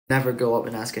never go up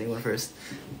and ask anyone first.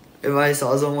 If I saw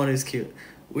someone who's cute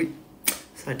อุ๊ย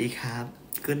สวัสดีครับ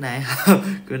Good night ครับ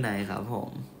Good night ครับผม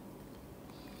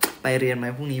ไปเรียนไหม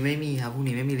พรุ่งนี้ไม่มีครับพรุ่ง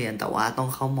นี้ไม่มีเรียนแต่ว่าต้อง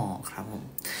เข้ามอครับผม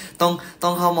ต้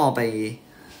องเข้ามอไป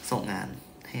ส่งงาน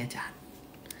ให้อาจารย์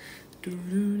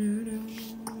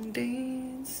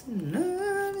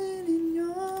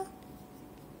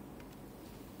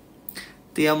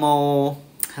เตียโม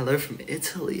Hello from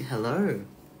Italy Hello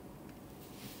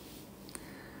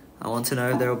I want to know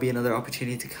if there will be another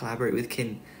opportunity to collaborate with Kin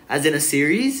as in a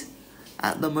series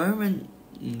at the moment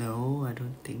No I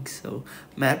don't think so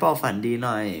แมทบอกฝันดีห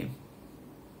น่อย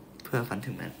เพื่อฝันถึ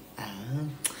งแมท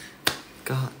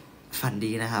ก็ฝัน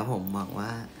ดีนะครับผมหวังว่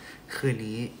าคืน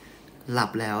นี้หลั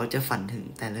บแล้วจะฝันถึง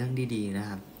แต่เรื่องดีๆนะค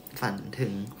รับฝันถึ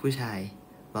งผู้ชาย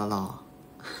หล่อๆ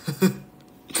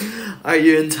Are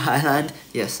you in Thailand?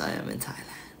 Yes I am in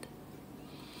Thailand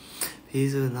พี่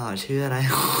สุดหล่อชื่ออะไร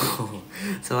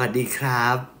สวัสดีครั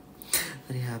บส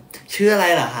วัสดีครับชื่ออะไร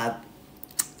เหรอครับ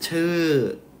ชื่อ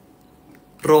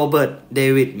โรเบิร์ตเด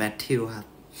วิดแมทธิวครับ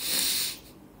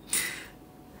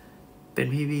เป็น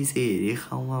พี่พีซีที่เ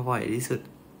ข้ามาบ่อยที่สุด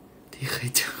ที่เคย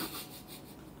เจอ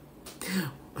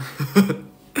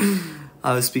I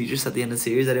was speechless at the end of the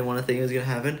series. I didn't want to think it was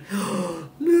gonna happen.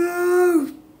 No.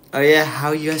 Oh yeah, how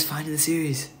are you guys finding the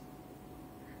series?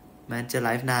 แมทจะไล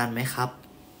ฟ์นานไหมครับ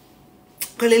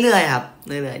ก็เรื่อยๆครับเ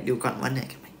รื่อยๆดูก่อนวันไหน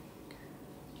กันไหม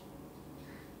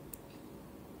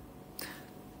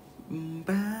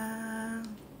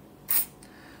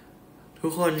ทุ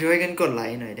กคนช่วยกันกดไล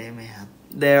ค์หน่อยได้ไหมครับ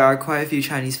There are quite a few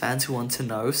Chinese fans who want to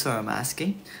know, so I'm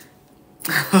asking.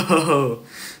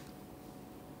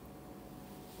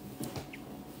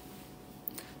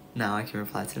 Now I can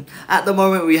reply to them. At the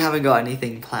moment, we haven't got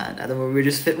anything planned. At the moment,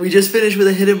 we just finished with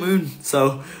a hidden moon, so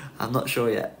I'm not sure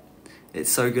yet.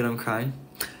 It's so good, I'm crying.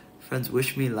 Friends, wish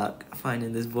me luck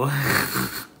finding this boy.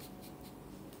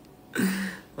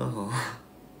 Oh.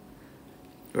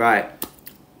 Right.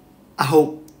 I hope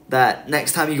that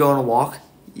next time you go on a walk,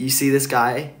 you see this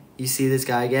guy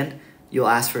again,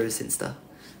 you'll ask for his Insta.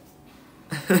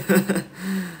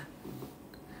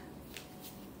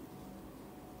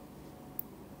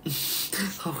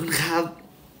 ขอบคุณครับ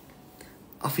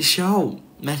Official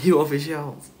Matthew Official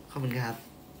ขอบคุณครับ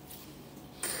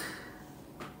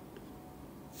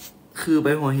คือไป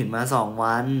หัวหินมา2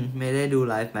 วันไม่ได้ดู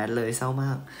ไลฟ์แมทเลยเศร้าม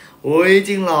ากโอ้ย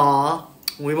จริงเหรอ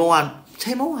อุ้ยเมื่อวานใ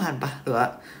ช่เมื่อวานปะหรือว่า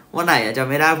วันไหนจะ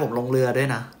ไม่ได้ผมลงเรือด้วย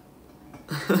นะ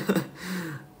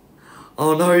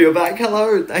Oh no you're back hello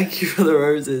thank you for the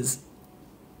roses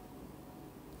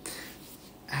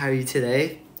How are you today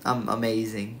I'm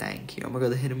amazing thank you oh my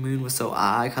god the hidden moon was so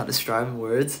I can't describe in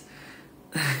words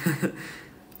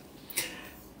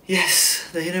Yes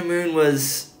the hidden moon was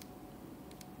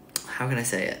how can I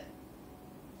say it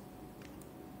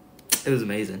It was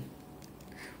amazing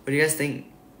What do you guys think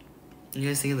What do you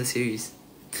guys think of the series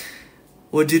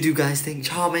What did you guys think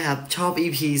ชอบไหมครับชอบ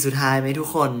EP สุดท้ายไหมทุก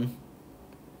คน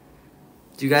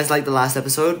Do you guys like the last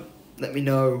episode Let me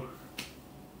know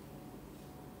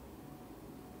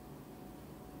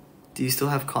Do you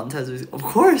still have contact with Of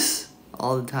course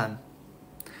all the time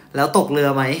แล้วตกเรือ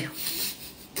ไหม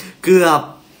เกือบ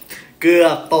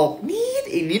ตก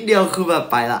อีกนิดเดียวคือแบบ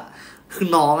ไปละคือ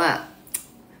น้องอ่ะ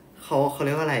เขาเ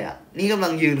รียกว่าอะไรอ่ะนี่กำลั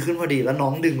งยืนขึ้นพอดีแล้วน้อ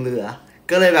งดึงเรือ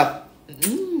ก็เลยแบบ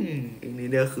อีกนิด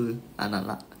เดียวคืออันนั้น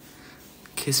ละ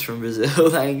Kiss from Brazil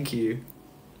thank you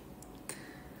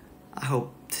I hope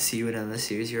to see you in another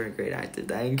series you're a great actor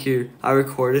thank you I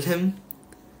recorded him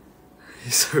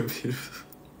he's so beautiful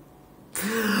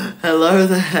hello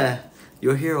there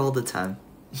you're here all the time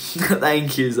thank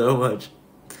you so much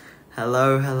hello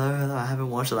I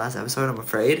haven't watched the last episode I'm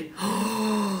afraid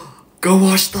go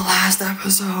watch the last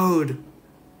episode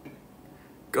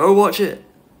go watch it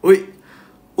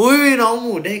อุ้ยน้องห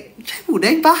มูเด้งใช่หมูเ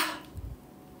ด้งปะ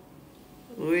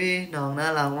อุ้ยน้องน่า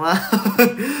รักมาก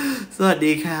สวัส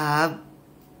ดีครับ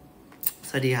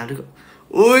ทุกคน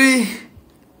อุ้ย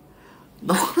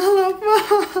น้องน่ารักมา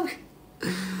ก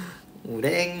หมูเ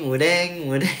ด้ง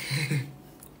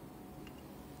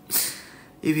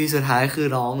EP สุดท้ายคือ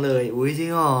น้องเลยอุ้ยจริ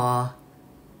งเหรอ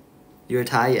You're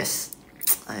Thai yes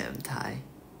I am Thai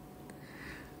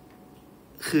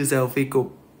คือเซลฟี่กลุ่ม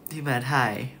ที่มาถ่า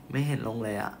ยไม่เห็นลงเล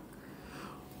ยอะ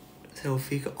เซล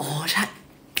ฟี่ก็อ๋อใช่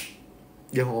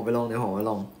เดี๋ยวผมไปลงแ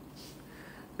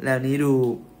ล้วนี้ดู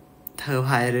เธอพ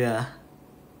ายเรือ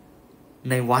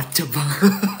ในวัดจะบ้า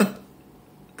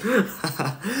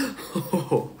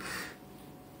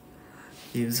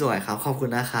ยิ้มสวยครับขอบคุณ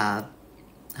นะครับ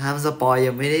ห้ามสปอย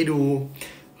ยังไม่ได้ดู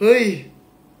เฮ้ย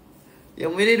ยั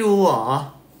งไม่ได้ดูเหรอ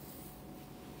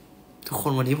ทุกค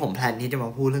นวันนี้ผมแพลนที่จะมา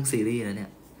พูดเรื่องซีรีส์นะเนี่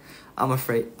ย I'm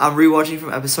afraid. I'm rewatching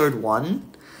from episode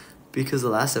 1 because the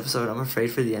last episode I'm afraid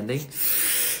for the ending.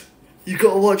 You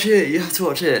gotta watch it. You have to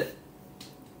watch it.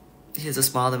 Here's a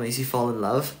smile that makes you fall in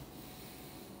love.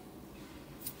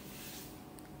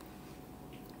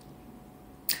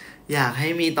อยากให้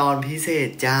มีตอนพิเศษ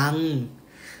จัง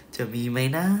จะมีไหม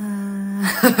นะ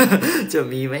จะ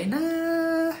มีไหมนะ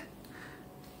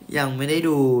ยังไม่ได้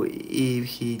ดู EP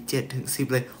 7 ถึง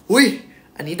 10 เลยอุ้ย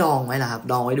อันนี้ดองไหมล่ะครับ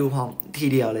ดองไว้ดูพร้อมที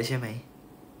เดียวเลยใช่ไหม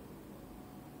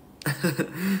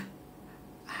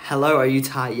Hello, are you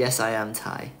Thai? Yes, I am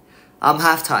Thai. I'm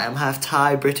half Thai. I'm half Thai,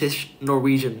 British,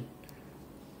 Norwegian.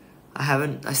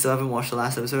 I still haven't watched the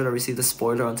last episode. I received a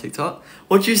spoiler on TikTok.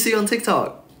 What did you see on TikTok?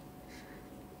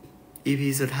 EP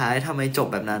สุดท้ายทำไมจบ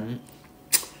แบบนั้น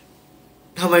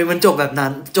ทำไมมันจบแบบนั้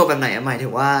นจบแบบไหนหมายถึ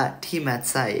งว่าที่แมท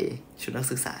ใส่ชุดนัก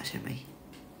ศึกษาใช่ไหม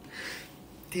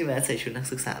ที่แมทใส่ชุดนัก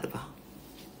ศึกษาหรือเปล่า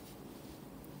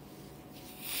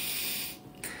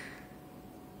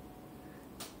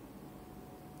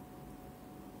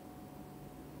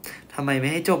ทำไมไม่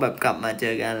ให้จบแบบกลับมาเจ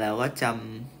อกันแล้วก็จ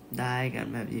ำได้กัน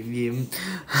แบบยิ้ม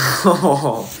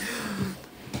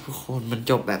ทุกคนมัน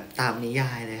จบแบบตามนิย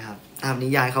ายเลยครับตามนิ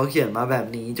ยายเขาเขียนมาแบบ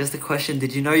นี้ Just a question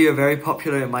Did you know you're very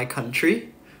popular in my country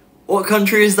What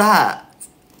country is that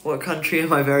What country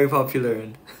am I very popular in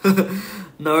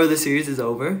No the series is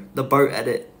over The boat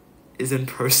edit is in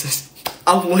process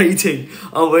I'm waiting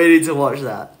to watch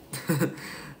that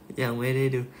ยังไม่ได้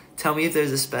ดู Tell me if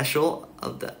there's a special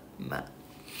of the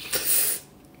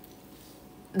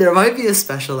There might be a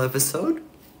special episode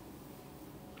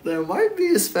There might be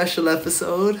a special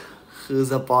episode คือ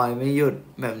สปอยไม่หยุด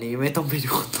แบบนี้ไม่ต้องไป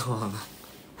ดูต่อนะ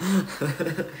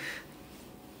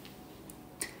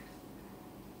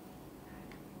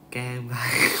แกล้งไป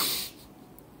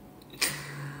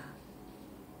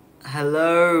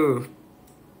Hello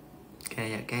แก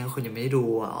อยากแกล้งคนยังไม่ได้ดู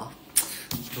เหรอ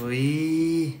เฮ้ย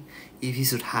EP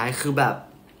สุดท้ายคือแบบ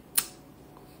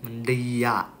มันดี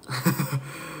อ่ะ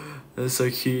That's so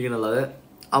cute, you're gonna love it.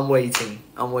 I'm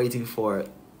waiting for it.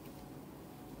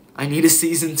 I need a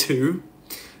season 2.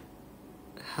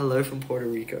 Hello from Puerto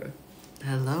Rico.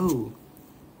 Hello.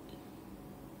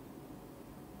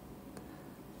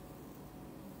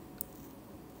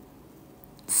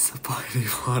 Spider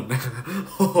partner.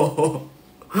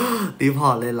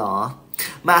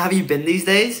 Matt, have you been these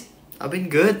days? I've been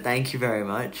good. Thank you very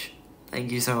much. Thank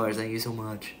you so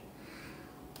much.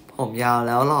 ผมยาวแ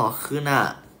ล้วหล่อขึ้นอ่ะ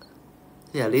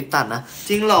อย่ารีบตัดนะ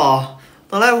จริงหรอ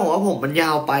ตอนแรกผมว่าผมมันยา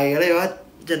วไปก็เลยว่า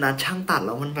จะนัดช่างตัดแ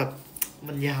ล้วมันแบบ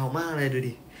มันยาวมากเลยดู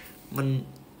ดิมัน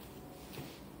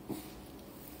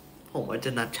ผมว่าจ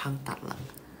ะนัดช่างตัดละ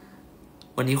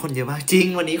วันนี้คนเยอะมากจริง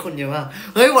วันนี้คนเยอะมาก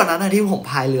เฮ้ยวันนั้นนะที่ผม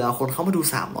พายเรือคนเข้ามาดู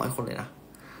300 คนเลยนะ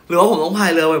หรือว่าผมต้องพา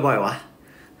ยเรือบ่อยๆวะ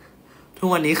ทุก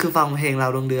วันนี้คือฟังเพลงเรา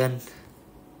ดวงเดือน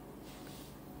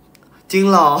จริง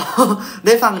หรอ ไ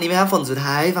ด้ฟังนี้ไหมครับฝนสุด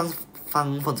ท้ายฟัง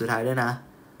ฝนสุดท้ายด้วยนะ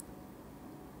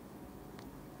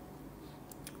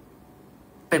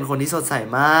เป็นคนที่สดใส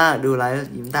มากดูไลฟ์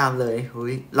ยิ้มตามเลยเฮ้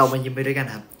ยเรามายิ้มไปด้วยกัน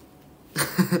ครับ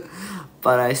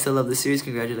But I still love the series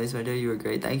congratulations my dear you were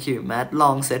great thank you Matt ล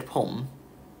องเซ็ตผม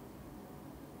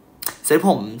เ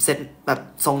ซ็ตแบบ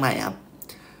ทรงไหนครับ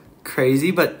crazy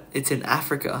but it's in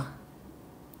Africa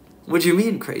what do you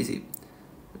mean crazy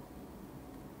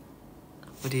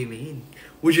what do you mean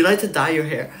would you like to dye your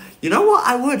hair you know what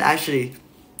I would actually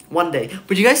one day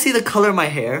but you guys see the color of my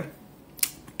hair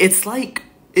it's like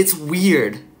it's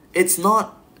weird it's not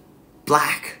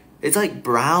black it's like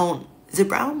brown is it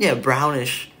brown yeah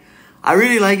brownish I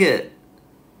really like it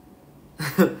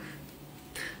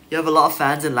you have a lot of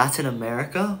fans in Latin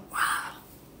America wow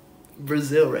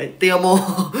Brazil right te amo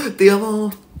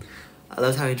I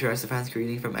love how interesting fans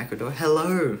greeting from Ecuador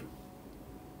hello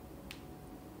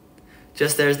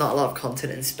just there's not a lot of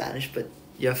content in Spanish but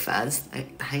your fans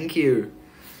thank you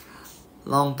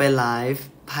ลองไปไลฟ์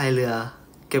พายเรือ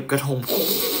เก็บกระทง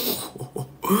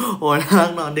โอ้นั่ง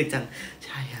นอนดึกจังใ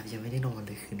ช่ครับยังไม่ได้นอนเ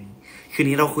ลยคืน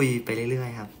นี้เราคุยไปเรื่อย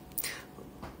ๆครับ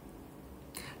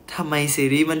ทำไมซี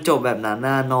รีส์มันจบแบบนั้น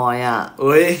น่ะน้อยอ่ะเ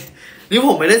อ้ยนี่ผ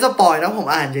มไม่ได้สปอยนะผม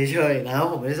อ่านเฉยๆนะ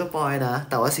ผมไม่ได้สปอยนะ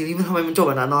แต่ว่าซีรีส์มันทำไมมันจบ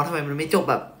แบบนั้นน้อยทำไมมันไม่จบ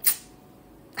แบบ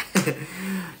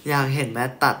อยากเห็นแม่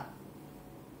ตัด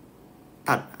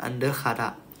อันเดอร์คัทอ่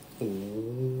ะโอ้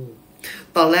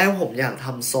ตอนแรกผมอยากท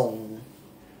ำทรง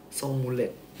มูเล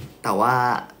ตแต่ว่า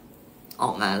อ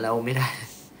อกงานแล้วไม่ได้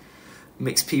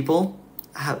mixed people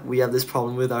we have this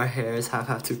problem with our hairs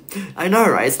have to I know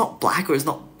right it's not black or it's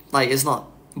not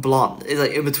blonde it's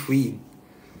like in between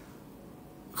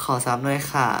ขอซ้ำหน่อย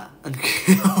ค่ะ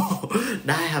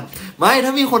ได้ครับไม่ถ้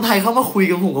ามีคนไทยเข้ามาคุย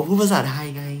กับผมก็พูดภาษาไทย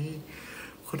ไง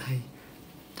คนไทย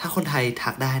ถ้าคนไทย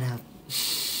ทักได้นะครับ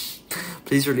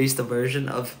please release your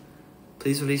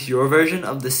version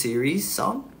of the series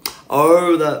song. Oh,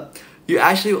 you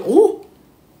actually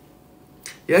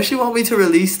want me to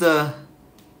release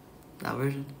that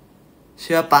version? เ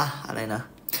ชื่อปะอะไรนะ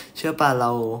เชื่อปะเร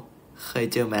าเคย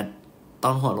เจอแมทต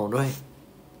อนหัวโล้นด้วย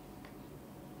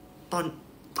ต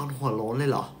อนหัวโล้นเลย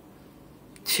เหรอ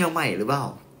เชียงใหม่หรือเปล่า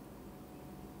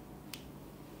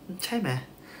ใช่ไหม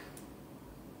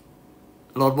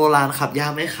รถโบราณขับยา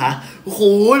กไหมคะโอ้โห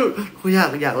อย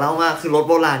ากเล่ามากคือรถ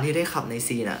โบราณที่ได้ขับใน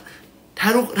ซีนอะ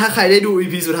ถ้าใครได้ดู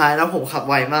EP สุดท้ายนะผมขับ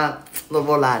ไวมากรถโ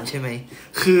บราณใช่ไหม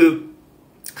คือ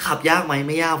ขับยากไหมไ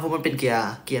ม่ยากเพราะมันเป็นเกีย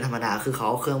ร์ธรรมดาคือเขา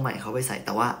เอาเครื่องใหม่เขาไปใส่แ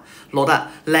ต่ว่ารถอะ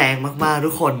แรงมากๆ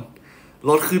ทุกคน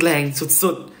รถคือแรง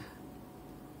สุดๆ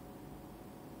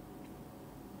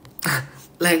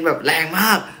แรงแบบแรงม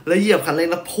ากแล้วเหยียบคันเร่ง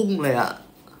แล้วพุ่งเลยอะ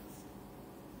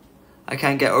I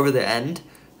can't get over the end.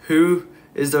 Who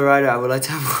is the writer I would like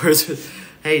to have words with?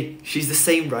 Hey, she's the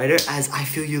same writer as I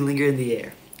Feel You Linger in the Air.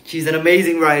 She's an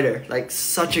amazing writer, like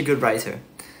such a good writer.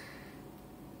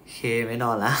 โอเคไม่น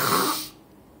อนแล้ว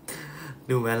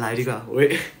ดูแมนไลฟ์ดีกว่าเว้ย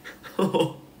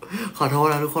ขอโทษ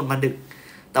นะทุกคนมันดึก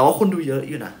แต่ว่าคนดูเยอะ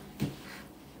อยู่นะ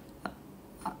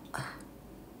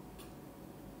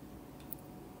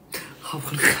ขอบ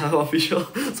คุณครับออฟฟิเชียล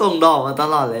ส่งดอกมาต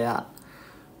ลอดเลยอ่ะ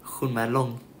คุณแมนลง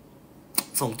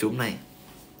ส่งจุ๊บหน่อย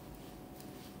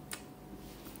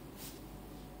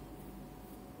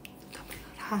ทำไม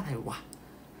ท่าอะไรวะ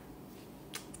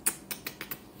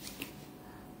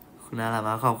คุณน่ารักม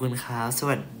ากขอบคุณครับส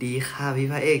วัสดีค่ะพี่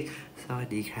พระเอกสวัส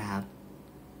ดีครับ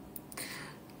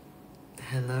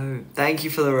Hello thank you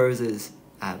for the roses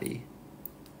Abby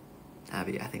I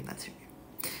think that's you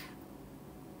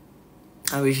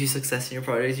I wish you success in your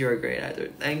project you're a great actor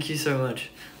thank you so much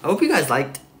I hope you guys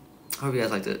liked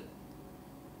it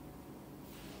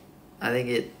I think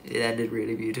it ended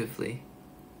really beautifully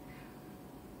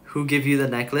who gave you the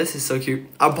necklace is so cute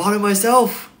I bought it myself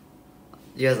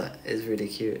yes it's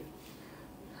really cute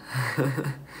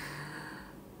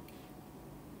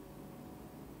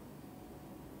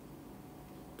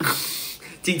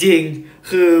จริงๆ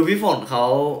คือพี่ฝนเขา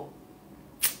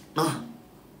เนาะ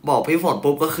บอกพี่ฝน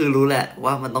ปุ๊บก็คือรู้แหละ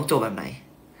ว่ามันต้องจบแบบไหน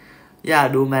อยาก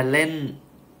ดูแมนเล่น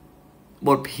บ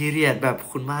ทพีเรียดแบบ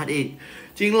คุณมาดอีก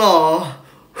จริงเหรอ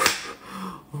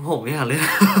ผมอยากเล่น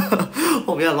ผ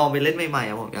มอยากลองไปเล่นใหม่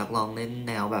ๆผมอยากลองเล่น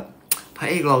แนวแบบพระ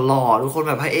เอกหล่อๆทุกคน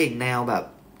แบบพระเอกแนวแบบ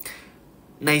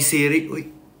ในซีรีส์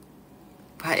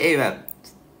พระเอกแบบ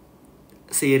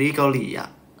ซีรีส์เกาหลีอะ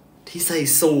ที่ใส่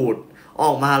สูทอ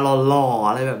อกมาหล่อๆ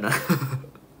อะไรแบบนั้น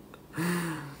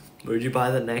Where'd you buy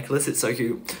the necklace? It's so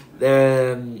cute.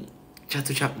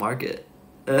 Chatuchak Market.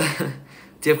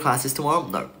 Do you have classes tomorrow?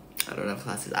 No, I don't have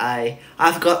classes.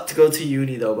 I've got to go to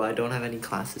uni though, but I don't have any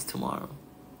classes tomorrow.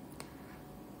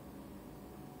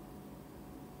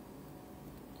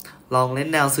 ลองเล่น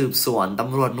แนวสืบสวนต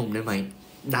ำรวจหนุ่มได้ไหม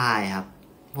ได้ครับ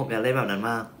ผมอยากเล่นแบบนั้น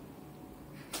มาก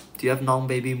Do you have Nong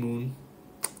Baby Moon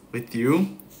with you?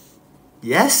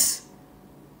 Yes.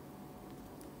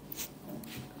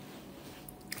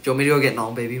 Do you want me to go get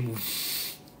Nong Baby Moon?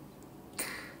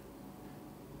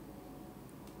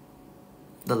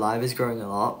 The live is growing a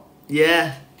lot. Yeah,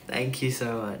 thank you so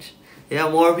much. Yeah,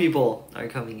 more people are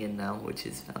coming in now, which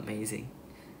is amazing.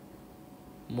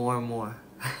 More and more.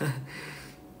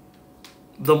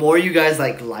 The more you guys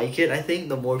like it, I think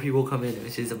the more people come in,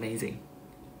 which is amazing.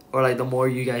 Or like the more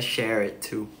you guys share it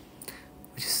too,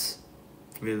 which is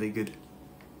really good.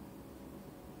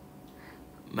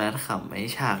 แมทขำไหม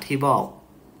ฉากที่บอก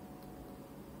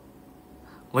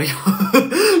ไม่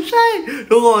ใช่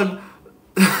ทุกคน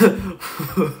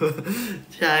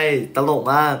ใช่ตลก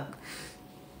มาก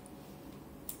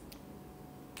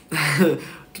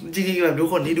จริงๆแบบทุก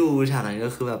คนที่ดูฉากนั้นก็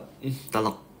คือแบบต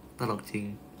ลกจริง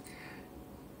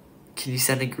Can you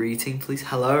send a greeting please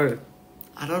hello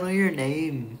I don't know your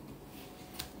name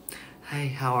Hey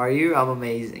how are you I'm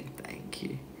amazing thank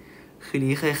you คืน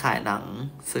นี้เคยขายหนัง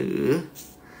สือ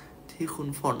ที่คุณ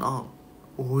ฝนออก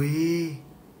อุ้ย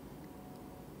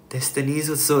Destiny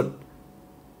สุด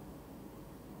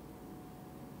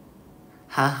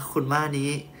ๆฮะคุณม่านี้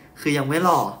คือยังไม่ห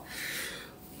ล่อ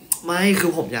ไม่คื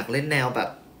อผมอยากเล่นแนวแบบ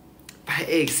พระ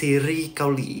เอกซีรีส์เกา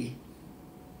หลี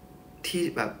ที่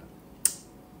แบบ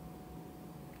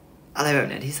อะไรแบบ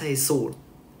เนี้ยที่ใส่สูท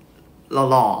ห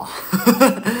ล่อ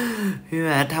ๆ พี่แม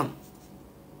ทท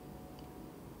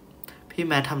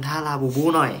ำท่าลาบูบู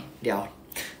หน่อยเดี๋ยว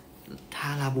ท่า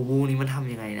ลาบูบูนี้มันท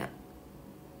ำยังไงเนี่ย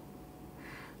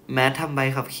แมททำใบ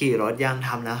ขับขี่รถยังท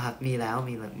ำแล้วครับมีแล้ว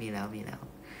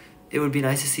It would be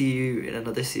nice to see you in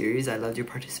another series I loved your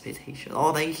participation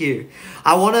oh thank you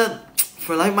I wanna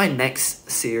For like my next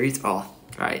series, oh,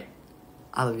 right.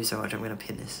 I love you so much, I'm gonna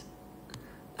pin this.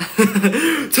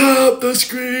 Tap the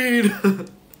screen!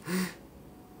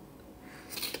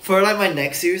 For like my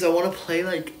next series, I want to play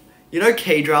like, you know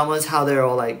K-dramas, how they're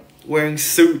all like wearing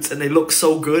suits and they look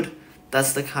so good?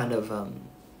 That's the kind of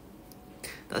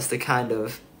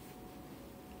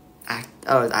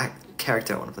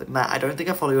character I want to play. Matt, I don't think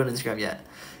I follow you on Instagram yet.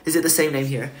 Is it the same name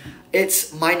here?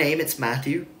 It's my name, it's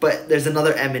Matthew, but there's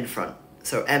another M in front.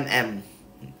 So MM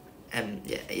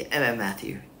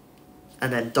Matthew. And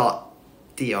then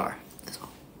 .dr as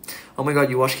well. Oh my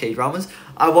god, you watch K-dramas?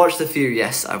 I watched a few,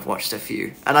 yes, I've watched a few.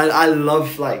 And I love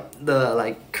like the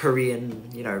like Korean,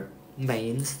 you know,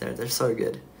 mains. They're so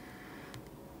good.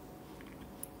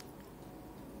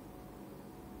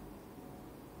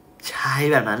 Chai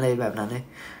แบบนั้นเลย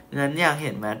งั้นอยากเ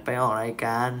ห็นแมทไปออกรายก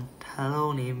ารถ้าโล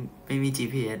กนี้ไม่มี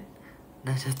GPS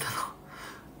น่าจะตลก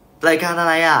รายการอะ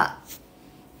ไรอ่ะ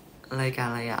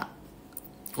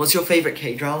What's your favorite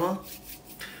K-drama?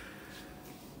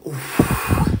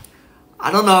 Oof.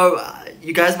 I don't know.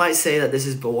 You guys might say that this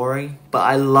is boring, but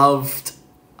I loved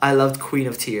Queen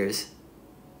of Tears.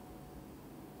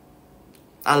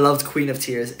 I loved Queen of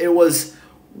Tears. It was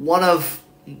one of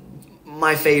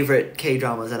my favorite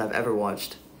K-dramas that I've ever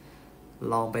watched.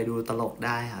 ลองไปดูตลกไ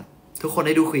ด้ครับทุกคนไ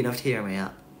ด้ดู Queen of Tears ไหมอ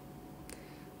ะ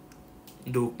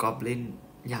ดู Goblin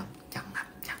ยัง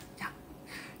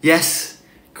Yes,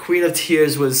 Queen of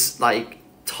Tears was like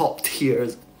top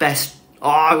tiers, best.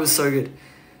 Oh, it was so good.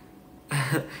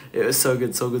 It was so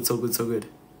good.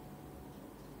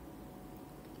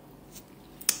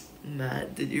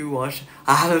 Matt, did you watch?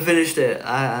 I haven't finished it.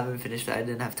 I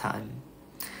didn't have time.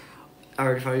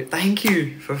 Alright, thank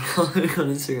you for following me on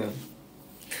Instagram.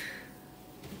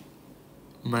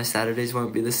 My Saturdays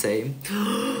won't be the same.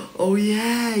 Oh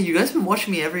yeah, you guys been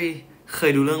watching me every... เค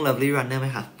ยดูเรื่อง Lovely Runner ไหม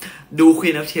ครับดู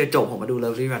Queen of Tears จบผมมาดู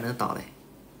Lovely Runner ต่อเลย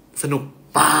สนุก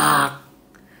ปาก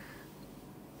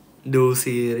ดู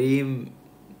ซีรีส์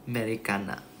อเมริกัน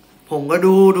อ่ะผมก็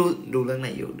ดูเรื่องไหน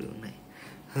อยู่ดูเรื่องไหน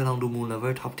ลองดู Moon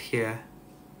Lover Top Tier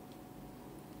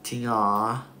จริงเหรอ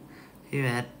พี่แม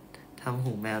ททำ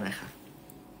หูแมวหน่อยค่ะ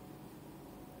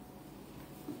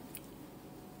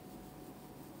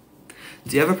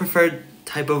Do you have a preferred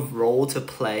type of role to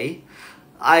play?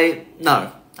 No,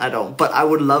 I don't. But I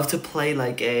would love to play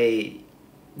like a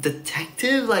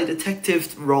detective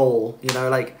role. You know,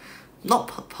 like not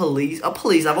police.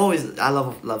 Police. I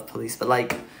love police. But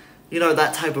like, you know,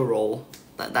 that type of role.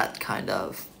 That kind of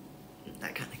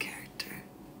character.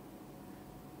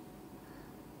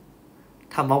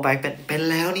 ทำเอาแบกเป็น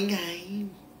แล้วนี่ไง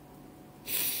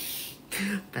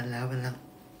เป็นแล้ว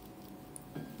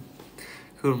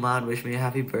คุณมาน wish me a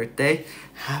happy birthday.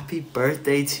 Happy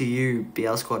birthday to you,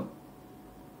 BL Squad.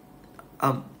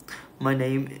 My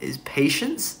name is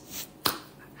Patience.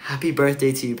 Happy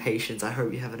birthday to you, Patience. I hope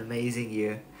you have an amazing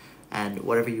year. And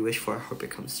whatever you wish for, I hope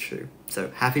it comes true. So,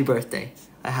 happy birthday.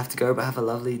 I have to go, but have a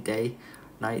lovely day.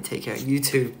 Night, take care. You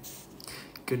too.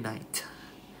 Good night.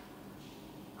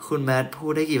 คุณแมทพู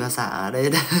ดได้กี่ภาษาได้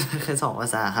แค่2 ภา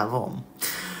ษาครับผม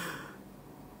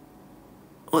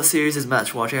What series is Matt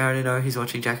watching? I already know he's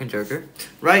watching Jack and Joker.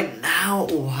 Right now,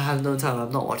 I have no time.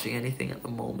 I'm not watching anything at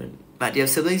the moment. Matt, do you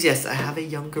have siblings? Yes, I have a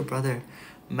younger brother.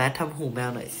 Matt ทำหูแมว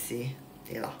หน่อยสิ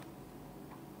นี่เหรอ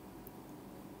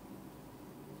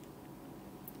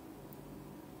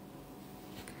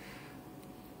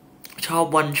ชอบ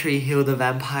One Tree Hill The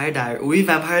Vampire Diary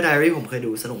Vampire Diary ผมเคย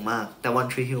ดูสนุกมากแต่ One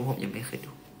Tree Hill ผมยังไม่เคย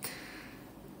ดู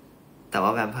แต่ว่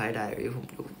า Vampire Diary ผม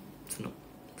ดูสนุก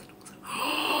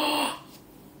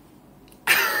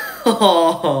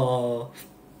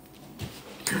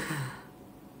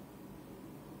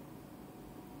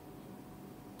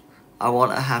I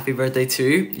want a happy birthday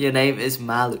too. Your name is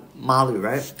Malu,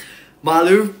 right?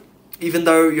 Malu, even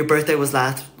though your birthday was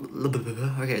last...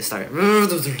 Okay, sorry.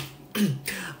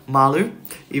 Malu,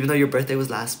 even though your birthday was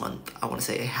last month, I want to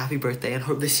say a happy birthday and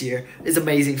hope this year is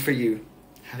amazing for you.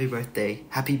 Happy birthday.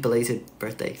 Happy belated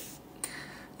birthday.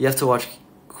 You have to watch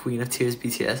Queen of Tears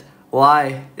BTS. Why?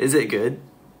 Is it good?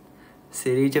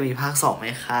 ซีรีส์จะมีภาค 2ไหม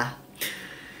คะ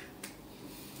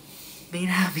ไม่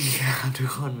น่ามีครับทุก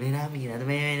คนไม่น่ามีนะ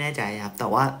ไม่แน่ใจครับแต่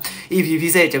ว่า EP พิ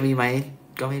เศษจะมีไหม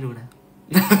ก็ไม่รู้นะ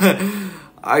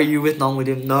Are you with น้อง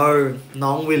William? No, น้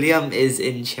อง William is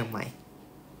in เชียงใหม่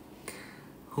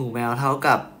หูแมวเท่า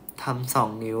กับทำ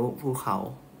2 นิ้วภูเขา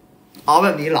อ๋อแบ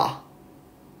บนี้เหรอ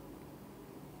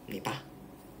นี่ปะ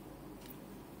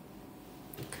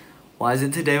Why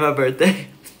isn't today my birthday?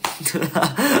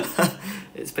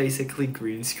 It's basically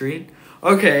green screen.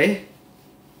 Okay.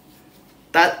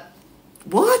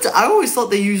 What? What? I always thought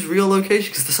they used real locations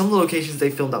because some of the locations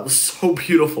they filmed that was so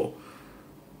beautiful.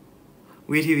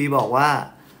 VTV บอกว่า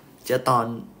จะตอน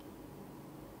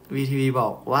VTV บอ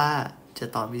กว่าจะ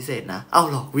ตอนพิเศษนะเอ้า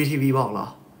เหรอ VTV บอกเหรอ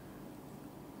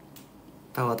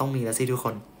แปลว่าต้องมีแล้วสิทุกค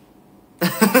น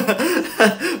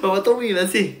แปลว่าต้องมีแล้ว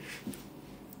สิ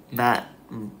Matt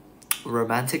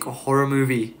romantic or horror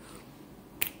movie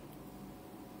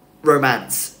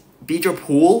romance beach or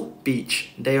pool beach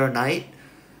day or night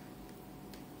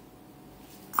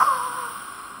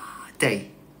day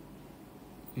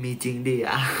มีจริงดิ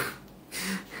อ่ะ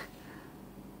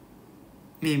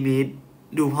มีมีด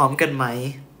ดูพร้อมกันไหม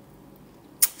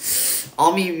อ๋อ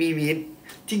มีมีด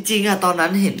จริงๆอะตอนนั้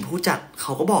นเห็นผู้จัดเข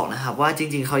าก็บอกนะครับว่าจ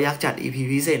ริงๆเขาอยากจัด EP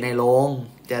พิเศษในโรง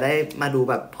จะได้มาดู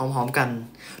แบบพร้อมๆกัน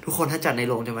ทุกคนถ้าจัดใน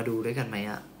โรงจะมาดูด้วยกันไหม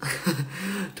อะ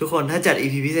ทุกคนถ้าจัด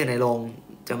EP พิเศษในโรง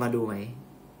จะมาดูไหม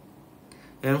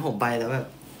งั้นผมไปแล้วแบบ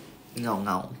เ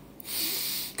งา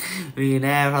มีแ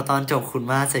น่เพราะตอนจบคุณ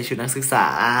มาใส่ชุดนักศึกษา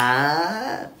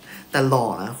แต่หล่อ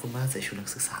นะคุณมาใส่ชุดนัก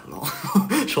ศึกษาหล่อ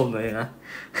ชมเลยนะ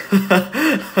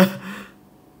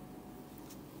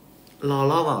รอ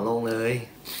รอบเหมาลงเลย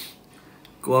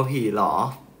กลัวผีหรอ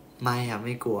ไม่ครับไ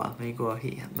ม่กลัว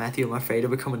ผี Matthew I'm afraid to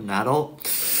become an adult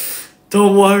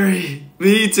don't worry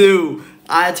me too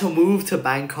I had to move to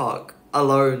Bangkok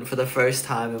alone for the first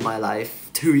time in my life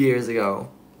 2 years ago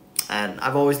and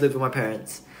I've always lived with my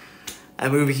parents and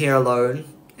moving here alone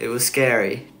it was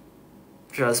scary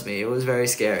trust me it was very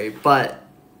scary but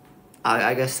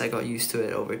I guess I got used to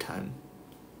it over time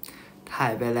ถ่า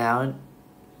ยไปแล้ว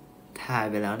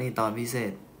นี่ตอนพิเศ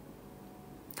ษ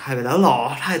ถ่ายไปแล้วหรอ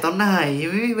ถ่ายตอนไหน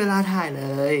ไม่มีเวลาถ่ายเล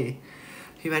ย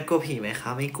พี่แมทกลัวผีไหมคะ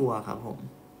ไม่กลัวครับผม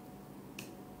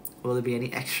Will there be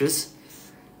any extras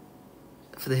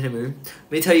for the Hidden Moon?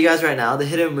 Let me tell you guys right now the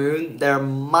Hidden Moon there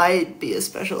might be a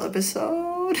special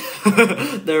episode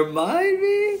there might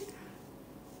be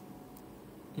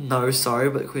no sorry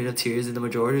but Queen of Tears in the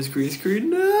majority is green screen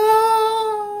no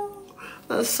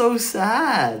that's so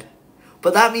sad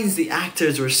but that means the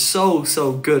actors were so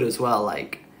good as well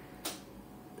like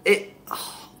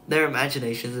their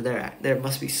imaginations and their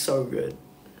must be so good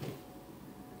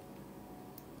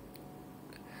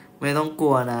ไม่ต้องก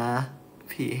ลัวนะ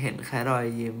ผีเห็นแค่รอย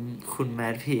ยิ้มคุณแม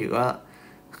ทผีก็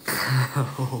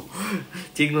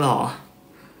จริงเหรอ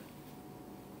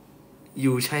อ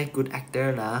ยู่ใช่ good actor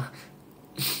นะ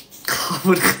ขอบ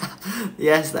คุณค่ะ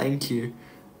yes thank you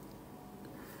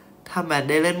ถ้าแมท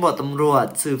ได้เล่นบทตำรวจ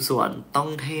สืบสวนต้อง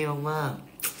เท่มาก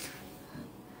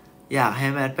ๆอยากให้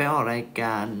แมทไปออกรายก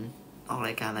ารอะ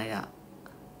ไรอะ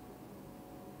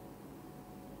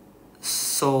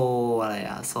โซอะไร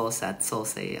อะโซแซดโซ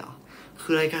เซอะคื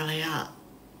อรายการอะไรอะ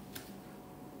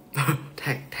แ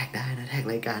ท็กได้นะแท็ก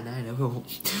รายการได้นะเพื่อผม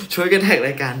ช่วยกันแท็กร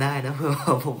ายการได้นะเพื่อ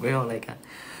ผมไปออกรายการ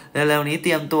แล้วเร็วนี้เต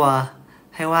รียมตัว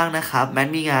ให้ว่างนะครับแมท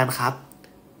มีงานครับ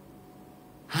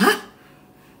ฮะ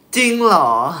จริงเหรอ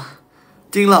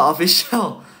official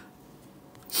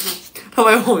ทำไม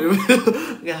ผมยังไม่รู้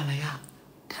งานอะไรอะ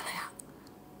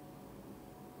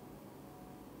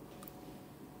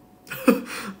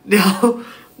เดี๋ยว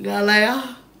งานอะไรอะ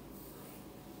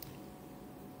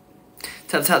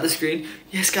tap the screen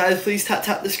yes guys please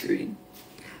tap the screen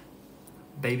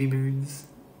baby moons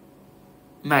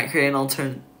Matt create an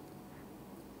alternate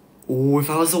ooh if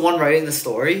I was the one writing the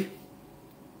story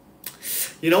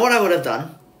you know what I would have done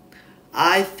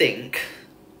I think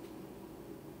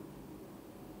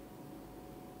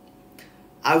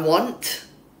I want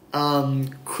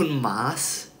Kun Mas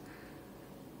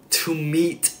to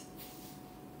meet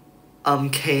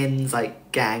Kane's like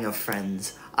gang of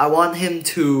friends. I want him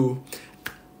to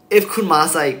if Kun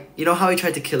Mas like you know how he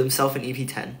tried to kill himself in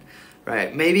EP10 right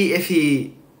maybe if he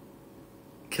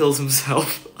kills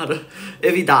himself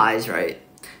if he dies right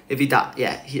if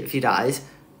he dies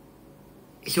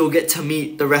he'll get to meet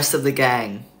the rest of the gang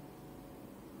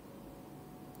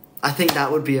I think that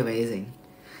would be amazing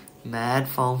mad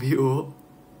ฟ้องพี่อู๋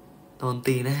โดน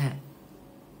ตีแน่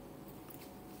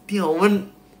เดี๋ยวมัน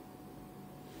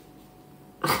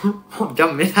ผมจ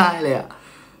ำไม่ได้เลยอะ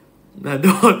นะโด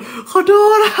นขอโท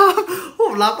ษนะครับผ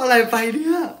มรับอะไรไปเ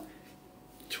นี่ย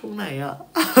ช่วงไหนอะ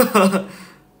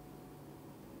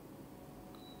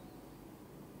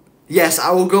Yes I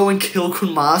will go and kill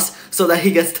Kun Mas so that he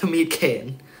gets to meet Kane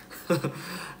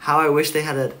How I wish they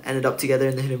had ended up together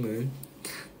in the Hidden Moon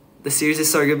The series is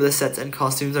so good but the sets and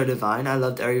costumes are divine I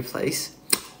loved every place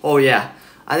Oh yeah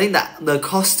I think that the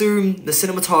costume, the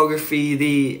cinematography,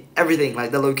 the everything,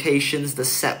 like the locations, the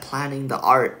set planning, the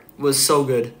art was so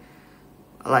good.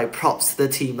 Like props to the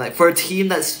team. Like for a team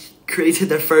that's created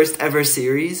their first ever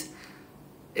series,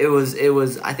 it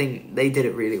was I think they did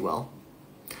it really well.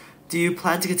 Do you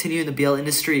plan to continue in the BL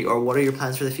industry, or what are your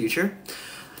plans for the future?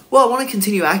 Well, I want to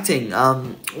continue acting,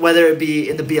 whether it be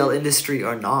in the BL industry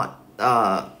or not.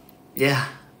 Yeah,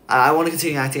 I want to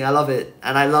continue acting. I love it,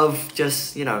 and I love just,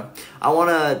 you know, I want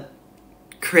to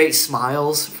create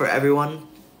smiles for everyone,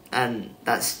 and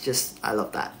that's just, I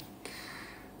love that.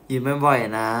 ยิ้มบ่อย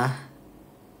ๆนะ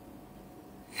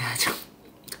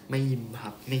ไม่ยิ้มครั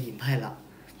บไม่ยิ้มให้ละ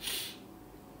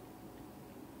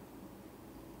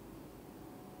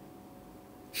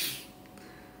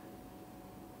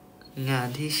งาน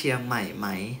ที่เชียงใหม่ไหม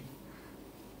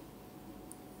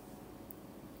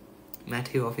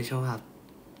Matthew Official ครับ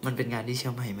มันเป็นงานที่เชี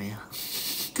ยงใหม่ไหมอะ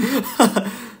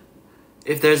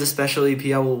If there's a special EP,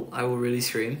 I will really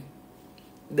stream.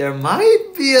 There might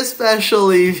be a special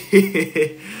EP.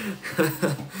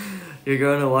 You're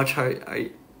gonna watch are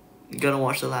you gonna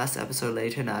watch the last episode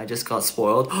later now? I just got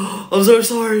spoiled. I'm so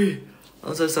sorry.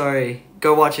 I'm so sorry. Go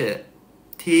watch it.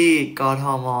 ที่กท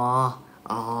ม.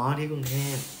อ๋อที่กรุงเท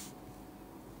พ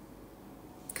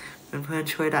เพื่อน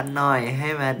ๆช่วยดันหน่อยให้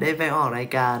แมทได้ไปออกราย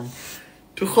การ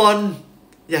ทุกคน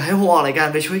อยากให้ผมออกรายการ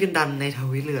ไปช่วยกันดันในท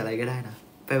วิตหรืออะไรก็ได้นะ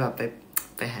ไปแบบ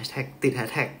ไปแฮชแท็กติดแฮช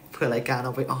แท็กเพื่อรายการเอ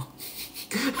าไปออก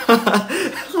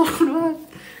ขอบคุณมาก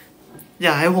อย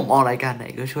ากให้ผมออกรายการไหน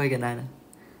ก็ช่วยกันได้นะ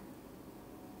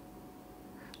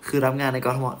คือรับงานในก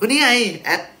ทมก็นี่ไงแอ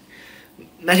ด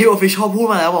Matthew Official พูด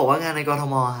มาแล้วบอกว่างานในกท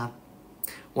มครับ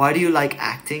Why do you like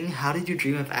acting? How did your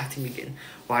dream of acting begin?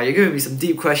 Wow, you're giving me some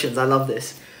deep questions. I love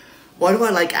this. Why do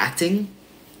I like acting?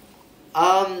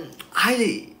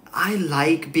 I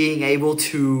like being able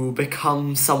to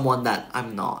become someone that I'm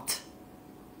not.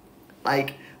 Like,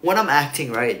 when I'm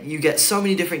acting, right, you get so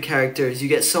many different characters, you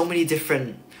get so many different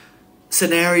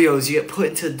scenarios, you get put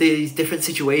into these different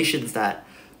situations that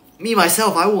me,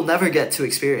 myself, I will never get to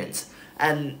experience.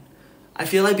 And I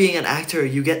feel like being an actor,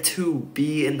 you get to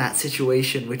be in that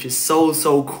situation, which is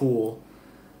so cool.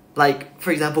 Like,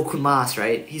 for example, Kun Mas,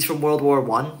 right? He's from World War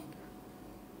I,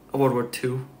 or World War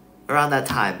II, around that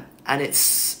time. And it's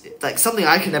like something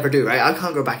I can never do, right? I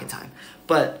can't go back in time.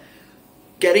 But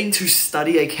getting to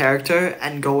study a character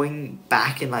and going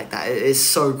back in like that is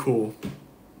so cool.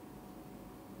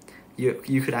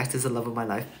 You could act as the love of my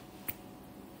life.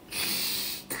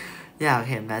 อยาก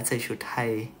เห็นแมทใส่ชุดไทย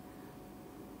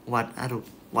วัดอรุ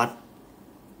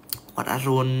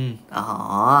ณอ๋อ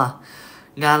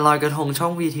งานลอยกระทงช่อ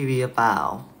ง VTV หรือเปล่า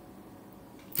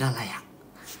งานอะไรอ่ะ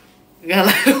งานอะไ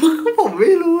ร ผมไ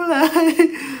ม่รู้เลย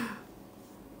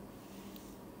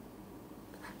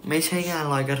ไม่ใช่งาน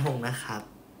ลอยกระทงนะครับ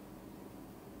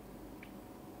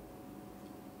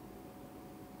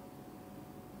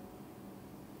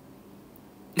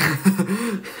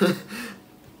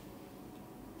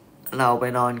เราไป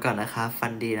นอนก่อนนะครับฝั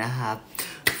นดีนะครับ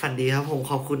ฝันดีครับผม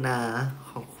ขอบคุณนะ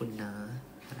ขอบคุณนะ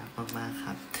รักมากๆค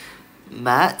รับ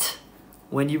Matt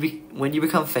when you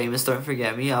become famous don't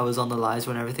forget me I was on the lives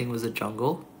when everything was a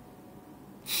jungle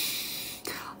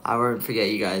I won't forget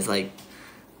you guys like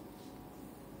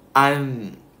I'm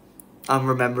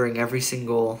remembering every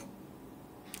single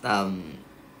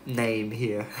name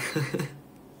here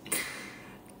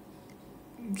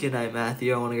Good night, Matthew.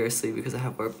 I want to go to sleep because I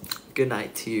have work. Good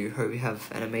night to you. Hope you have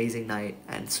an amazing night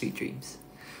and sweet dreams.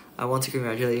 I want to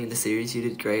congratulate you in the series. You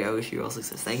did great. I wish you all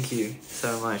success. Thank you so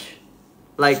much.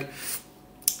 Like,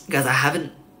 guys, I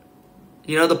haven't...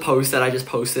 You know the post that I just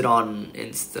posted on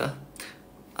Insta?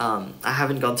 I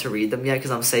haven't gone to read them yet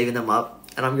because I'm saving them up.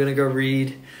 And I'm going to go read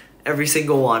every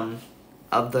single one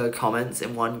of the comments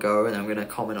in one go. And I'm going to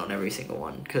comment on every single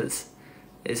one because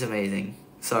it's amazing.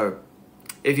 So,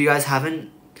 if you guys haven't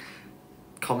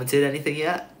commented anything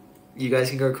yet, you guys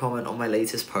can go comment on my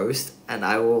latest post and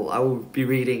I will be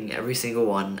reading every single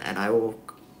one and I will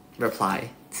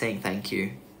reply saying thank you.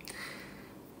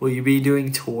 Will you be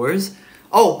doing tours?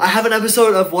 Oh, I have an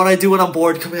episode of What I Do When I'm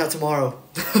Bored coming out tomorrow.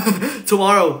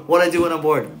 Tomorrow, What I Do When I'm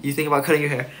Bored. You think about cutting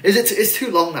your hair? It's too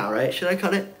long now, right? Should I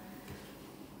cut it?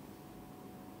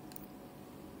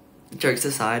 Jokes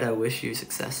aside, I wish you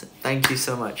success. Thank you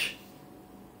so much.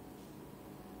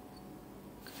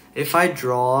 If I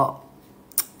draw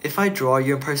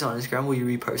your person on Instagram, will you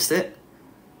repost it?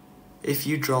 If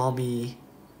you draw me...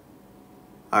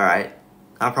 Alright,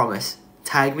 I promise.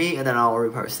 Tag me and then I'll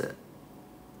repost it.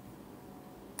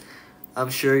 I'm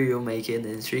sure you'll make it in the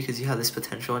industry because you have this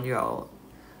potential in your own.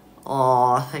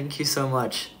 Aw, thank you so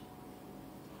much.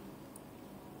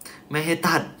 ไม่ให้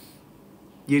ตัด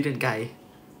ยืดกันไกล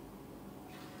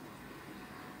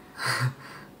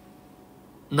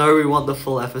No, we want the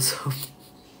full episode.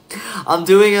 I'm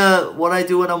doing a What I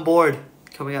Do When I'm Bored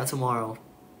coming out tomorrow.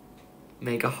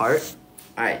 Make a heart.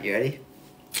 Alright, you ready?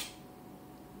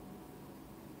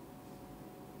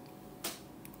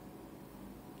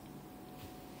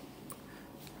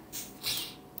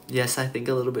 Yes, I think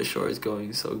a little bit short is going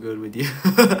so good with you.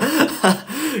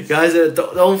 Guys,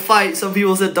 don't fight. Some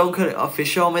people said don't cut it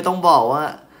official ไม่ต้องบอกว่า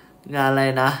งานอะไร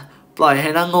นะปล่อยให้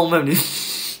นั่งงงแบบนี้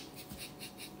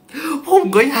ผม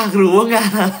ก็อยากรู้ว่างา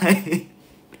นอะไร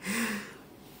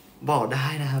บอกได้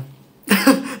นะครับ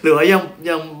หรือว่า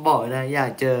ยังบอกนะอยา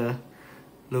กเจอ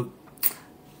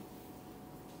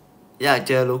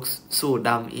ลุคสูทด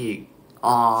ำอีก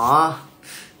อ๋อ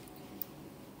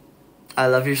I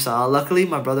love your song. Luckily,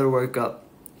 my brother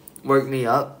woke me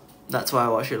up. That's why I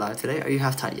watched it live today. Are you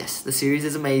half time? Yes. The series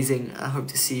is amazing. I hope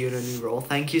to see you in a new role.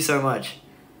 Thank you so much.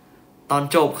 ตอน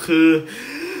จบคือ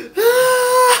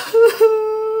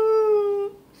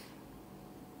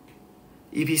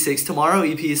EP6 tomorrow.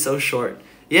 EP is so short.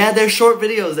 Yeah, they're short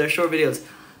videos.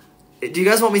 Do you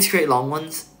guys want me to create long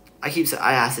ones?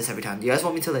 I ask this every time. Do you guys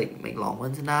want me to like make long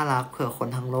ones? น่ารักเผื่อคน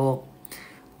ทั้งโลก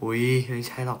อุ้ยไม่ใ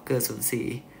ช่หรอกเกิด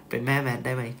04เป็นแม่แมนไ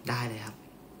ด้ไหมได้เลยครับ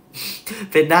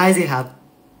เป็นได้สิครับ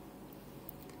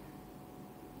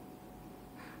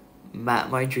Matt,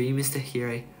 my dream is to hear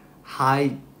a high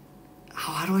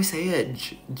how do I say it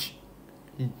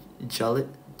Julia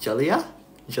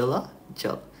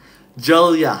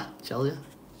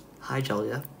hi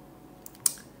Julia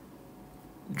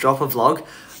drop a vlog.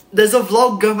 There's a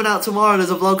vlog coming out tomorrow.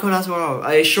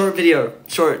 A short video,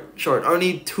 short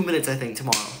only 2 minutes I think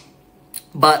tomorrow.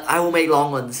 But I will make long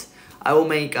ones. I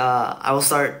will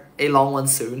start a long one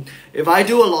soon. If I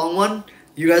do a long one,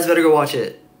 you guys better go watch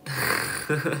it.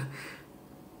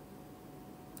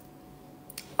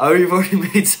 We've already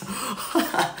made some.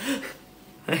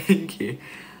 Thank you.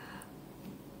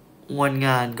 วันง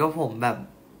านก็ผมแบบ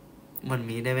มัน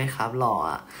มีได้ไหมครับหล่อ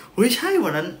อ่ะเฮ้ยใช่วั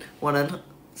นนั้น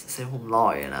เสียผมหล่อ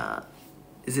อ่ะนะ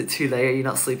Is it too late? Are you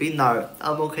not sleeping? No,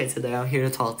 I'm okay today. I'm here to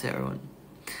talk to everyone.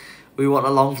 We want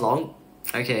a long vlog?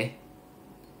 Okay.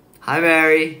 Hi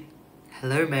Mary.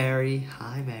 Hello Mary.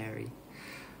 Hi Mary.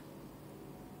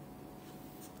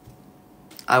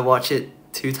 I watch it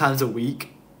 2 times a week.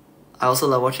 I also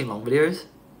love watching long videos.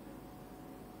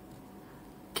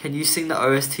 Can you sing the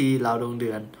OST ลาวดวงเดื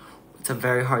อน It's a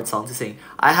very hard song to sing.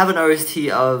 I have an OST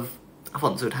of ฝ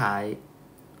นสุดท้าย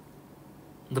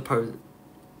The pose.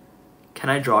 Can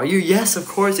I draw you? Yes, of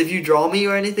course. If you draw me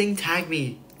or anything, tag me.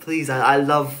 Please, I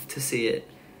love to see it.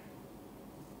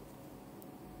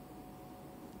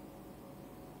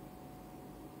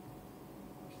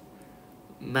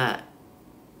 Matt.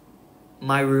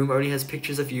 My room only has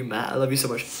pictures of you, Matt. I love you so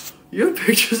much. You have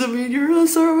pictures of me and you're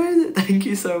so amazing. Thank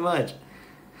you so much.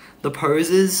 The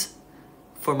poses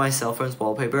for my cell phone's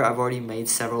wallpaper, I've already made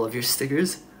several of your stickers.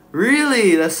 Really?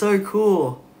 That's so cool.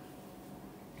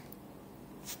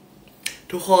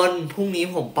 ทุกคนพรุ่งนี้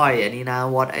ผมปล่อยอันนี้นะ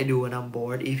What I Do When I'm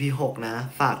Bored EP 6 นะ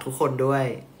ฝากทุกคนด้วย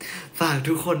พ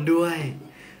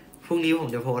รุ่งนี้ผม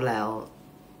จะโพสต์แล้ว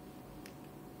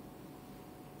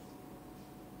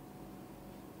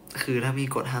คือถ้ามี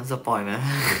กฎห้ามสปอยไหม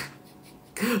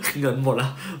เงินหมดแล้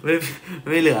ว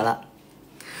ไม่เหลือละ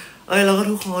แล้วก็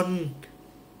ทุกคน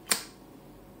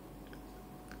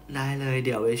ได้เลยเ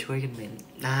ดี๋ยวไปช่วยกันเมน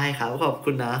ได้ครับขอบคุ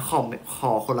ณนะข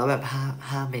อคนละแบบ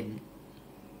5เมน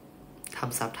ท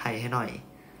ำซับไทยให้หน่อย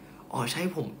ใช่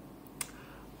ผม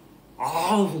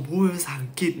พูดภาษาอั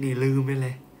งกฤษนี่ลืมไปเล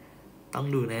ยต้อง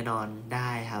ดูแน่นอนได้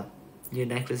ครับ Your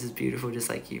necklace is beautiful just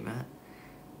like you Matt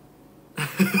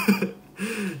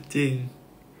จริง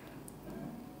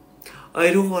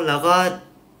ทุกคนแล้วก็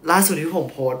ล่าสุดที่ผม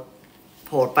โ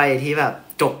พสไปที่แบบ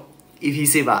จบ EP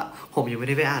 10อะผมยังไม่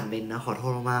ได้ไปอ่านเมนนะขอโท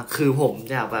ษมากคือผม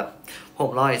อยากแบบผม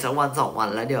รออีกสักวัน2 วัน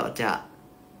แล้วเดี๋ยวจะ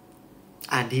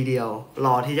อ่านทีเดียวร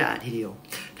อที่จะอ่านทีเดียว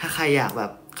ถ้าใครอยากแบ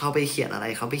บเข้าไปเขียนอะไร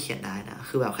เข้าไปเขียนได้นะ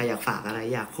คือแบบใครอยากฝากอะไร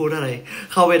อยากพูดอะไร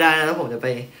เข้าไปได้นะแล้วผมจะไป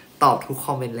ตอบทุกค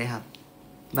อมเมนต์เลยครับ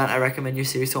Matt, I recommend your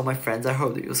series to all my friends. I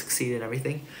hope that you'll succeed in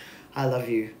everything. I love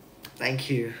you. Thank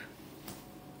you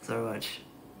so much.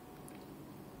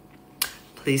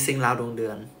 Please sing ลาวดวงเดื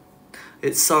อน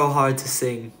It's so hard to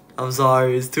sing. I'm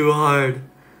sorry, it's too hard.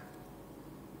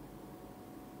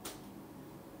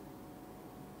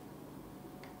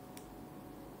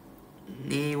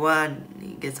นี่ว่า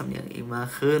นี่เก็ตสำเนียงอีกมาก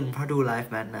ขึ้นเพราะดูไล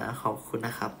ฟ์แมนนะขอบคุณน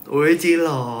ะครับโอ้ยจริงเห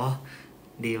รอ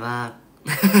ดีมาก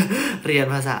เรียน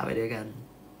ภาษาไปด้วยกัน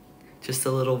Just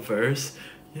a little verse.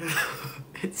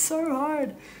 It's so hard.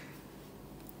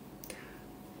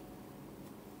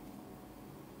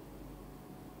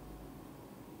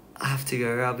 I have to go.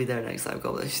 I'll be there next live.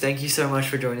 God bless you. Thank you so much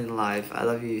for joining the live. I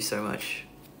love you so much.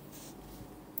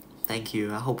 Thank you.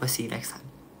 I hope I see you next time.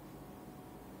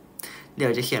 เดี๋ย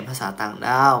วจะเขียนภาษาต่างด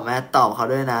าวแม่ตอบเขา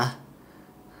ด้วยนะ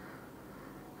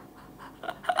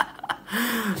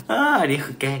อันนี้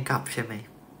คือแกล้งกลับใช่ไหม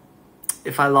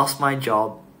If I lost my job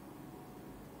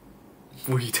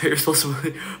Wait, you're supposed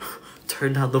to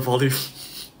turn down the volume.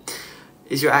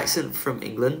 Is your accent from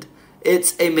England?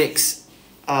 It's a mix.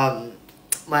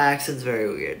 My accent's very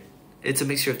weird. It's a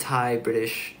mixture of Thai,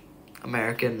 British,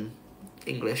 American,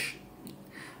 English.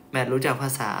 แมทรู้จักภา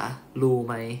ษาลูไ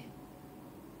หม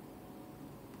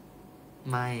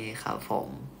ไม่ครับผม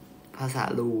ภาษา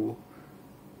ลู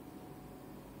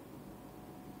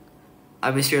I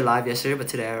missed your live yesterday, but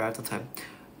today I arrived on time.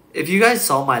 If you guys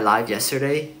saw my live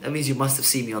yesterday, that means you must have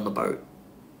seen me on the boat.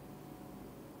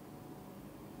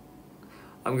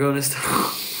 I'm going to study.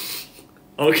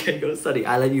 Okay, go study.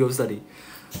 I let you go study.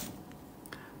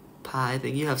 I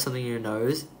think you have something in your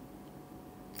nose.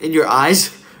 In your eyes?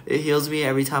 It heals me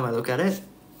every time I look at it.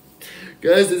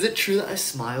 Guys, is it true that I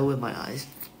smile with my eyes?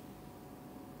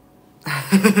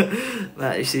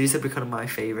 Matt, your series have become my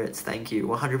favorites. Thank you.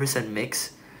 100% mix.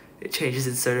 It changes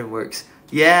in certain words.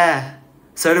 Yeah.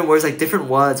 Certain words, like different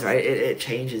words, right? It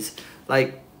changes. Like,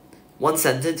 one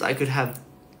sentence, I could have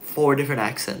 4 different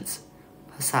accents.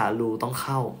 ภาษาลูต้องเ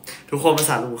ข้าทุกคนภา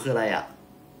ษาลูคืออะไรอ่ะ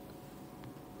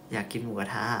อยากกินหมูกระ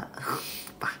ทะ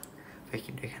ไป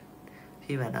กินด้วยกัน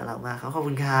พี่แมนน่ารักมากครับขอบ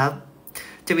คุณครับ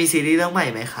จะมีซีรีส์เรื่องใหม่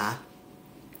ไหมคะ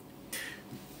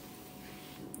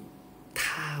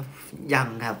ถ้ายัง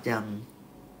ครับยัง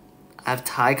I have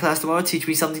Thai class tomorrow. Teach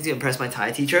me something to impress my Thai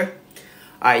teacher.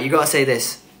 Alright, you gotta say this.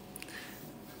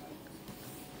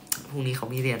 พรุ่งนี้เขา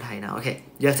มีเรียนไทยนะ Okay,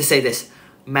 you have to say this.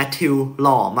 Matthew ห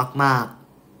ล่อมากๆ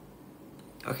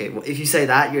Okay, well, if you say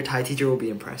that, your Thai teacher will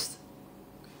be impressed.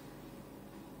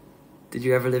 Did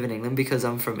you ever live in England? Because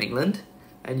I'm from England,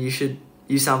 and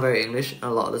you sound very English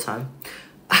a lot of the time.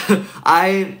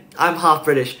 I'm half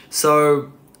British, so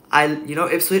you know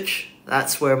Ipswich?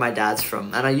 That's where my dad's from,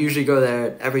 and I usually go there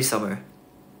every summer.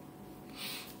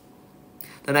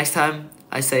 The next time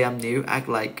I say I'm new, act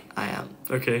like I am.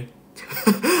 Okay.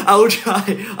 I will try.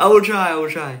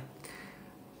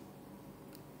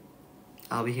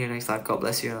 I'll be here next time. God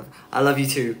bless you. I love you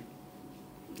too.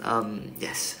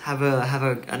 Yes. Have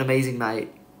an amazing night.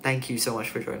 Thank you so much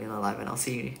for joining the live, and I'll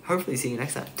hopefully see you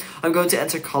next time. I'm going to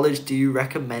enter college. Do you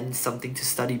recommend something to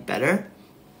study better?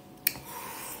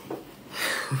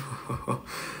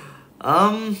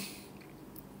 I'm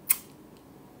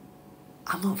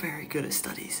not very good at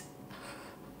studies.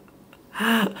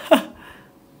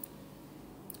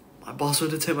 My boss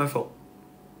wanted to take my phone.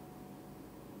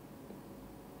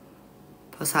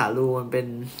 ภาษาลูมันเป็น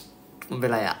อ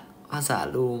ะไรอะภาษา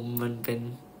ลูมันเ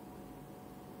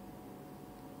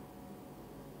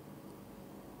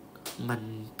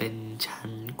ป็นชั้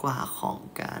นกว่าของ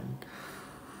การ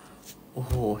โอ้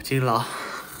โหจริงเหรอ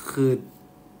คือ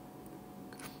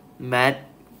แมท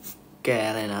แก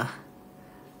อะไรนะ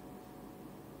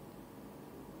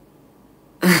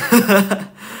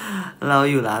เรา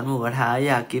อยู่ร้านหมูกระทะ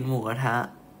อยากกินหมูกระทะ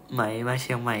ไหมมาเ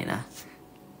ชียงใหม่นะ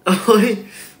โ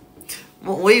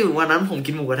อ้ยวันนั้นผม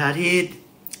กินหมูกระทะ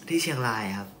ที่เชียงราย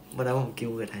ครับวันนั้นผมกินห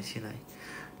มูกระทะที่เชียงราย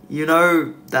You know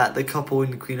that the couple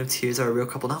in Queen of Tears are a real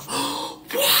couple now?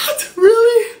 What?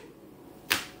 Really?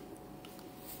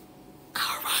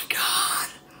 Oh my god.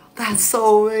 That's so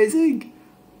amazing.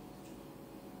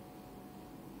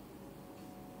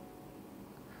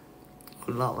 คุ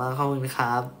ณหล่อมากขอบคุณค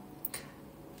รับ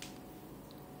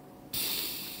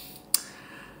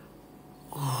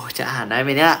โอ้จะอ่านได้ไหม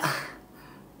เนี่ย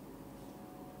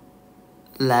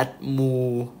Let mu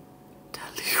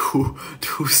taliu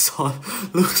tu son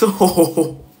ลูกโซ่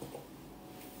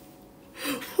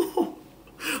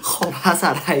ขอภาษา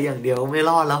ไทยอย่างเดียวไม่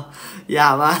รอดแล้วอย่า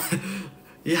เล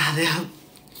ยครับ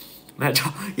แม่ชอ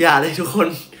บอย่าเลยทุกคน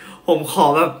ผมขอ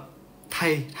แบบไ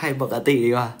ทยปกติ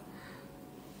ดีกว่า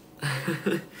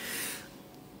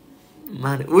ม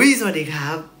าอุ้ยสวัสดีครั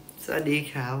บสวัสดี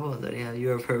ครับYou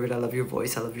are perfect. I love your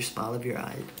voice. I love your smile. I love your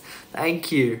eyes. Thank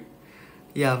you.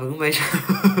 อย่าเพิ่งไป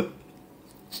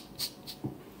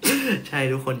ใช่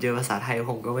ทุกคนเจอภาษาไทย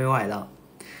ผมก็ไม่ไหวแล้ว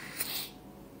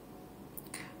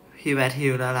พี่แมทธิ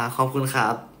วน่ารักขอบคุณครั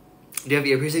บ Do you have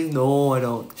ear piercings? No, I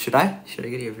don't. Should I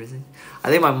get ear piercings? I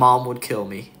think my mom would kill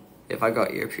me if I got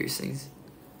ear piercings.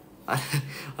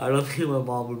 I don't think my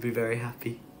mom would be very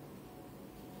happy.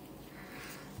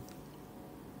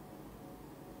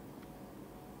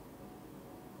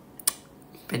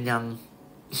 เป็นยัง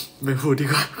ไม่พูดดี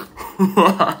กว่า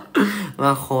ม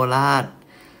าโคราช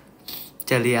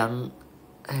จะเลี้ยง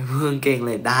เพื่อนเก่งเ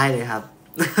ลยได้เลยครับ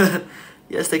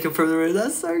Yes, they confirmed the race.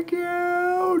 That's so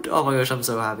cute. Oh my gosh, I'm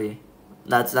so happy.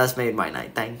 That's made my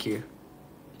night. Thank you.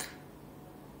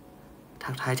 ทั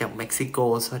กทายจากเม็กซิโก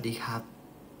สวัสดีครับ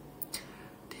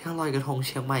เที่ยวลอยกระทงเ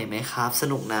ชียงใหม่ไหมครับส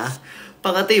นุกนะป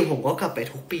กติผมก็กลับไป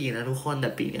ทุกปีนะทุกคนแต่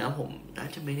ปีนี้ผมน่า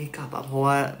จะไม่ได้กลับเพราะ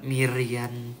ว่ามีเรีย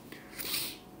น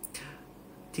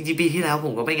จริงๆปีที่แล้วผ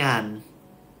มก็ไปงาน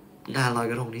ลอย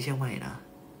กระทงที่เชียงใหม่นะ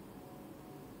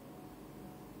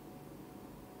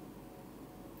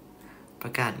ปร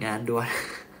ะกาศงานด่วน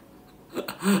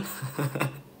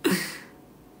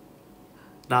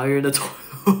Now you're in the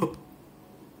toilet.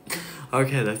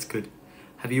 Okay, that's good.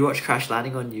 Have you watched Crash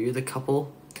Landing on You, the couple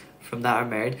from that are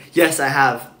married? Yes, I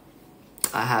have.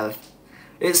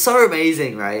 It's so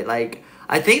amazing, right? Like,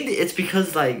 I think it's because,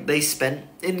 like, they spent,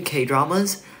 in K-dramas,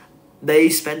 they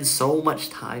spend so much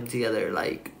time together,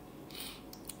 like,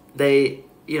 they,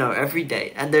 you know, every day.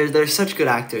 And they're such good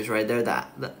actors, right?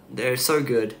 They're so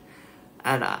good.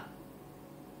 And,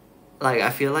 like,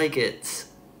 I feel like it's,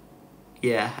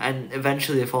 yeah, and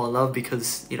eventually they fall in love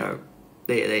because, you know,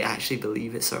 they actually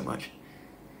believe it so much.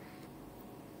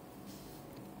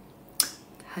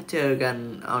 ถ้าเจอกัน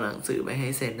เอาหนังสือไปให้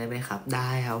เซ็นได้ไหมครับได้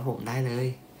ครับผมได้เลย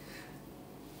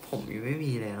ผมยังไม่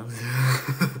มีเลยหนังสือ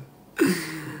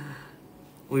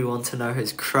We want to know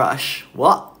his crush.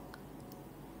 What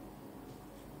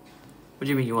do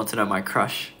you mean you want to know my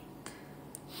crush?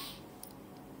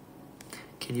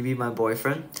 Can you be my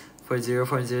boyfriend for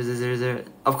 0.0000?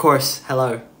 Of course.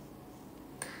 Hello.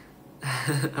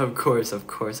 Of course.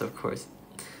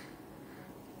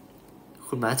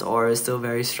 Kun Matt's aura is still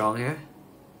very strong here.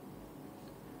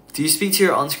 Do you speak to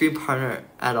your on-screen partner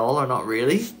at all or not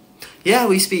really? Yeah,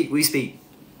 we speak.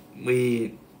 We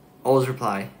always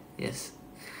reply. Yes.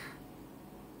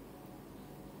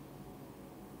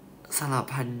 สลับ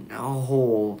พันโอ้โห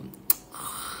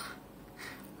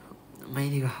ไม่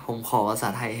ดีกว่าผมขอภาษา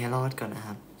ไทยให้รอดก่อนนะค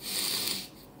รับ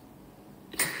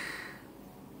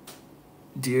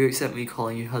Do you accept me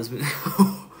calling you husband?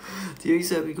 Do you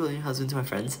accept me calling you husband to my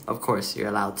friends? Of course,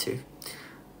 you're allowed to.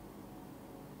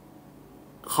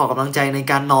 ขอกำลังใจใน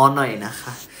การนอนหน่อยนะค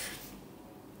ะ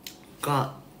ก็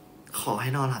ขอให้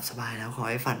นอนหลับสบายแล้วขอ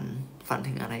ให้ฝัน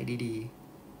ถึงอะไรดี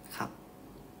ๆครับ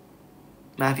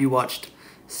Have you watched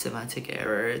Semantic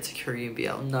Error? It's a Korean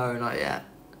BL. No, not yet.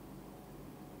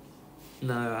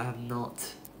 No, I have not.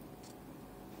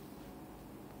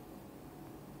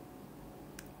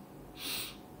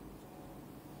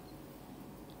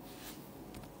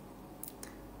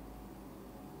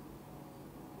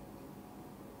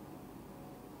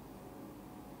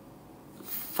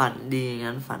 Fun ดี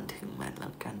งั้นฝันถึงแมทแล้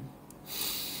วกัน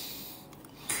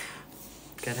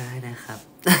ก็ได้นะครับ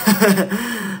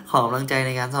ขอกำลังใจใน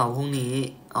การสอบพรุ่งนี้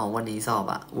วันนี้สอบ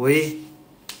อ่ะอุ้ย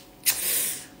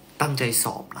ตั้งใจส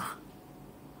อบนะ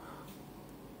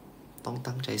ต้อง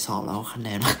ตั้งใจสอบแล้วคะแน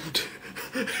น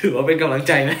ถือว่าเป็นกำลังใ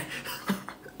จไหม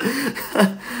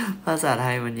ภาษาไท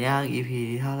ยมันยาก EP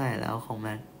ที่เท่าไหร่แล้วของแม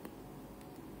ท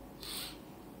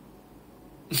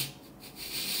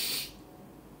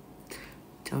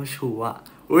เจ้าชู้อ่ะ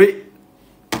อุ้ย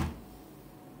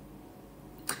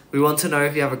We want to know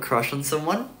if you have a crush on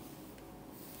someone.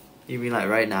 You mean like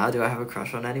right now? Do I have a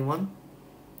crush on anyone?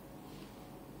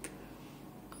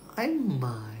 I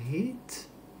might.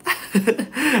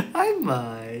 I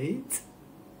might.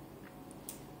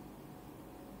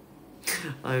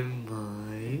 I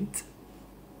might.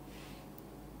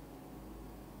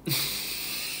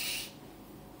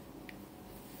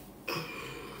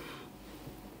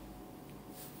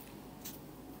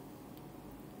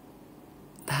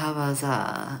ถ้าภาษา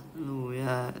รู้ย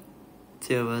ากเจ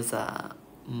อภาษา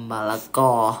มะละก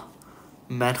อ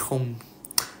แมทคง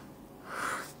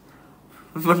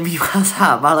มันมีภาษา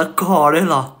มะละกอด้วย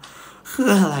เหรอคือ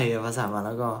อะไรอะภาษามะล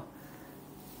ะกอ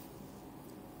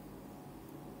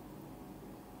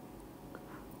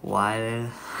วายเลย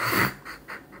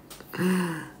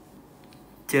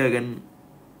เจอกัน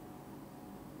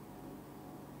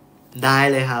ได้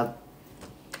เลยครับ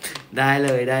ได้เล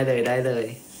ย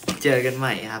เจอกันให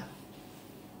ม่ครับ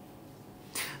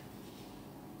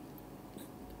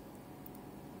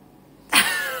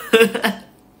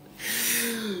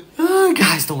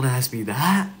Guys, don't ask me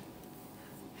that.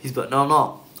 He's but no.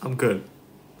 I'm good.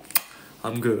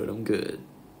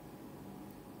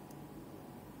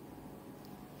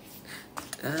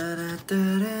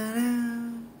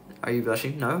 Are you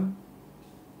blushing? No.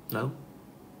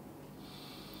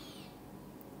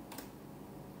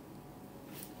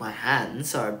 My hands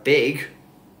are big.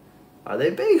 Are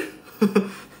they big?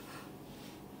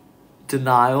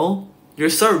 Denial. You're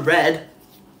so red.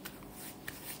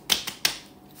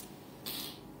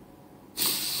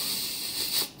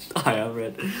 I am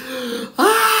red.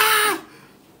 Ah!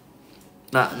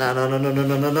 No.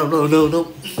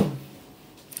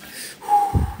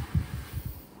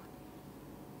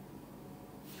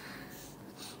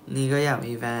 นี่ก็อยาก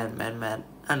มีแฟนแมท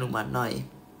อนุมัติหน่อย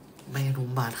ไม่อนุ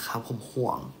มัติครับผมห่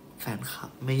วงแฟนครับ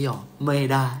ไม่ยอมไม่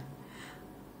ได้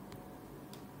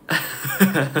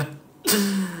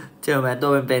เจอแมทตั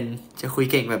วเป็นๆจะคุย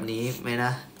เก่งแบบนี้ไหมน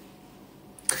ะ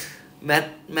แ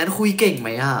มทคุยเก่งไหม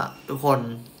อะทุกคน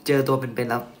เจอตัวเป็นๆ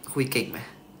แล้วคุยเก่งไหม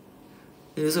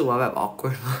รู้สึกว่าแบบ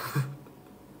awkward มาก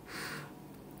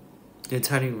You're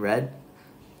turning red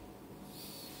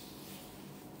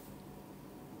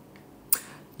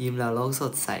ยิ้มแล้วโลกส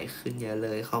ดใสขึ้นเยอะเล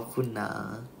ยขอบคุณนะ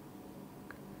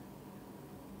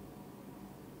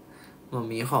หมอ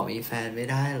มีขอมีแฟนไม่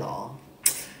ได้หรอ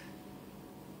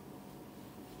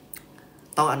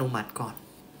ต้องอนุมัติก่อน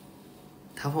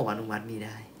ถ้าผมอนุมัติมีไ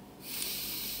ด้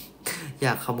อย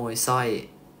ากขโมยสร้อย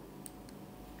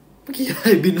เมื่อกี้อะไร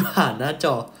บินผ่านหน้าจ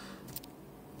อ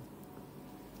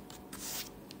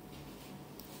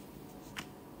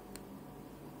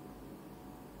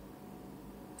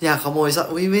อยากขโมยสร้อย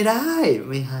อุ้ยไม่ได้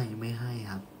ไม่ให้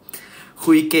ครับ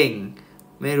คุยเก่ง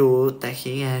ไม่รู้แต่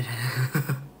คิดไง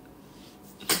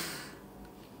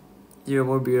You're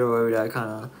more beautiful every day,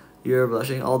 kinda. You're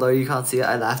blushing, although you can't see it.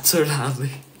 I laughed so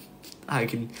loudly. I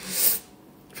can,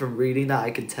 from reading that, I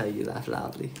can tell you laugh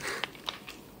loudly.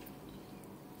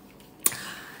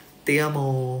 Te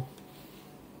amo.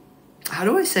 How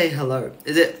do I say hello?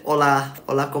 Is it hola,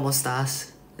 hola, ¿cómo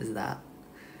estás? Is that?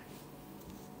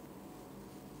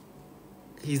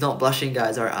 He's not blushing,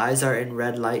 guys. Our eyes are in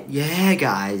red light. Yeah,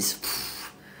 guys.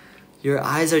 Your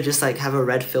eyes are just like have a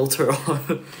red filter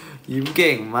on. ยิ้มเ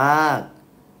ก่งมาก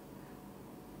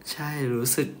ใช่รู้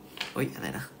สึกโอ๊ยอะไร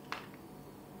นะ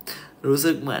รู้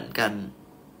สึกเหมือนกัน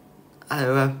อะไร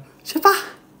แบบใช่ปะ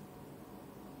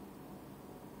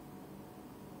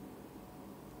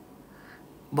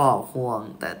บอกห่วง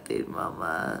แต่ติดม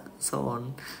าโซน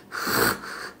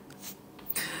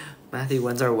Matthew,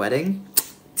 when's our wedding?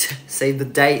 Say the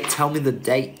date. Tell me the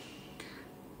date.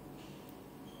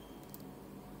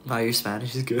 Wow, your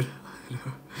Spanish is good.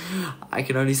 I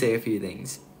can only say a few things.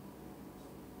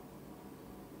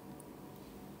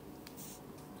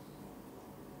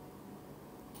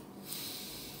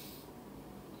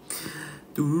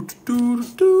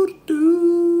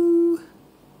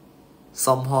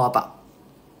 Som hop up.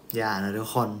 อย่านะทุก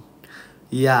คน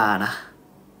อย่านะ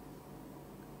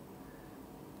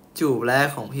จูบแรก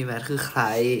ของพี่แมทคือใคร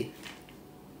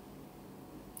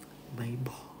ไม่บ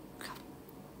อกครับ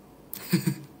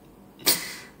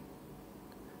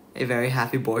A very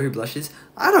happy boy who blushes.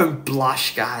 I don't blush,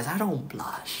 guys. I don't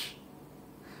blush.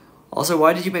 Also, why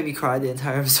did you make me cry the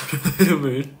entire episode of Little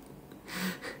Moon?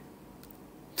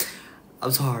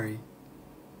 I'm sorry.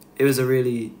 It was a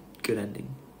really good ending.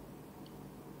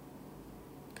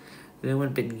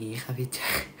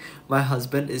 My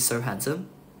husband is so handsome.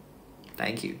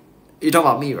 Thank you. You're talking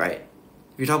about me, right?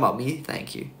 You're talking about me? Thank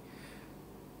you.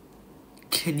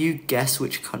 Can you guess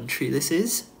which country this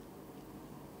is?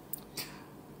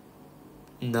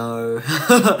 No.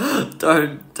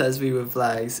 Don't test me with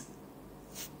flags.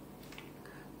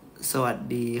 สวัส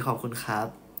ดีขอบคุณครับ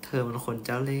เธอมันคนเ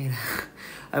จ้าเล่ห์นะ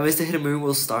I Miss the Hidden Moon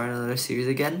will start another series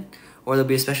again or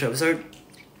there'll be a special episode.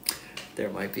 There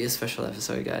might be a special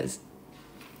episode, guys.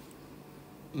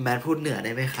 แมทพูดเหนือไ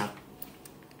ด้ไหมครับ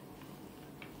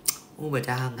อู้บะ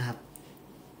จ้างครับ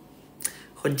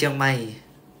คนเชียงใหม่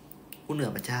อู้เหนือ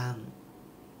บะจ้าง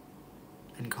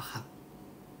นั่นก็ครับ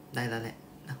ได้แล้วแหละ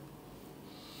นะ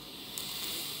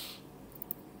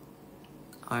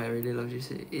I really love you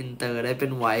อินเตอร์ได้เป็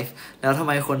น wife แล้วทำไ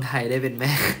มคนไทยได้เป็นแ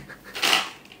ม่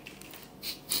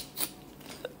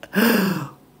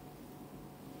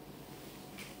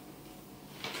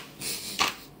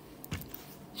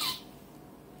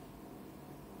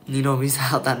นี่โดนพี่สา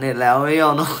วตัดเน็ตแล้วไม่ยอ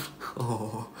มนอนโอ้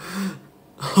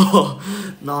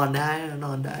นอนได้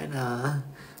นะ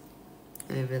ไ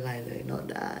ม่เป็นไรเลยนอน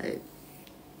ได้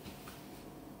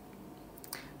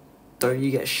Don't you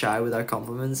get shy with our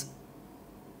compliments?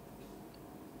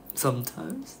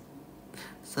 Sometimes.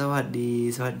 สวัส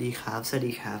ดีครั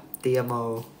บTe amo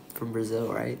from Brazil,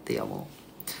 right? Te amo.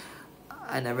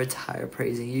 I never tire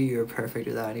praising you. You're perfect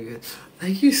without any.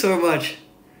 Thank you so much.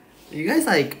 You guys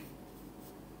like.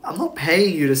 I'm not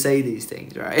paying you to say these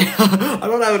things, right? I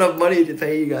don't have enough money to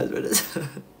pay you guys for this.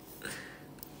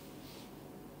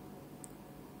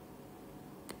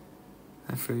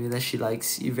 And for me that she likes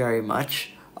you very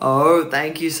much. Oh,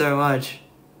 thank you so much.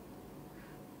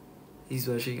 He's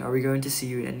watching. Are we going to see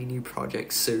you in any new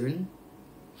projects soon?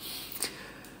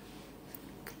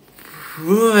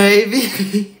 Maybe.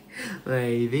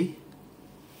 Maybe.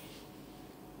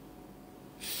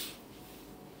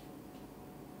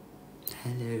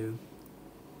 Hello.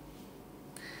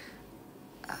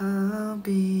 I'll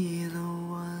be the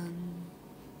one.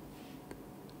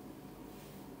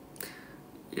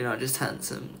 You're not just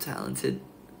handsome, talented.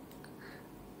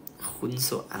 คุณส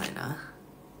วยอะไรนะ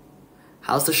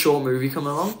How's the short movie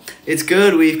coming along? It's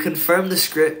good. We've confirmed the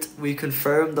script. We've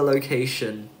confirmed the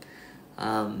location.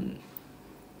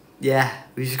 Yeah,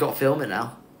 we just got to film it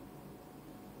now.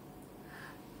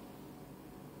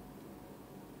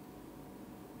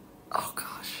 Oh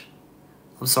gosh.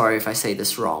 I'm sorry if I say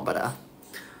this wrong, but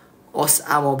Os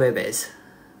amo bebés.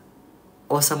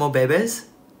 Os amo bebés?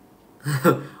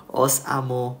 Os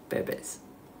amo bebés.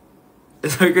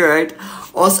 Is that correct?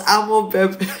 Os amo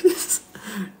bebés.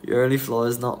 Your only flaw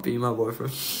is not being my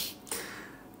boyfriend.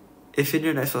 If in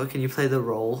your next vlog, can you play the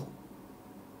role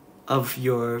of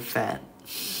your fan?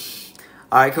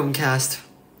 Alright, come cast.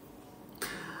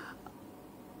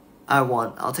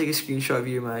 I'll take a screenshot of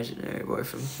your imaginary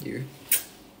boyfriend.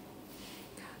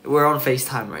 We're on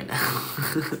FaceTime right now.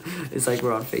 It's like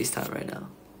we're on FaceTime right now.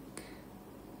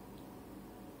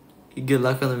 Good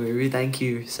luck on the movie. Thank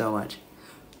you so much.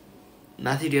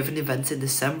 Matthew, do you have an event in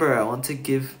December? I want to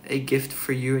give a gift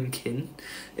for you and Kin.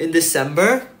 In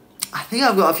December? I think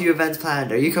I've got a few events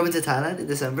planned. Are you coming to Thailand in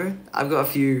December? I've got a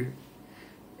few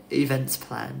events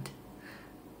planned.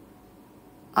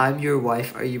 I'm your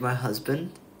wife. Are you my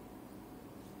husband?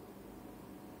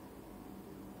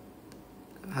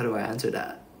 How do I answer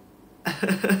that?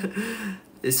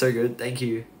 It's so good. Thank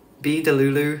you. Being the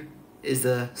Lulu is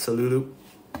the Salulu.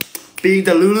 Being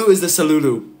the Lulu is the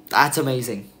Salulu. That's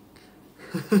amazing.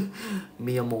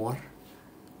 Mi amor.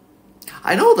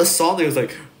 I know the song. It was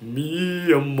like Mi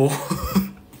amor.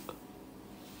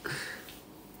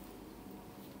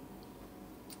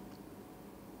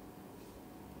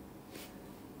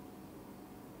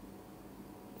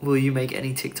 Will you make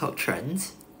any TikTok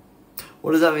trends?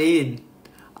 What does that mean?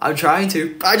 I'm trying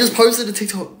to. I just posted a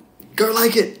TikTok. Go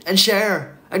like it and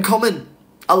share and comment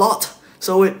a lot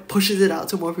so it pushes it out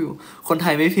to more people. คนไท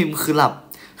ยไม่พิมพ์คือหลับ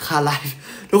คาไลฟ์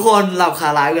ทุกคนหลับคา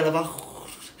ไลฟ์กันแล้วปะ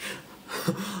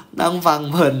นั่งฟัง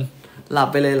เพลินหลับ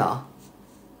ไปเลยเหรอ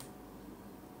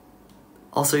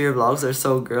Also your vlogs are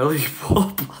so girly.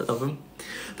 I love them.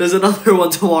 There's another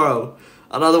one tomorrow.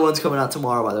 Another one's coming out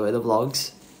tomorrow, by the way, the vlogs.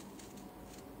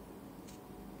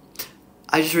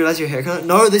 I just realized your hair color.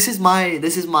 No, this is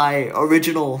my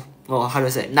original, well, how do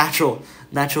I say it?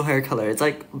 Natural hair color. It's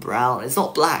like brown. It's not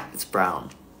black, it's brown.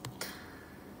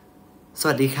 ส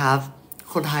วัสดีครับ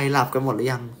คนไทยหลับกันหมดหรื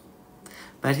อยัง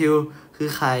แมทธิวคือ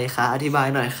ใครคะอธิบาย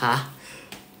หน่อยคะ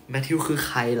แมทธิวคือใ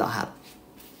ครเหรอครับ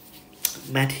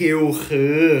แมทธิวคื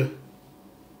อ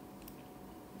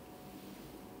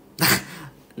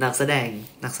นักแสดง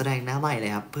หน้าใหม่เล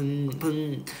ยครับเพิ่ง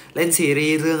เล่นซีรี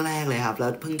ส์เรื่องแรกเลยครับแล้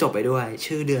วเพิ่งจบไปด้วย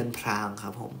ชื่อเดือนพรางครั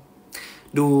บผม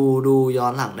ดูย้อ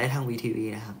นหลังได้ทาง VTV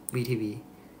นะครับ VTV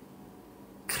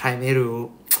ใครไม่รู้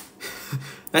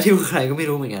แมทธิวคือใครก็ไม่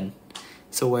รู้เหมือนกัน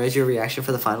So where's your reaction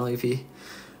for the final EP?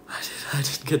 I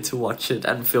didn't get to watch it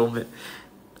and film it.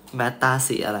 แมทตา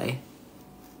สีอะไร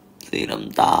สีน้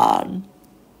ำตาล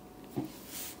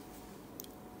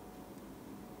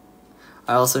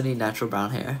I also need natural brown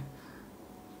hair.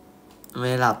 ไ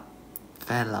ม่หลับแฟ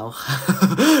นแล้วค่ะ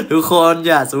ทุกคนอ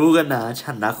ย่าสู้กันนะ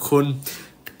ฉันรักคุ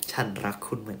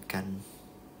ณเหมือนกัน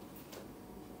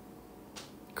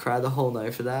Cry the whole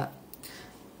night for that.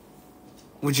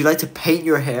 Would you like to paint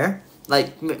your hair? Like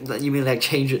you mean like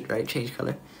change it, right? Change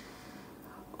color.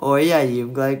 โอ้ยอย่ายิ้ม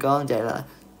ใกล้กล้องใจละ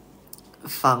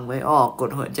ฟังไม่ออกก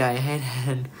ดหัวใจให้แท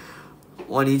น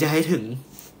วันนี้จะให้ถึง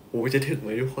โอ้จะถึงไหม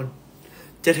ทุกคน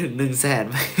จะถึง 100,000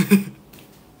 ไหม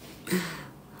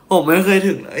ผมไม่เคย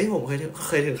ถึงเลยผมเคยถึ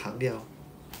งครั้งเดียว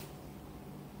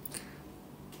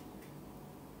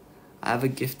I have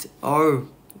a gift. Oh,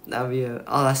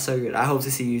 that's so good. I hope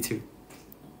to see you too.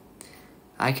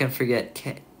 I can't forget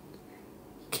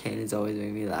Kane is always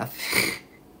making me laugh.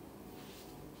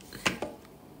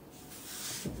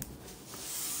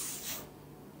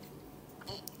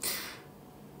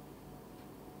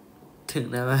 ถึง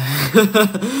ได้ไหม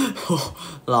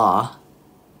หรอ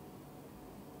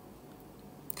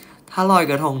ถ้าลอย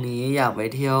กระทงนี้อยากไป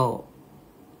เที่ยว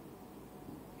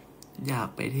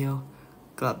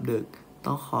กลับดึก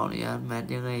ต้องขออนุญาตแมท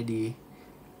ยังไงดี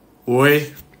โอ้ย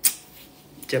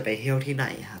จะไปเที่ยวที่ไหน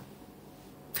ครับ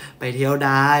ไปเที่ยวไ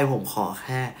ด้ผมขอแ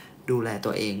ค่ดูแล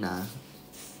ตัวเองนะ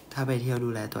ถ้าไปเที่ยวดู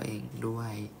แลตัวเองด้ว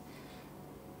ย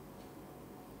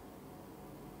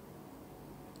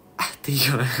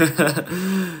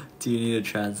Do you need a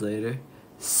translator?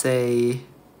 Say,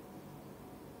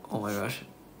 oh my gosh,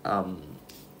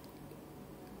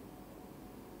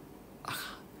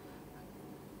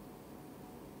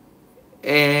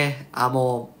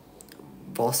 amo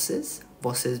bosses,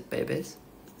 bebés.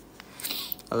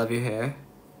 I love your hair.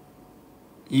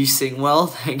 You sing well,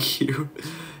 thank you.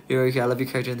 You're okay. I love your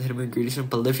character in the Hidden Ingredients from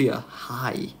Bolivia.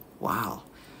 Hi. Wow.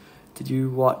 Did you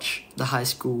watch the high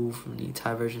school from the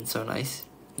Thai version? So nice.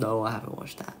 No, I haven't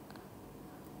watched that.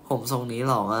 ผมทรงนี้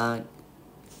หล่อมาก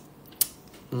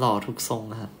หล่อทุกทรง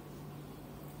นะครับ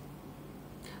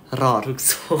หล่อทุก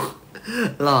ทรง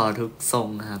หล่อทุกทรง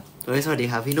ครับเฮ้ยสวัสดี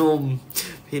ครับพี่หนุ่ม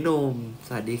ส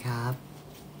วัสดีครับ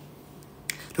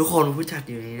ทุกคนผู้จัด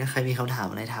อยู่นี้นะใครมีคำถาม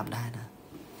อะไรถามได้นะ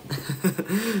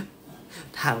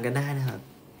ถามกันได้นะครับ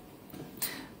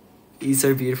He's so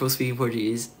beautiful speaking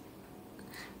Portuguese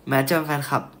แม้จำแฟน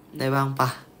คลับได้บ้างปะ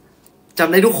จ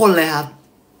ำได้ทุกคนเลยครับ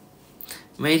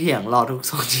ไม่เถียงหล่อทุก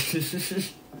ทรงจริง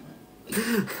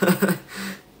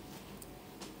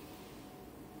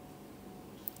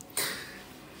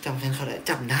จำแฟนเขาได้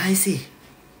จำได้สิ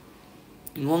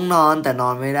ง่วงนอนแต่นอ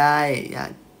นไม่ได้อยา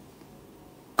ก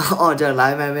ออกจากไล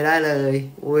ฟ์ไม่ได้เลย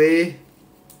อุ้ย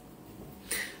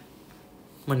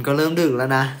มันก็เริ่มดึกแล้ว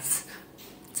นะ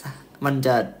มันจ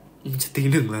ะตี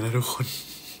หนึ่งแล้วนะทุกคน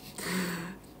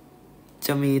จ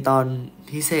ะมีตอน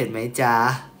พิเศษไหมจ๊ะ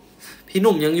พี่ห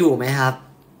นุ่มยังอยู่ไหมครับ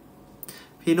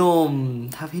พี่หนุ่ม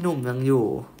ถ้าพี่หนุ่มยังอยู่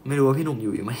ไม่รู้ว่าพี่หนุ่มอ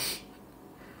ยู่ไหม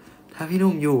ถ้าพี่ห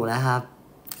นุ่มอยู่นะครับ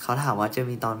เขาถามว่าจะ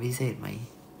มีตอนพิเศษไหม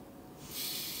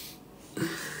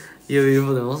You're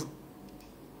beautiful the most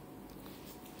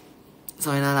ซ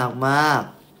อยน่ารักมาก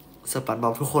สปันบอ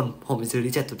กทุกคนผมไปซื้อ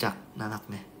ที่จตุจักรน่ารัก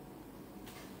ไหม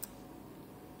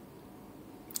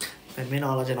เป็นไม่นอ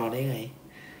นเราจะนอนได้ไง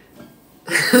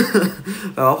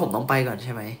แปลว่าผมต้องไปก่อนใ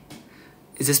ช่ไหม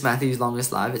Is this Matthew's longest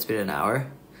live? It's been an hour.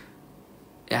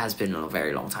 It has been a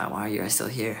very long time. Why are you guys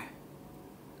still here?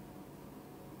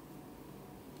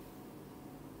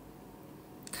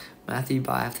 Matthew,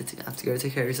 bye. I have to go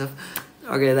take care of yourself.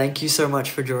 Okay, thank you so much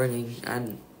for joining. And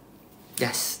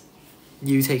yes,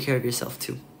 you take care of yourself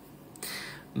too.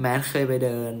 แมทเคยไปเ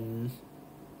ดิน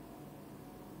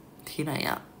ที่ไหน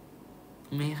อ่ะ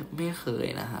ไม่เคย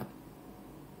นะครับ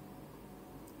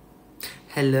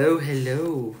Hello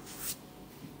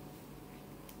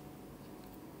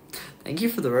Thank you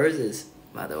for the roses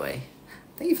by the way.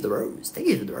 Thank you for the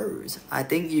rose. I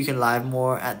think you can live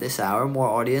more at this hour, more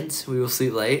audience. We will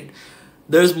sleep late.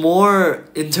 There's more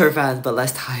Inter fans but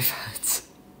less Thai fans.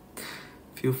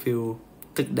 Feel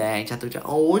ตึกแดงจตุจักรโ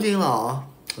อ้จริงเหรอ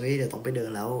เฮ้ยเดี๋ยวต้องไปเดิ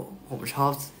นแล้วผมชอ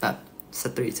บแบบส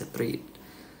ตรีท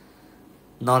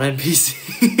not NPC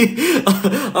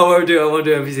I won't do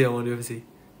NPC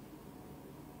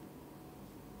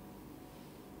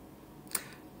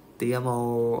DMO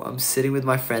I'm sitting with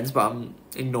my friends but I'm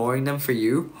ignoring them for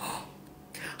you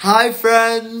Hi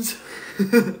friends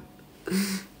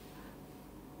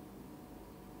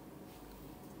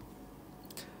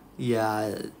Yeah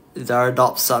their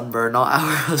adopt sunburn not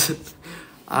ours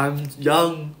I'm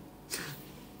young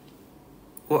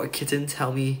What a kitten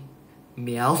tell me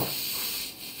meow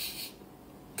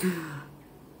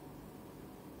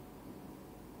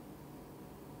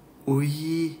อุ้ย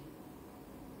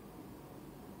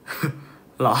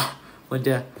หรอมันจ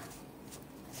ะ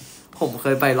ผมเค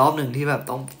ยไปรอบหนึ่งที่แบบ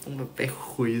ต้องแบบไป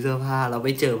คุยเสื้อผ้าแล้วไป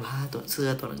เจอผ้าตัวเสื้อ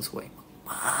ตัวหนึ่งสวย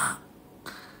มาก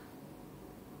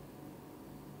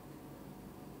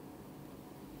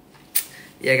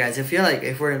Yeah guys I feel like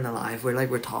if we're in the live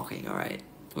we're talking alright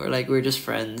we're just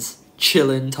friends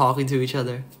chilling talking to each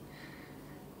other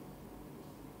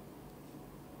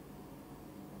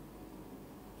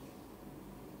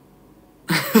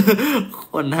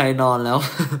คนไทยนอนแล้ว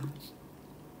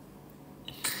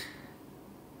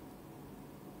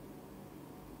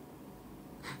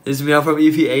This is meow from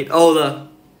EP8 oh the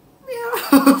meow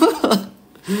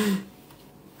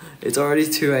It's already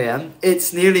 2 a.m. It's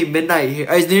nearly midnight here.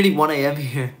 It's nearly 1 a.m.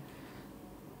 here.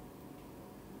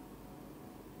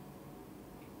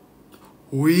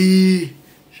 อุ้ย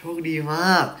โชคดีม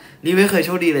ากนี่ไม่เคยโช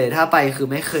คดีเลยถ้าไปคือ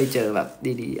ไม่เคยเจอแบบ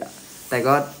ดีๆอ่ะแต่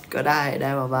ก็ได้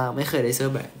มาบ้างไม่เคยได้เสื้อ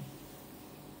แบบ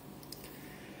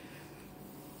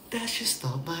That's just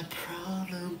not my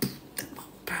problem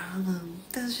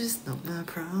That's just not my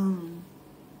problem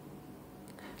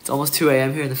It's almost 2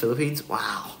 a.m. here in the Philippines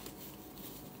wow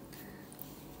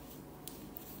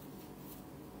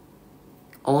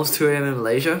Almost 2 a.m. in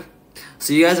Malaysia so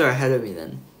you guys are ahead of me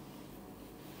then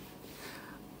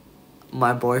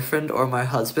my boyfriend or my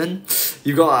husband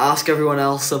you gotta ask everyone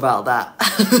else about that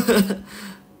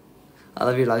I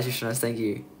love your live streams thank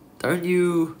you don't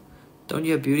you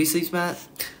have beauty sleeps Matt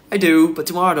I do but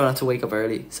tomorrow I don't have to wake up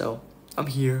early so I'm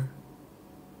here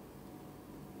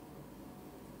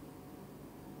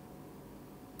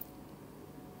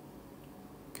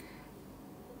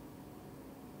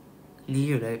นี่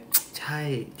อยู่เลยใช่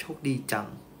โชคดีจัง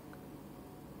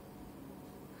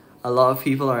A lot of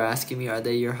people are asking me are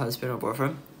they your husband or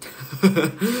boyfriend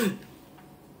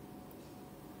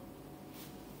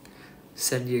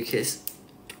send you a kiss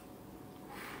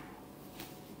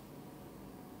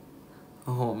โ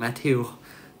อ้โหแมทธิว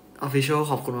Official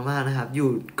ขอบคุณมากๆนะครับอยู่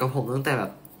กับผมตั้งแต่แบ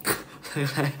บ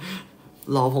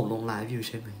รอผมลงไลฟ์อยู่ใ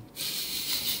ช่ไหม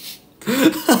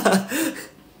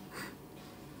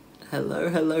hello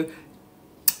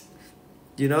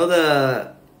you know the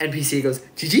NPC goes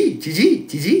GG GG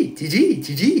GG GG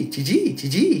GG GG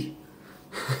GG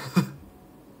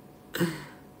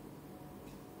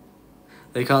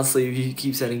they can't sleep if you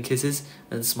keep sending kisses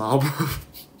and smile bro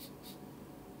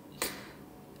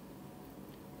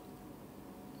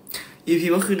อีพี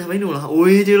เมื่อคืนทำให้หนูเหรออุ้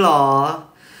ยจริงเหรอ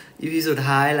อีพีสุด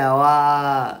ท้ายแล้วว่า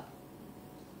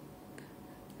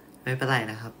ไม่เป็นไร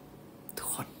นะครับทุก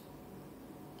คน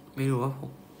ไม่รู้ว่าผ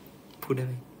มพูดได้ไ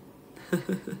หม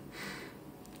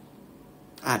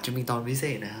อาจจะมีตอนพิเศ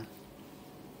ษนะครับ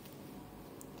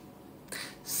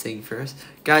Sing first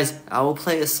guys I will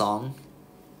play a song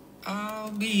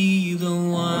I'll be the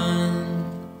one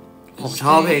ผมช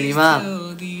อบเพลงนี้มาก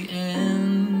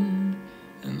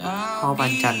พ่อปั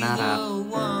นจันน่ารัก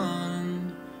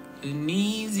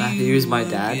Matthew is my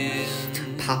dad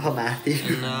Papa Matthew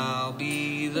and I'll be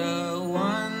the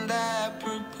one that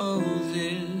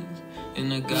proposes in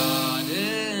a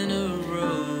garden of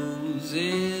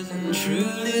roses and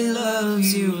truly loves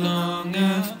you long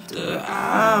after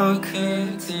our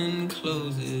curtain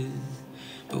closes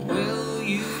but will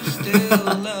you still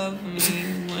love me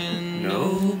when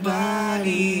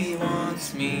nobody wants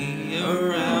me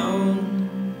around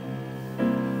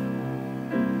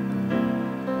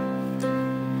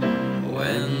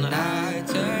when I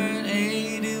turn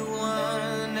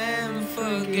 81 and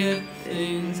forget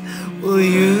things will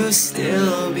you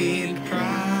still be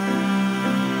proud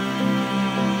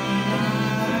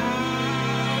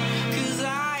 'cause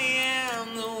I am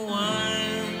the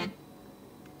one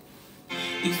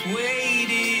who's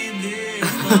waited this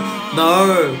long No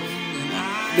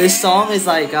this song is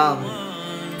like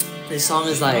it's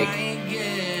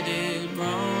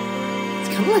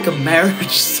kind of like a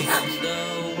marriage song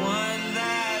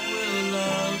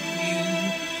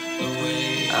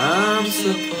I'm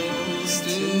supposed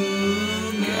to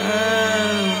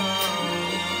girl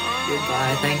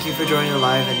goodbye thank you for joining the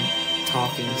live and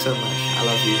talking so much I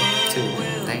love you too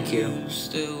thank you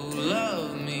still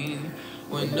love me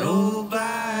when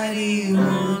nobody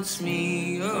wants me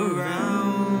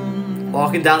around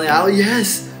walking down the aisle yes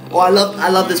oh I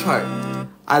love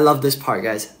this part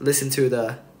guys listen to the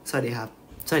สวัสดีค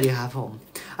รับผม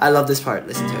I love this part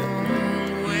listen to it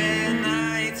when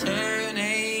I turn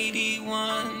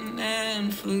 81 and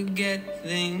forget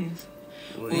things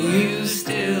will you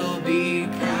still be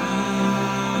proud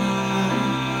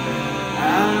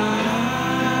of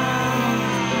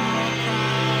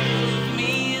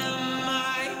me and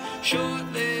my short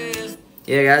list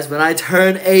yeah guys when I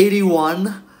turn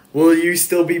 81 will you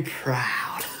still be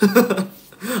proud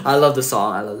I love the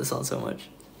song so much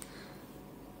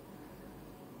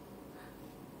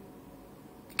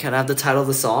can I have the title of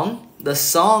the song? The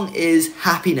song is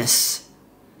Happiness.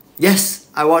 Yes,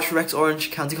 I watched Rex Orange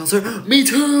County concert. Me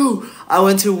too!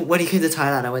 When he came to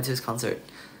Thailand, I went to his concert.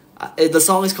 The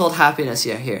song is called Happiness.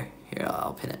 Yeah, here,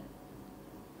 I'll pin it.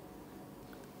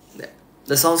 There.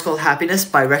 The song is called Happiness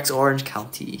by Rex Orange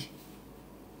County.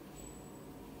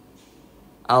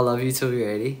 I'll love you till you're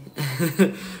 80.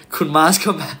 Kunmas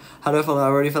come back. How do I feel? I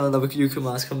already fell in love with you.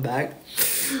 Kunmas come back.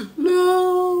 No!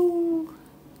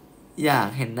 อยาก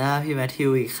เห็นหน้าพี่แมทธิ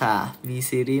วอีกค่ะมี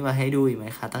ซีรีส์มาให้ดูอีกไหม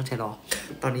คะตั้งใจรอ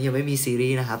ตอนนี้ยังไม่มีซีรี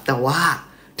ส์นะครับแต่ว่า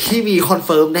ที่มีคอนเ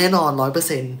ฟิร์มแน่นอน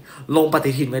 100% ลงป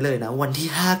ฏิทินไว้เลยนะวันที่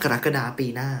5 กรกฎาคมปี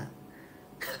หน้า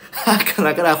5 กร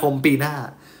กฎาคมปีหน้า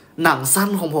หนังสั้น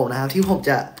ของผมนะครับที่ผม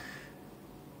จะ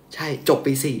ใช่จบ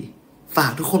ปี4ฝา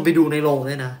กทุกคนไปดูในโรง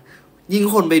ด้วยนะยิ่ง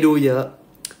คนไปดูเยอะ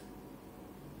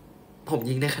ผม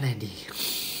ยิ่งได้คะแนนดี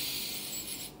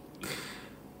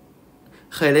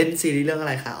เคยเล่นซีรีส์เรื่องอะ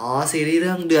ไรคะอ๋อซีรีส์เ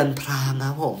รื่องเดือนพรามนะ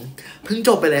ครับผมเพิ่งจ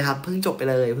บไปเลยครับเพิ่งจบไป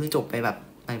แบบ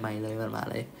ใหม่ๆเลยมา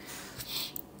เลย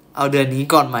เอาเดือนนี้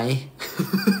ก่อนไหม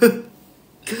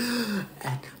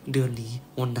เดือนนี้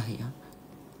วันไหนอะ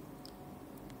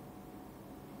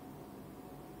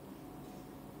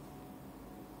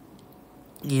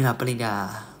นี่นะปริญญา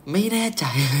ไม่แน่ใจ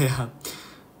เลยครับ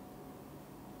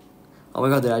Oh my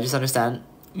god did I just understand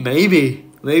maybe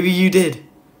you did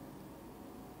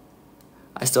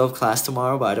I still have class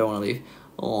tomorrow, but I don't want to leave.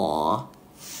 Aww.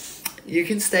 You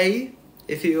can stay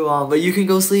if you want, but you can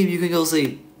go sleep.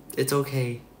 It's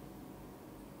okay.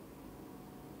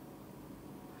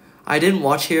 I didn't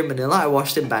watch here in Manila. I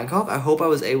watched in Bangkok. I hope I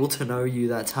was able to know you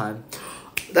that time.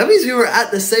 That means we were at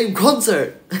the same concert.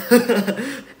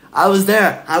 I was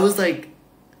there. I was like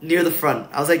near the front.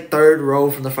 I was like third row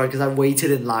from the front because I waited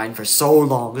in line for so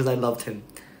long because I loved him.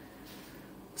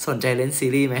 สนใจเล่นซี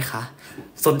รีส์ไหมคะ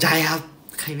สนใจครับ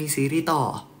ใครมีซีรีส์ต่อ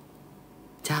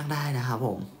จ้างได้นะครับผ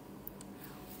ม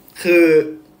คือ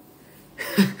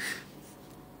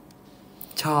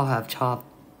ชอบครับชอบ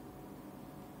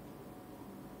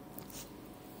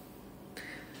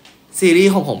ซีรี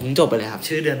ส์ของผมเพิ่งจบไปเลยครับ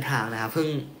ชื่อเดือนพรางนะครับเพิ่ง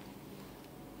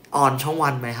ออนช่องวั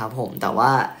นไหมครับผมแต่ว่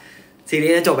าซีรี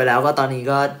ส์จบไปแล้วก็ตอนนี้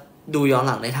ก็ดูย้อน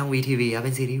หลังในทาง VTV ครับเ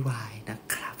ป็นซีรีส์วายนะ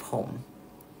ครับผม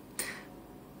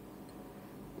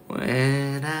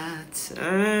When I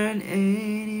turn 81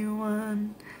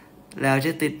แล้วจ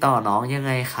ะติดต่อน้องยังไ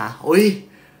งคะอุ้ย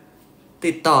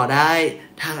ติดต่อได้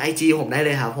ทาง IG ผมได้เล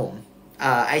ยครับผม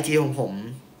IG ของผม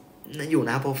อยู่ห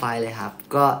น้าโปรไฟล์เลยครับ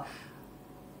ก็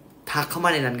ทักเข้ามา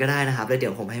ในนั้นก็ได้นะครับแล้วเดี๋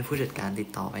ยวผมให้ผู้จัดการติด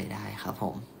ต่อไปได้ครับผ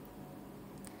ม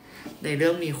ในเรื่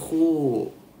องมีคู่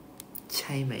ใ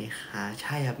ช่ไหมคะใ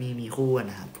ช่ครับมีคู่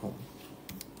นะครับผม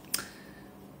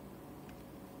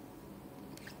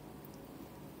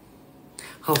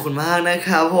ขอบคุณมากนะค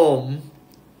รับผม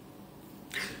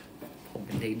เ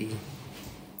ป็นเด็กดี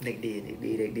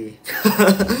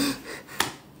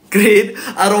กรีด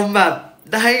อารมณ์แบบ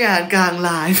ได้งานกลางไล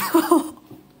ฟ์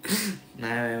ไ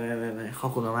ม่ขอบ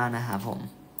คุณมากๆนะครับผม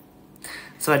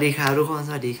สวัสดีครับทุกคนส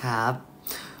วัสดีครับ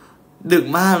ดึก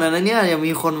มากแล้วนะเนี่ยยัง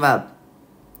มีคนแบบ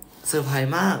เซอร์ไพร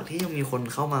ส์มากที่ยังมีคน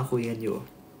เข้ามาคุยกันอยู่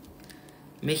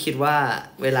ไม่คิดว่า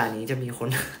เวลานี้จะมีคน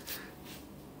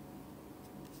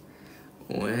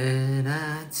When I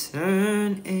turn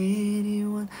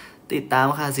 81ติดตาม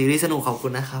ค่ะซีรีส์สนุกขอบคุ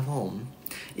ณนะครับผม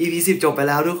EP 10 จบไป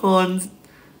แล้วทุกคน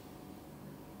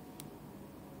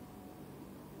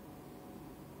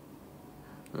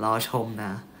รอชมน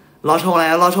ะรอชมแล้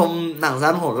วรอชมหนัง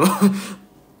สั้นผม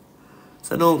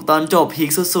สนุกตอนจบพีค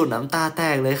สุดๆน้ำตาแต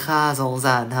กเลยค่ะสงส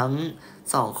ารทั้ง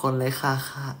2คนเลยค่ะ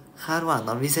คาดหวังต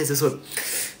อนพิเศษสุด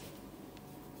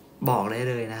ๆบอกได้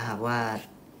เลยนะครับว่า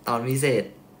ตอนพิเศษ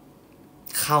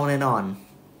เข้าแน่นอน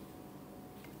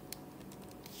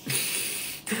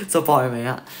สปอยไหม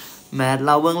อะแมทเ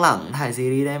ล่าเบื้องหลังถ่ายซี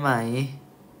รีส์ได้ไหม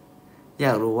อย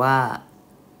ากรู้ว่า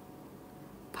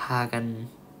พากัน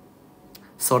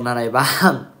โซนอะไรบ้า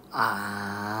ง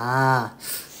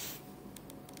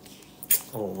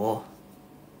โอ้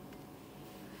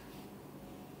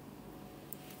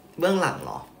เบื้องหลังเห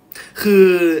รอคือ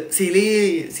ซีรี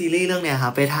ส์เรื่องเนี้ยครั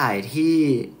บไปถ่ายที่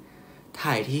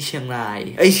เชียงราย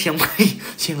เชียงใหม่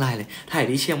เชียงรายเลยถ่าย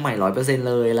ที่เชียงใหม่ 100%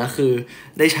 เลยแล้วคือ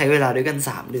ได้ใช้เวลาด้วยกัน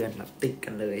3 เดือนแบบติดกั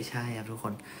นเลยใช่ครับทุกค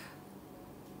น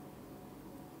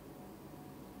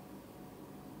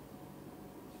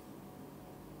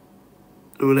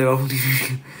รู้เลยว่าพรุ่งนี้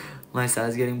My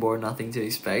son's getting bored nothing to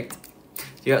expect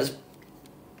you guys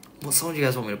what song do you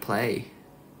guys want me to play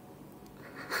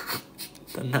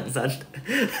ตอนหนังสั้น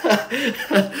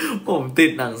ผมติ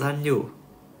ดหนังสั้นอยู่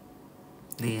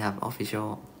นี่ครับ official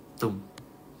ตุ่ม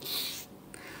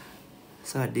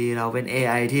สวัสดีเราเป็น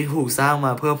AI ที่ถูกสร้างม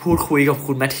าเพื่อพูดคุยกับ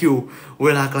คุณแมทธิวเว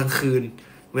ลากลางคืน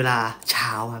เวลาเช้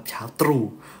าครับเช้าตรู่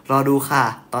รอดูค่ะ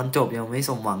ตอนจบยังไม่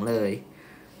สมหวังเลย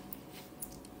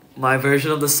My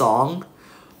version of the song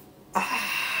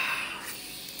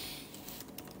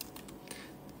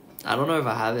I don't know if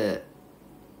I have it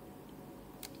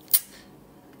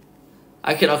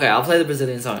okay I'll play the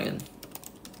Brazilian song again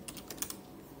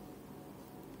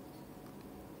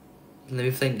let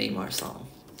me play Neymar's song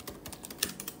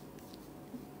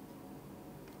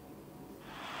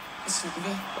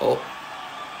oh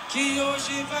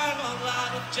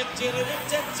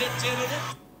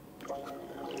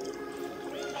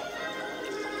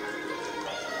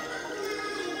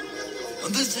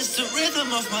This is the rhythm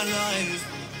of my life.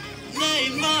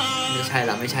 Neymar. ไม่ใช่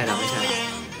ละ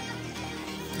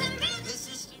This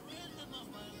is the rhythm of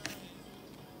my life.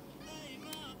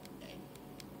 Neymar.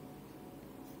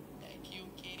 Thank you,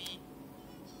 kitty.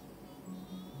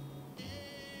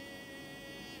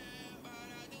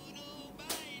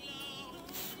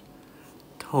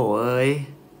 โถเอ้ย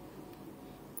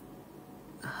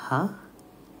ฮะ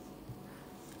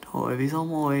โถเอ้ยพี่ส้ม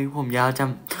โอยผมยาวจ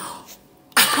ำ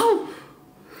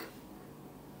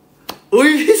อุ้ย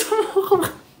พี่ส้ม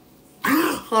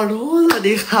ขอโทษสวัส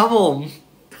ดีครับผม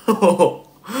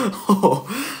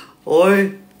โอ้ย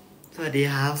สวัสดี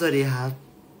ครับ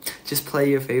just play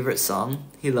your favorite song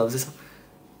he loves this song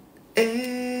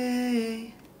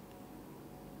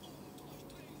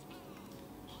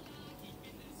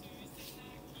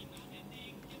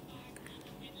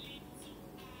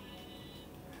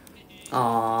อ๋อ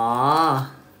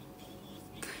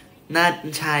น่า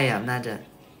ใช่ครับน่าจะ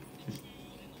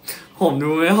ผมดู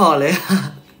ไม่พอเลย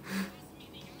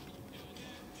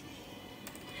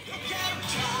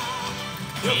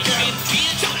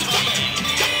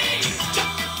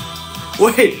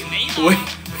wait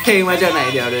เพลงมาจากไหน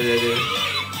เดี๋ยว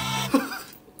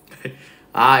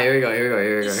here we go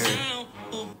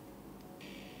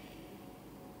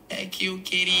É que eu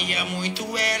queria muito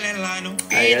ela, ela não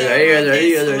Aí,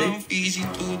 ready? Fiz de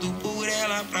tudo por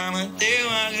ela pra manter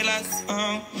uma relação.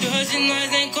 E hoje nós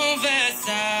nem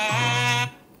conversa.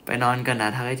 ไปนอนกันนะ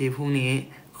ทักไอทีพรุ่งนี้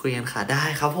คุยกันค่ะได้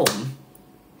ครับผม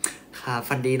ครับ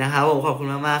ฝันดีนะครับผมขอบคุณ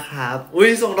มากๆครับอุ้ย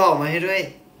ส่งดอกมาให้ด้วย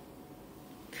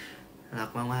รัก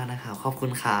มากๆนะครับขอบคุ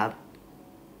ณครับ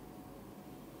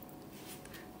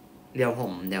เดี๋ยวผ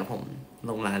ม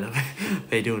ลงไลน์แล้ว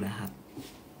ไปดูนะครับ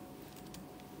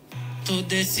Tô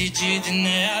decidido,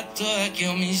 né? À toa que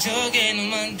eu me joguei no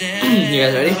Mandela. You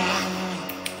guys ready?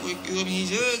 Foi que eu me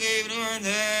joguei no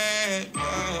Mandela.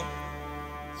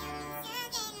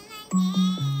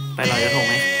 ไปลอยกระทงไ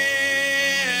หม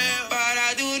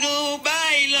Parado no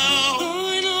bailão.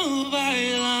 No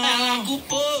bailão. Ela com o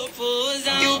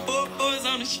popozão. E o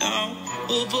popozão no chão.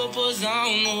 O popozão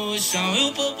no chão. E o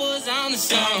popozão no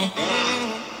chão.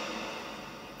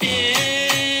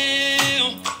 Eu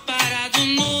parado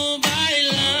no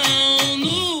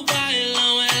bailão,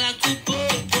 ela com o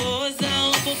popozão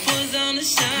no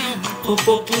chão, o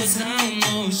popozão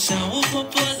no chão, o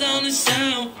popozão no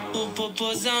chão, o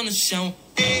popozão no chão.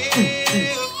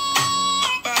 Eu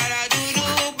parado no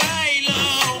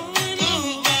bailão,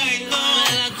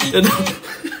 ela com Enough.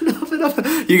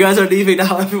 You guys are leaving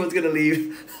now. Everyone's gonna leave.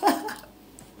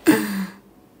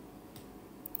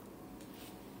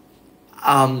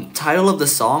 Title of the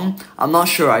song? I'm not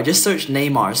sure. I just searched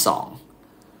Neymar song.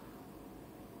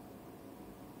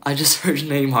 I just searched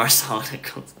Neymar song. It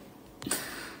comes up.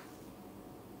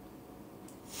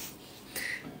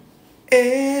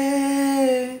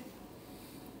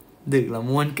 ดึกแล้ว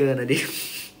ม่วนเกินอะดิ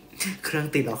เครื่อง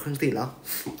ติดแล้ว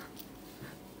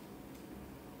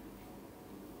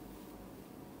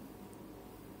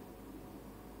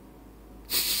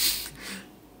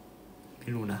ไม่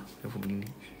รู้นะเดี๋ยวผมนิ่ง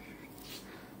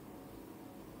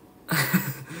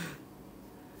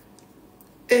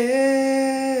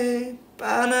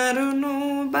Parado no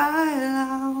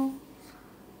bailão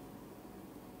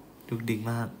ดุกดิ๊ก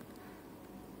มาก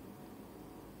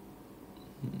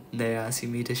They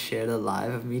asking me to share the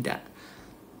live of me that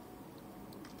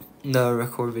the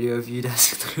record video of you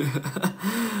dancing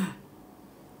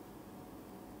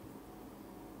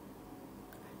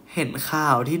เห็นข่า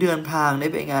วที่เดือนพรางได้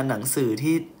ไปงานหนังสือ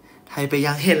ที่ไทยไป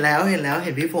ยังเห็นแล้วเห็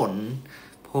นพี่ฝน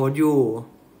โพสต์อยู่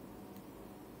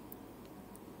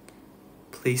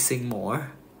Please sing more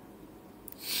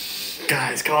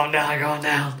Guys calm down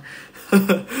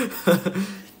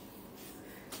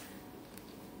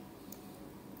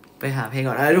ไปหาเพลง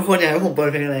ก่อนทุกคนอยากให้ผมเปิด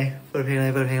เพลงอะไร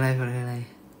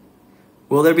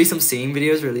Will there be some singing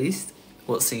videos released?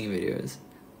 What singing videos?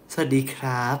 สวัสดีค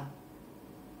รับ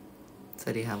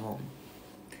ผม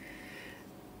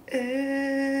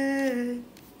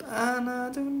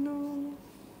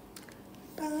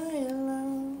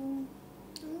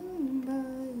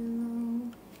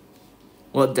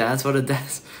What dance? What a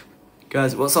dance.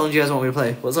 Guys, what song do you guys want me to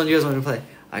play?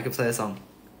 I could play a song.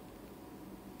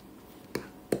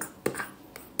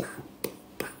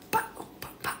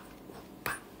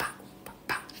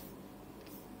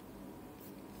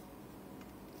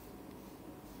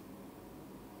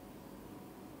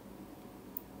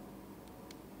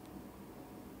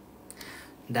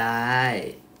ได้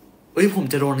ผม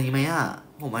จะโดนนี้ไหมอ่ะ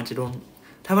ผมอาจจะโดน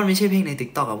ถ้ามันไม่ใช่เพลงใน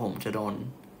TikTok อะผมจะโดน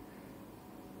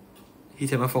He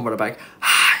took my phone by the back.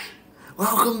 Hi,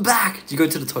 welcome back. Did you go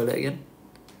to the toilet again?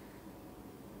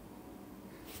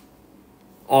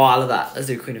 Oh, I love that. Let's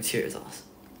do Queen of Tears. Awesome.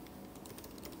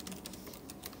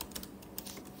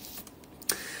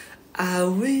 I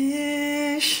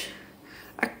wish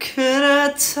I could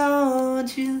have told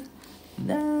you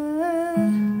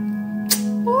that.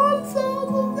 What song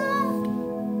was that?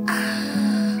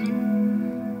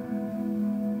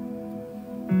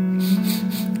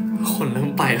 คนเริ่ม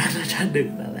ไปแล้วนะจะดึก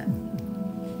แล้วแหละ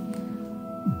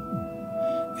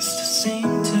It's the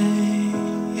same day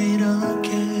이렇게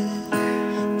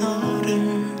너를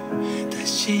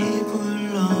다시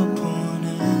불러보는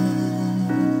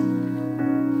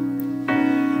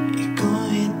잊고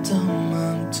있던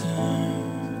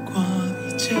맘들과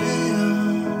이제야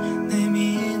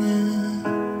내미는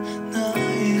나의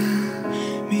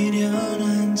미련한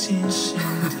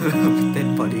진심들 เต้น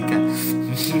บอดี้กัน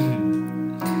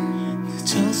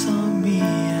늦어서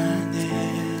미안해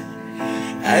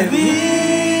I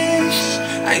wish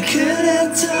I could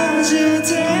have told you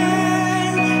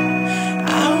that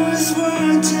I was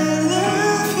born to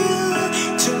love you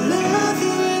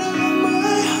with all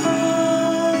my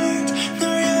heart 널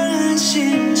향한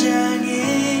심장이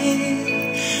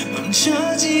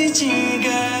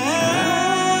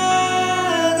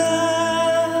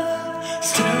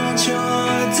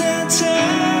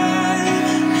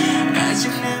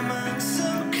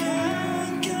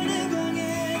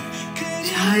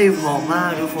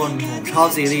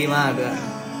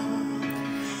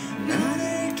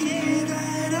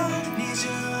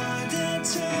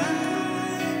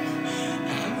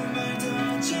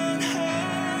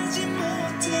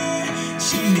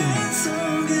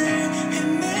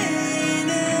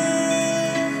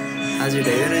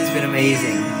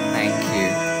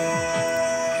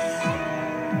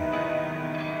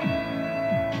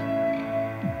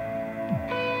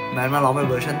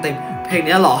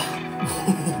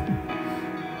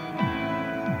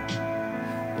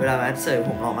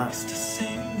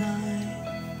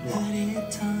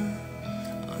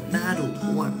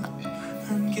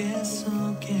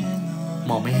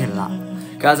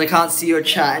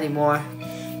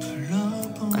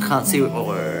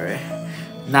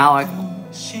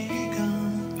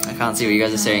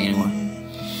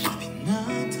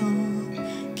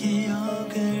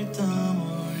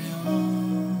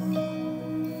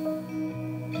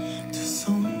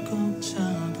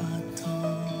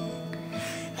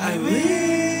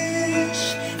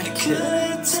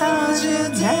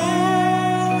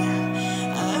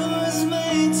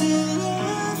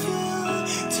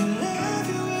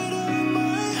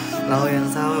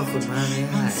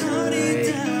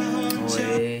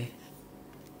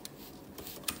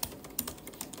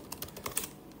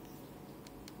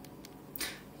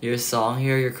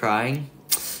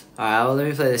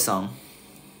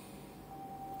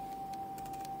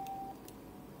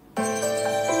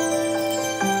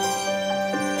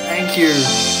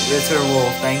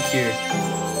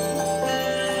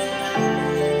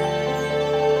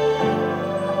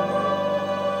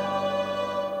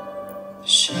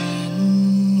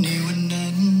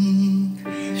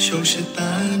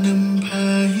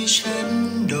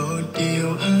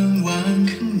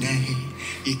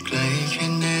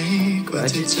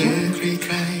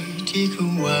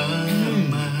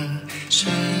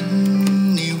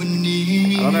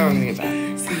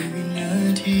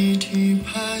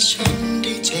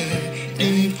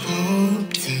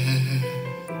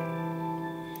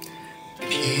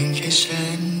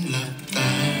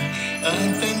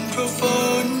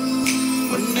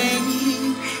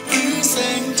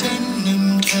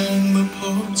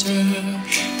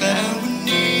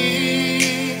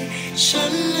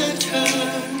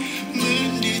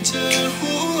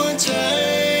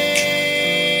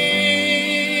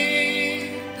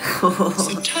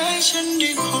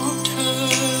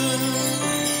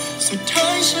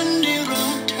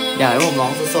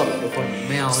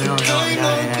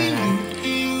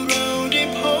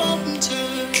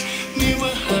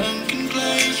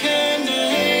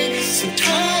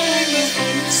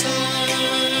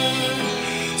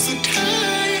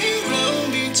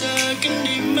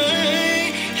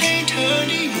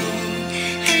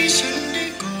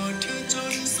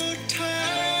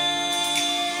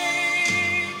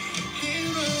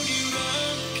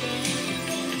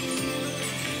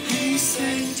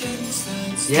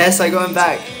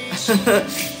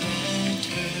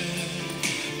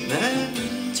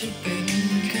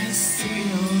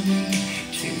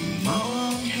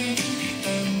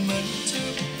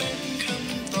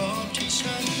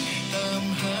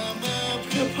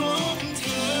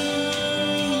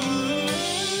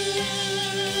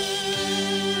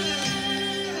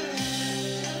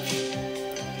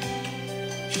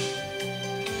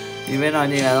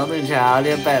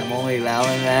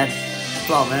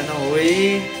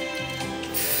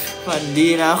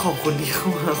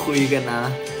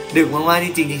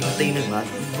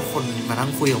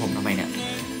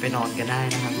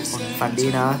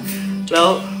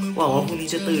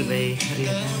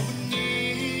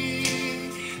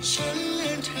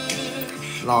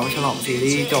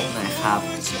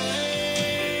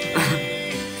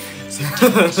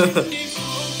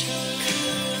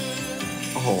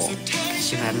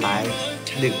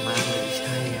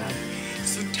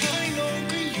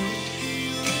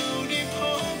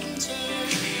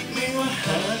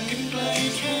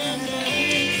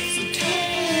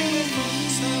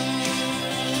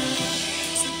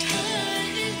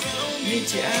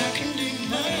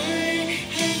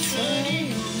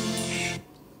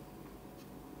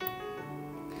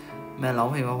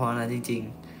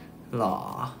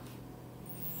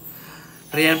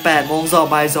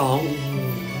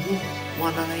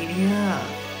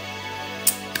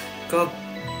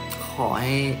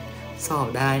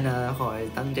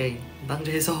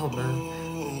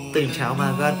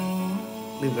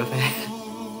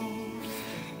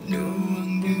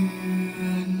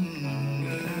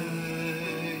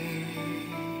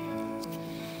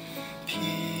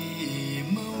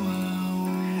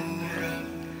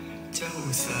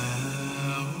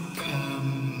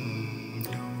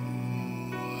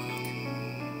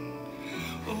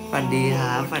ฝันดีค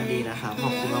รับฝันดีนะครับขอ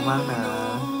บคุณมากๆนะ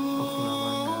ขอบคุณมาก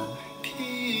ๆนะ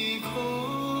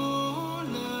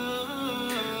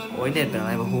โอ้ยเน็ตเป็นอะไ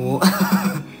รปะฮู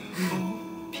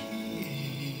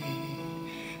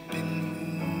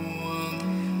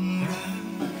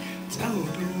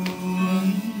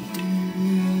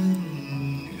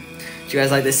Do you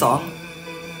guys like this song?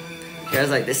 You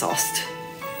guys like this host?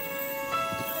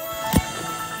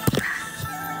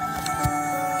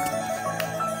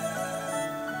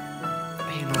 เพ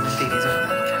ลงโรแมนติกที่สุด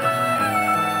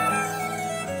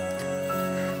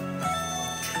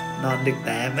นอนดึกแ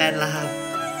ต่แม่นแล้วครับ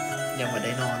ยังไม่ไ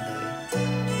ด้นอนเลย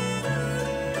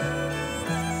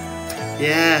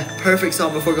Yeah, perfect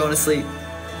song before going to sleep.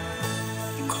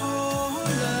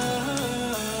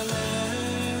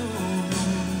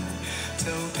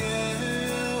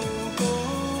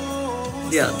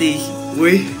 Yeah,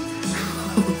 we.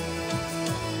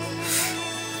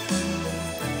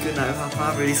 Good night, Papa.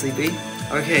 Really sleepy?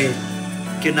 Okay,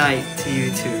 good night to you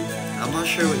too. I'm not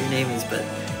sure what your name is, but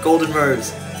Golden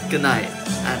Rose, good night.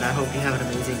 And I hope you have an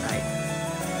amazing night.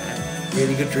 And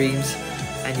really good dreams.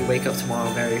 And you wake up tomorrow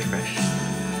very fresh.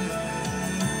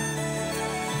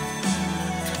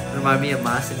 Remind me of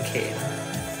Mars and Kane.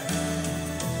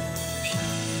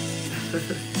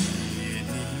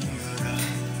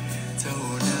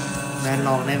 แม่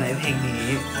ร้องได้ไหมเพลงนี้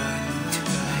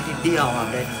นิดเดียวครับ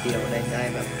ได้นิดเดียวได้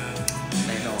แบบ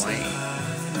น้อย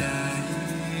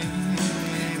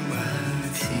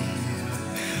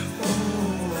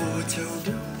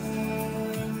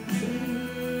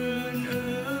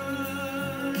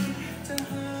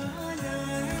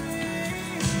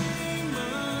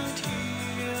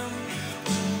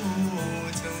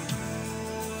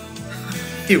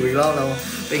หิวอีกรอบเรา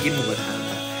ไปกินหมูกระทะ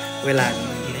เวลานี้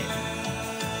ที่ไหน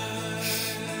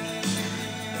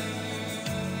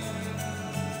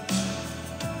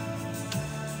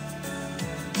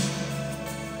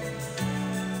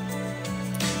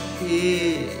พี่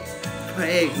พระ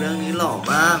เอกเรื่องนี้หล่อ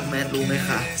มากแมทรู้ไหมค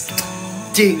ะ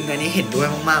จริงอันนี้เห็นด้วย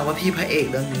มากๆว่าพี่พระเอก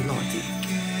เรื่องนี้หล่อจริง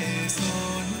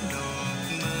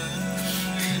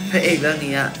พระเอกเรื่อง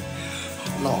นี้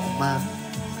หล่อมาก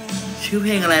ชื่อเพ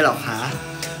ลงอะไรหรอคะ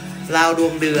ลาวดว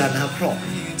งเดือนนะครับผม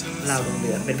ลาวดวงเ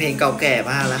ดือนเป็นเพลงเก่าแก่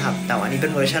มากแล้วครับแต่ว่าอันนี้เป็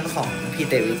นเวอร์ชันของพี่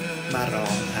เตวิทมาร้อ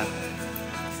งครับ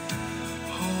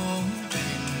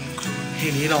เพล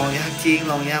งนี้ร้องยากจริง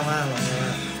ร้องยากมาก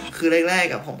คือแรก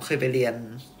ๆกับผมเคยไปเรีย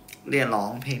นร้อ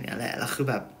งเพลงนี้แหละแล้วคือ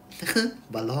แบบ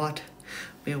บาลอด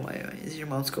ไม่ไหว Is your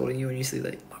mom scolding you when you sleep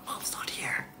like my mom's not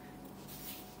here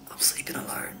I'm sleeping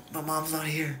alone my mom's not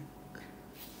here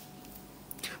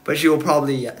but she will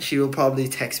probably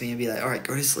text me and be like alright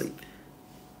go to sleep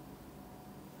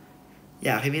อ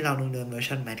ยากให้พี่เราดวงเดือนเวอร์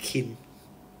ชันแมทคิน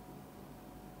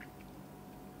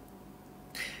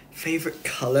favorite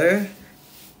color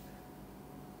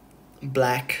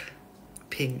black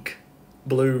pink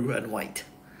blue and white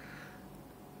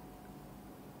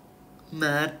แม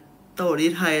ทโต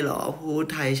ที่ไทยเหรอพูด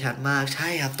ไทยชัดมากใช่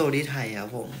ครับโตที่ไทยครับ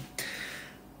ผม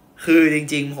คือจ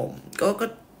ริงๆผมก็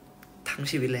ทั้ง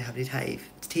ชีวิตเลยครับที่ไทย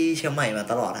ที่เชียงใหม่มา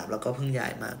ตลอดครับแล้วก็เพิ่งย้า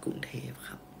ยมากรุงเทพ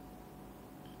ครับ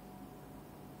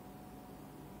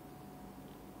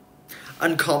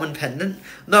Uncommon pendant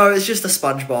no it's just a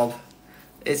SpongeBob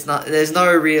it's not there's no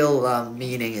real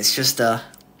meaning it's just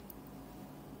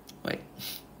wait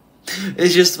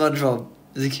it's just SpongeBob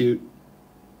is it cute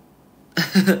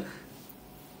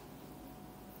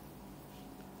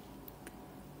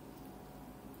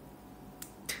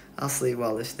I'll sleep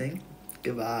while listening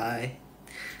goodbye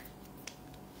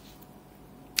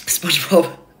SpongeBob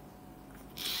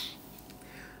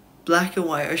black and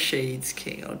white are shades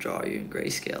king I'll draw you in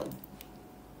grayscale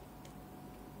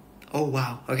oh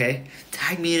wow okay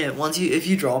tag me in it if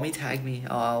you draw me tag me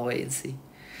I'll wait and see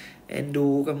เอ็นดู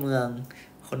กับเมือง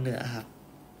คนเหนือครับ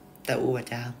แต่อู่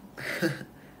จ้าง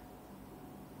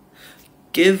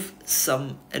give some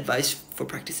advice for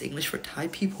practice English for Thai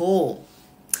people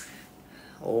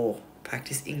oh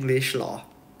practice English หรอ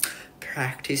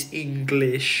practice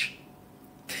English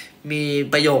มี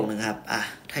ประโยคหนึ่งครับ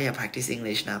ถ้าอยาก practice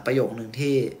English นะประโยคหนึ่ง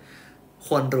ที่ค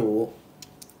วรรู้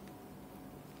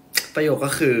ประโยค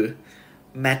ก็คือ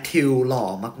แมทธิวหล่อ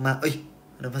มากๆเอ้ย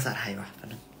นั่นภาษาไทยว่ะ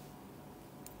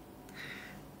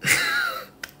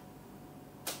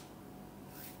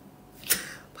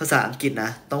ภาษาอังกฤษนะ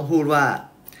ต้องพูดว่า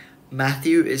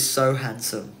Matthew is so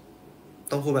handsome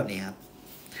ต้องพูดแบบนี้ครับ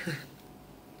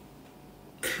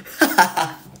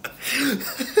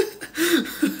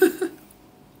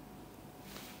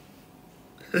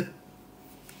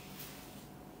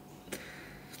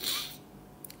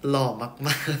หล่อม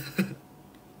ากๆ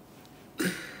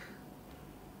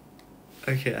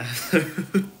okay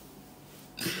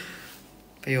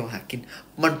ประโยคหากิน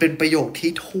มันเป็นประโยค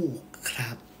ที่ถูกค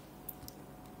รับ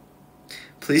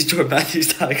Please join Matthew's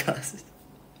Thai classes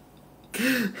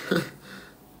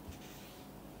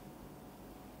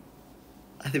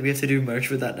I think we have to do merch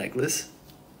with that necklace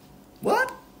What?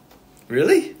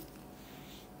 Really?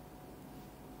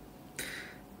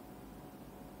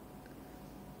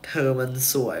 เธอมัน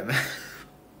สวยไหม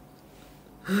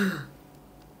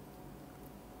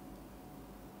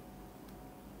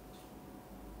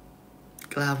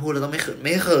กล้าพูดแล้วต้องไม่เขินไ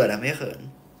ม่เขินอะไม่เขิน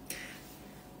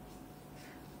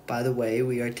By the way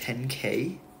we are 10k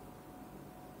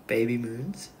baby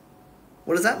moons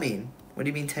What does that mean? What do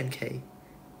you mean 10k?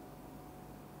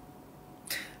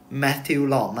 Matthew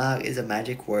หล่อมาก is a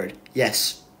magic word Yes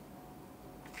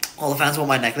All the fans want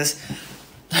my necklace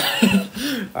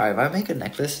Alright if I make a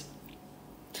necklace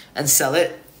and sell it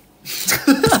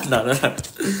no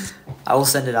I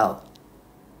will send it out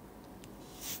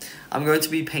I'm going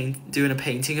to be doing a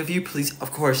painting of you. Please, of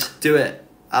course, do it.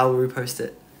 I will repost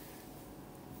it.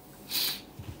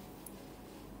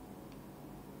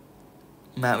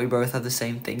 Matt, we both have the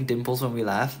same thing. Dimples when we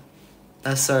laugh.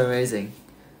 That's so amazing.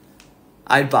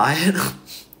 I'd buy it.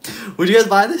 Would you guys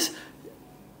buy this?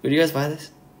 Would you guys buy this?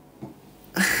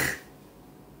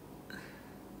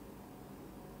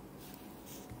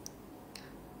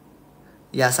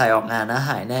อย่าใส่ออกงานนะ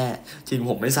หายแน่จริงผ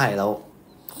มไม่ใส่แล้ว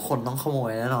คนต้องขโม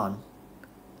ยแน่นอน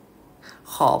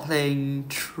ขอเพลง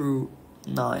True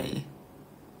หน่อย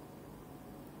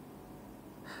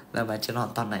แล้วมันจะนอน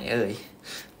ตอนไหนเอ่ย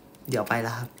เดี๋ยวไปแ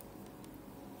ล้วครับ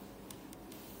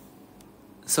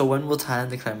So when will Thailand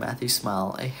declare Matthew Smile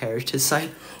a heritage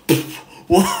site?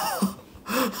 Whoa!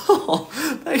 Oh,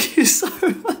 thank you so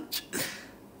much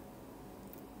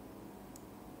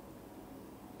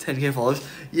 10k followers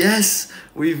Yes!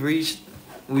 We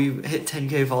hit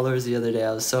 10k followers the other day.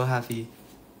 I was so happy.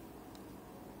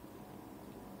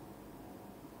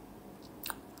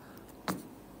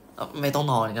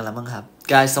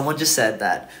 Guys, someone just said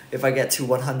that if I get to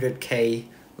 100k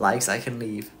likes, I can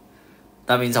leave.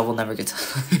 That means I will never get to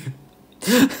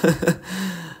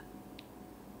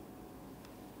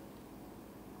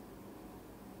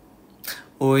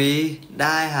อุ๊ยไ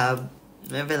ด้ครับ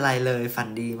ไม่เป็นไรเลยฝัน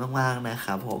ดีมากๆนะค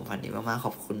รับผมฝันดีมากๆข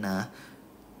อบคุณนะ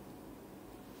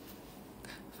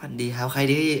ฝันดีครับใคร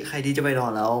ที่จะไปนอ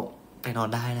นแล้วไปนอน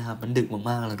ได้นะครับมันดึก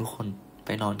มากๆแล้วทุกคนไป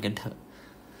นอนกันเถอะ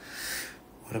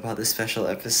What about this special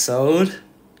episode?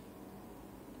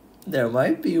 There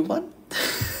might be one.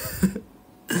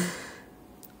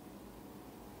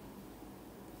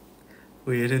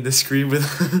 We hit in the screen with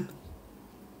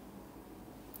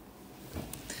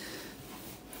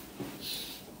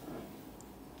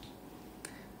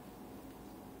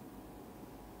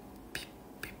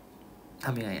ท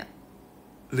ำยังไงอะ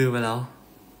ลืมไปแล้ว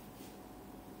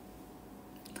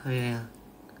ทำยังไงอะ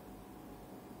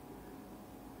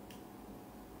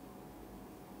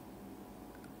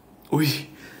อุ๊ย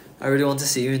I really want to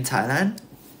see you in Thailand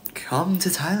come to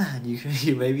Thailand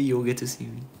maybe you'll get to see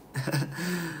me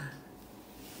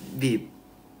บีบ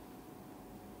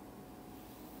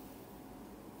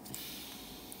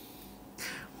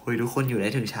โอ้ยทุกคนอยู่ได้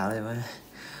ถึงเช้าเลยมั้ย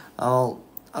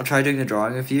I'll try doing a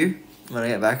drawing of you when I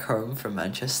get back home from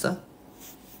Manchester.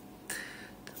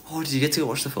 Oh, did you get to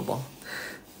watch the football?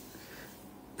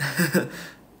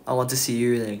 I want to see you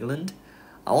in England.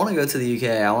 I want to go to the UK.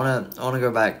 I want to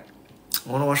go back. I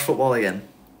want to watch football again.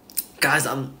 Guys,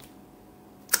 I'm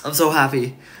so happy.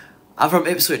 I'm from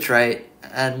Ipswich, right?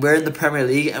 And we're in the Premier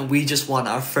League and we just won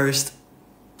our first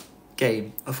game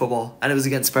of football and it was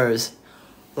against Spurs.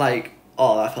 Like,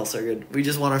 oh, that felt so good. We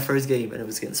just won our first game and it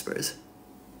was against Spurs.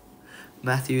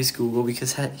 Matthew's Google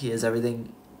because he has everything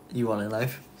you want in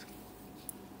life.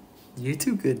 You're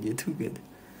too good. You're too good.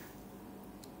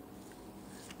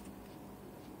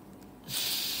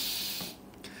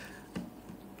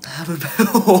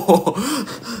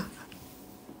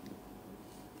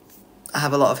 I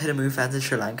have a lot of Hidden Moon fans in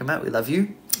Sri Lanka, Matt. We love you.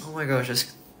 Oh my gosh,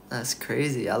 that's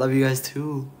crazy. I love you guys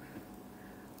too.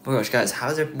 Oh my gosh, guys, how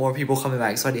is there more people coming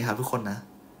back? สวัสดีครับทุกคนนะ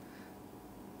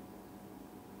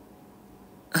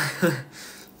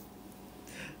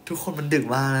ทุกคนมันดึก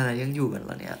มากแล้วนะยังอยู่กันเห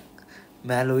รอเนี่ยแ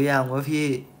ม่รู้ยังว่า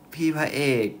พี่พระเอ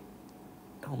ก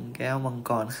ธงแก้วมัง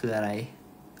กรคืออะไร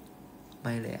ไ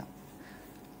ม่เลยอ่ะ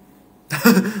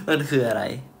มันคืออะไร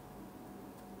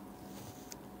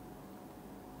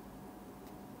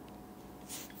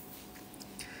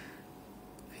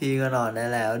พี่ก็นอนได้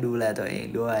แล้วดูแลตัวเอง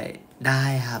ด้วยได้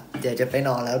ครับเดี๋ยวจะไปน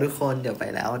อนแล้วทุกคนเดี๋ยวไป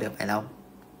แล้ว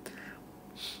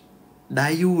ได้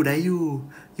อยู่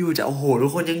จะโอ้โหทุ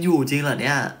กคนยังอยู่จริงเหรอเ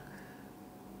นี่ย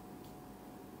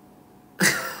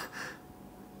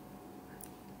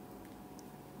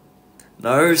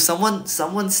No,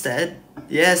 someone said,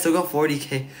 yeah, still got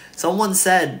 40k. Someone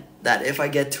said that if I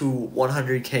get to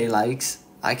 100k likes,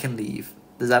 I can leave.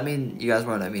 Does that mean you guys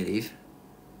won't let me leave?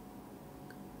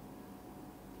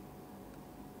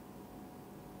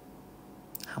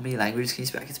 How many languages can you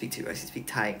speak? I can speak two. I can speak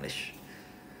Thai, English.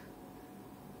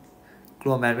 ก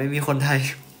ลัวแมนไม่มีคนไทย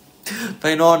ไป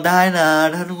นอนได้นะ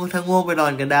ถ้าง่วงไปนอ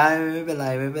นกันได้ไม่เป็นไร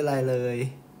เลย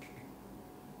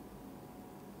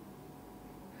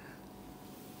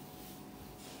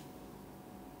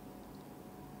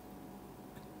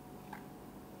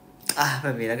แบ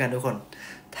บนี้แล้วกันทุกคน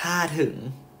ถ้าถึง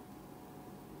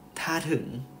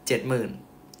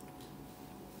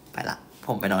 70,000 ไปละผ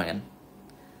มไปนอนกัน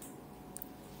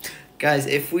Guys,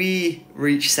 if we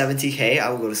reach 70k, I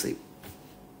will go to sleep.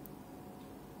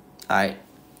 Alright.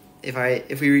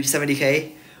 If we reach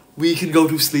 70k, we can go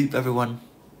to sleep, everyone.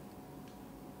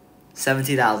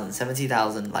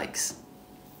 70,000 likes.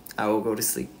 I will go to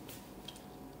sleep.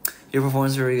 Your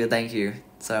performance was really good. Thank you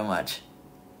so much.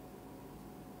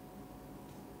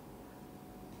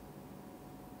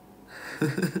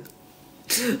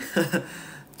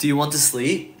 Do you want to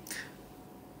sleep?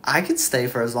 I can stay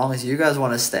for as long as you guys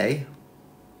want to stay.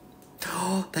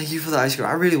 Oh, thank you for the ice cream.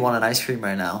 I really want an ice cream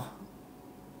right now.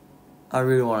 I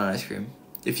really want an ice cream.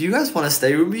 If you guys want to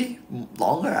stay with me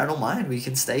longer, I don't mind. We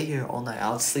can stay here all night.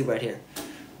 I'll sleep right here.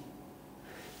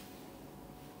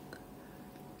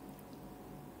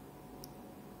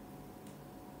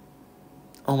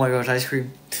 Oh my gosh, ice cream.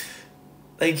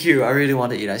 Thank you. I really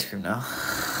want to eat ice cream now.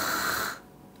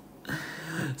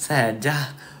 แสนจ้ะ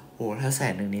โอ้ถ้า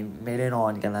100,000นี้ไม่ได้นอ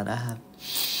นกันแล้วนะครับ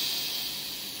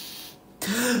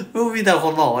มีแต่ค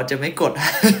นบอกว่าจะไม่กด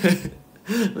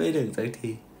ไม่ถึงสัก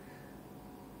ที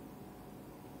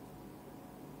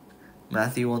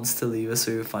Matthew wants to leave us so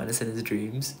he'll find us in his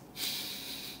dreams.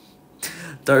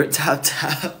 Don't tap.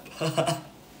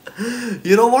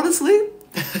 You don't want to sleep?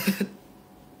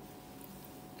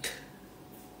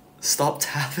 Stop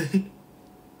tapping.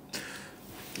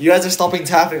 You guys are stopping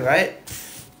tapping, right?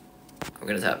 I'm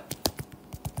gonna tap.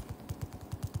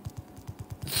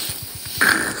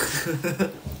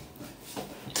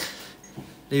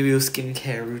 Review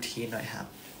skincare routine หน่อยครับ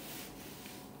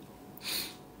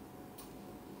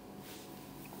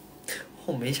ผ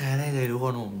มไม่ใช้อะไรเลยทุกค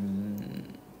นผม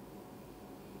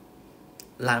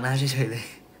ล้างหน้าเฉยๆเลย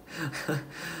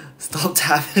Stop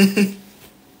tapping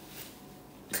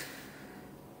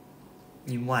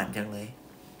ยิ้มหวานจังเลย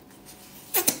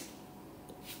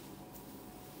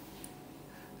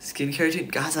Skincare routine,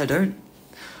 guys. I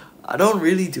don't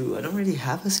really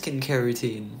have a skincare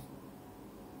routine.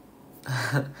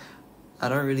 I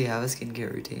don't really have a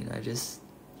skincare routine. I just,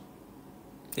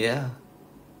 yeah.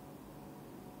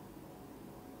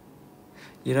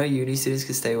 You know, uni students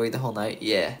can stay awake the whole night.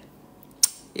 Yeah,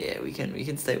 we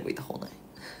can stay awake the whole night.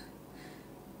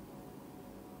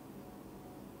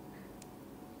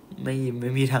 ไม่ยิ้มไ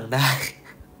ม่มีทางได้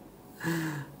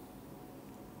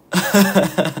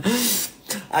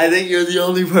I think you're the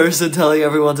only person telling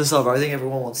everyone to stop. I think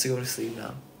everyone wants to go to sleep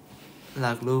now.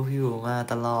 รักลูกอยู่มา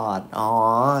ตลอดอ๋อ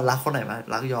รักคนไหนมา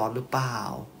รักยอดหรือเปล่า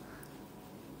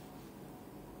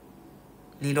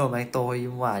นี่โดนแม็กโต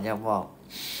ยิ้มหวานอยากบอก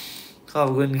ขอบ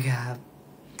คุณครับ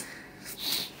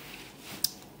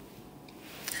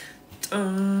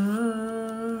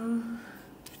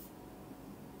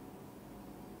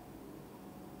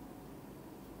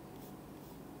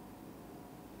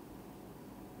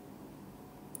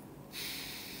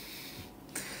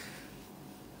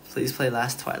Please play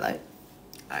Last Twilight.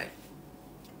 Alright.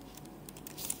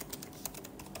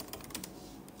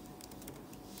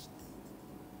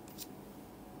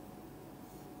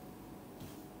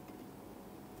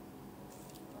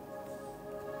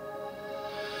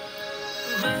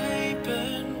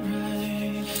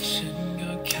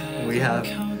 We have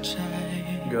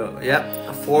go. Yep.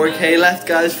 4K left,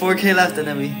 guys. 4K left, and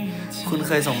then we. คุณเ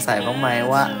คยสงสัยบ้างไหม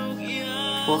ว่า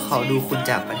พวกเขาดูคุณ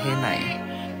จากประเทศไหน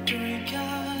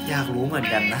อยากรู้เหมือน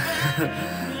กันนะ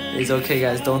It's okay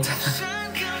guys don't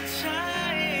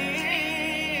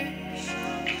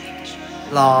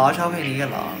หรอชอบเพลงนี้กัน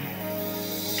หรอ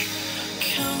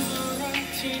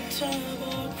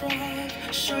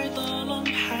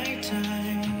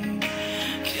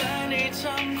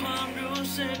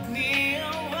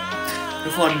ทุ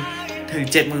กคนถึง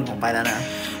 70,000 ผมไปแล้วนะ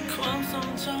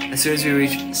As soon as we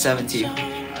reach 70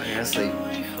 I'm gonna sleep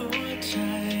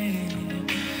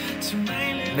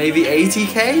Maybe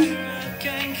 80k?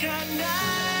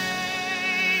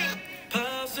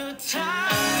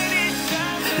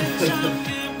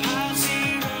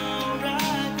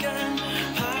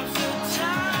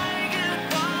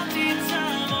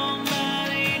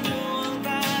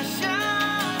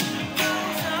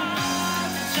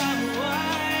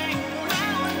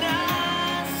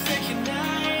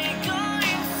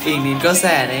 อีกนิดก็แส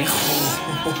นเอง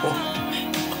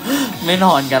ไม่น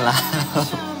อนกันละ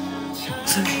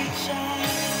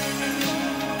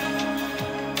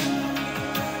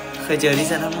เคยเจอที่เ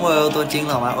ซนทรัลเวิลด์ตัวจริงเ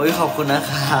หรอมาโอ้ยขอบคุณนะ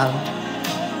ครับ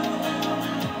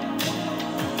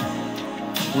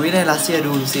อุ้ยในรัสเซีย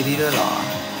ดูซีรีส์ด้วยเหรอ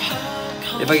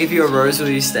If I give you a rose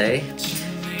will you stay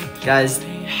guys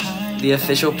the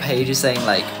official page is saying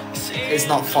like it's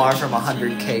not far from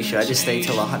 100k should I just stay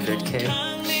till 100k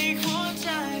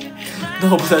no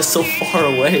but that's so far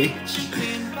away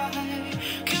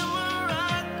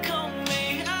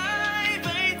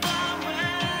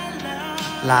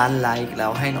ล้านไลค์แล้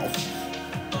วให้หนู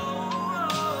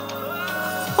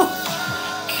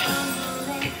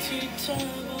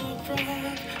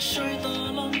ช่ว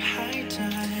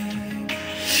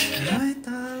ย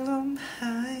ต่อลมห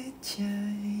ายใจ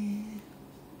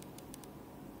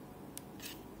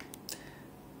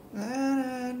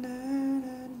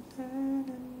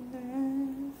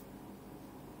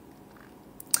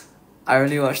I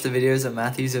only watched the videos of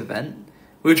Matthew's event.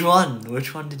 Which one? Which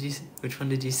one did you see? Which one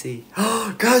did you see?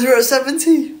 Oh, guys, we're at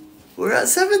 70. We're at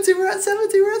 70. We're at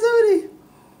 70. We're at 70.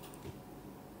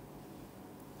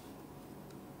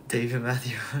 David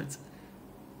Matthew.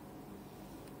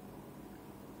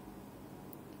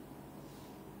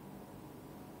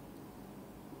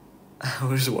 I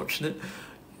was just watching it.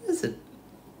 Is it?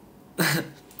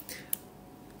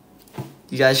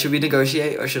 You guys, should we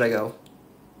negotiate or should I go?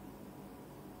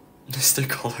 Mr.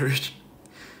 Coleridge.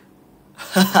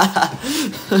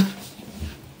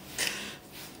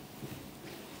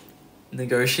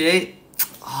 Negotiate.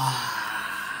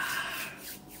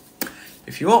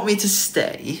 If you want me to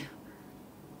stay,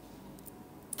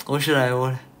 what should I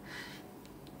want?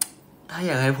 ถ้าอ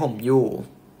ยากให้ผมอยู่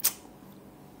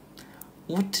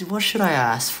What should I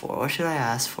ask for? What should I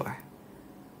ask for?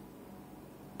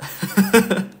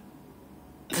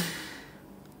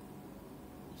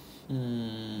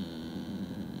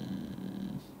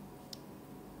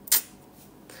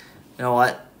 You know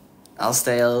what? I'll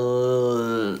stay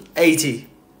 80.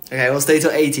 Okay, we'll stay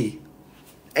till 80.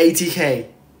 80k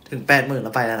ถึง 80,000 แ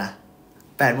ล้วไปแล้วนะ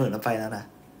 80,000 แล้วไปแล้วนะ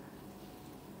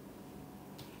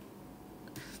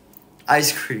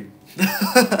Ice cream.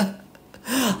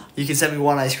 You can send me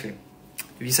one ice cream.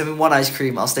 If you send me one ice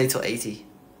cream, I'll stay till 80.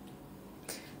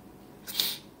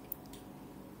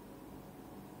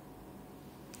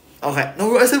 Okay, no,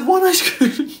 I said one ice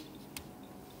cream.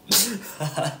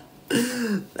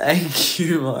 Thank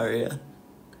you, Maria.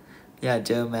 อย่าเ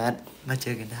จอแมทมาเจ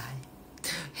อกันได้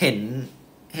เห็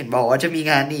นบอกว่าจะมี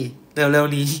งานนี่เร็ว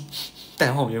ๆนี้ แต่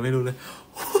ผมยังไม่รู้เลย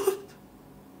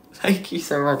Thank you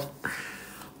so much.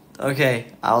 Okay,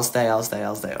 I'll stay.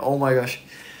 Oh my gosh.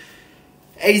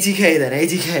 80k then,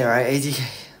 80k, alright? 80k.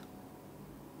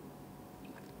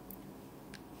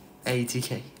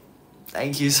 80k.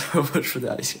 Thank you so much for the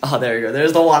ice cream. Oh, there you go.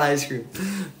 There's the one ice cream.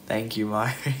 Thank you,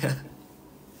 Maria.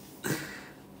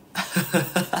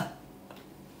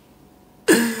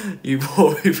 You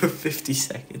bought me for 50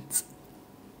 seconds.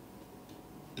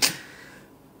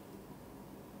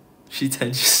 She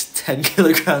 10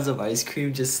 kilograms of ice cream,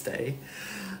 just stay.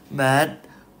 Matt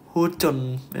พูดจน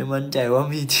ไม่มั่นใจว่า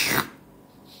มีจริง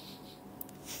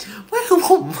ไม่คือผ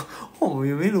ม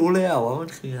ยังไม่รู้เลยว่ามัน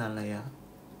คืออะไรอะ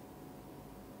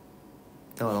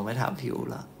แต่เราไม่ถามพี่อู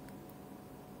ละ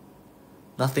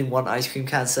Nothing one ice cream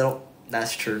can settle.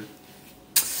 That's true.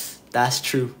 That's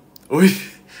true. อุ้ย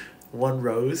one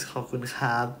rose ขอบคุณค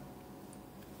รับ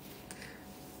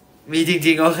มีจ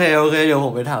ริงๆโอเคเดี๋ยวผ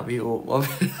มไปถามพี่อูว่าเ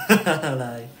ป็นอะไร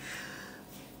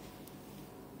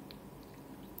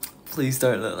Please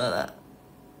don't look like that.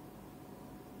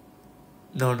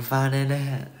 โดนฟ้าแน่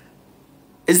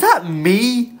ๆ Is that me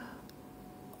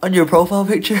on your profile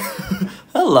picture?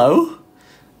 Hello?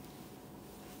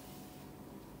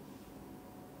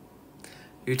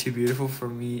 You're too beautiful for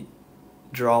me.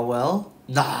 Draw well?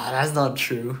 Nah, that's not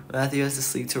true. Matthew has to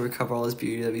sleep to recover all his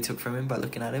beauty that we took from him by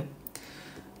looking at him.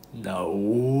 No.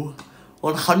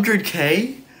 100k?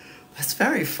 That's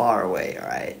very far away,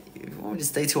 alright? You want me to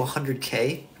stay to 100k?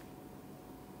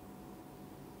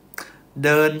 เ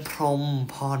ดินพรม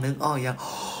พอนึกออกยัง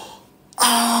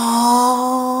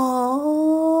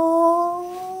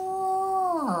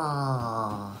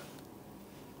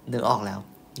นึกออกแล้ว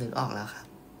ครับ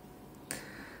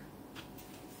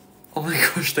Oh my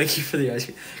gosh, thank you for the ice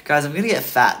cream. Guys, I'm gonna get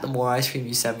fat the more ice cream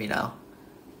you send me now.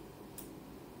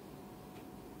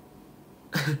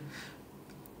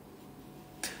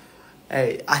 Hey,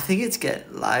 I think it's get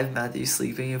live Matthew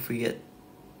sleeping if we get...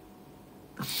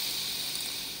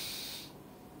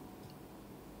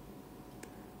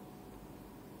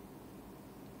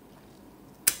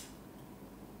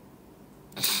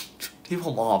 ที่ผ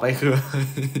มออกไปคือ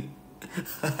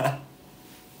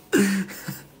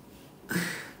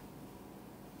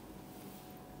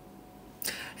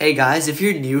Hey guys, if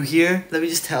you're new here, let me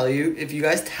just tell you, if you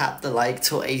guys tap the like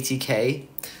till 80k,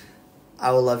 I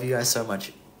will love you guys so much.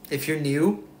 If you're new,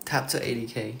 tap to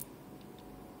 80k.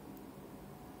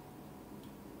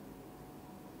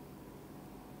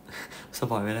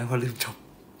 Spoil ไม่ได้เพราะลืมจบ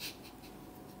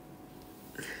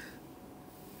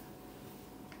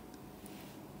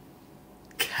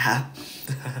Cap.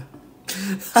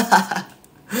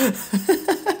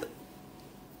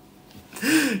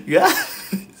 Guys.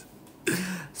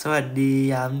 สวัสดี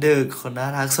ยามดึกคนน่า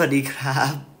รักสวัสดีครั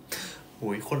บโ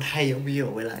อ้ยคนไทยยังมีอยู่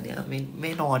เวลาเนี้ยไ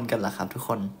ม่นอนกันเหรอครับทุกค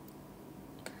น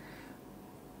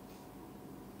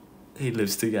He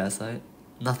lives to gaslight.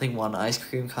 Nothing one ice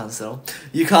cream can't settle.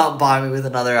 You can't buy me with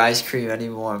another ice cream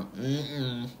anymore.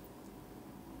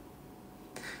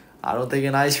 I don't think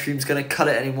an ice cream's gonna cut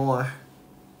it anymore.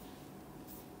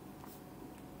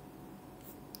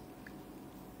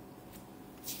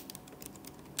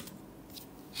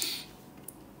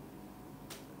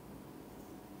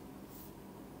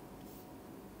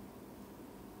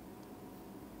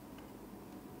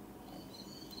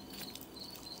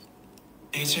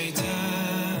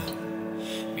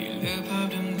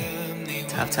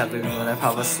 Tap me when I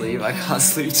fall asleep. I can't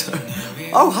sleep.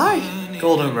 Oh hi,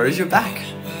 Golden Rose, you're back.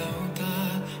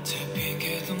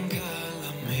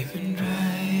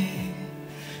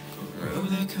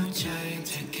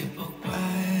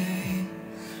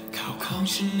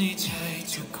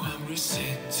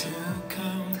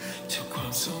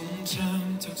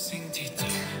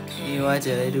 You areจ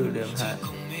ะได้ดูเดิมค่ะ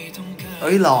เ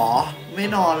อ้ยหรอไม่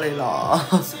นอนเลยหรอ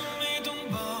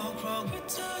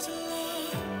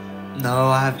No,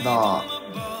 I have not.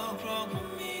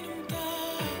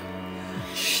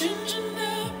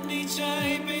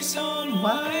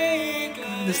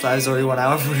 This live's already 1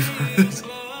 hour 40 minutes.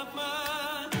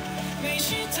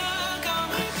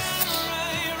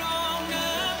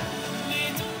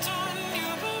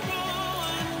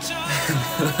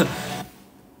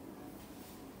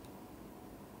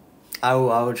 I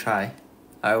will try.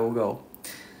 I will go.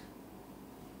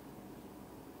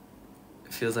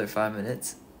 It feels like 5 minutes.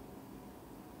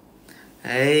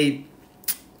 Hey,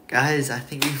 guys, I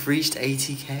think we've reached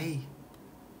 80k.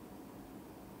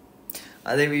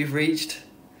 I think we've reached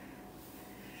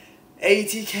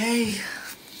 80k.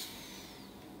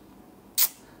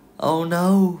 Oh no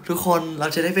ทุกคนเรา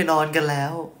จะได้ไปนอนกันแล้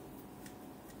ว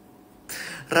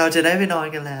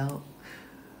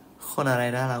คนอะไร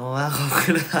น่ารักมากๆขอบคุ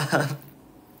ณครับ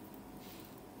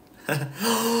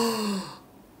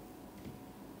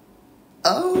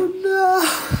Oh no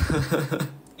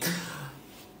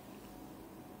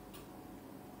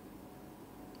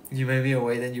You made me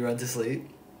awake, then you run to sleep.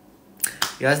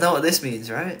 You guys know what this means,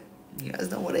 right? You guys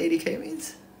know what 80k means?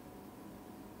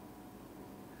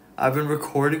 I've been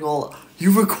recording all... You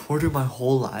recorded my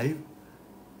whole life?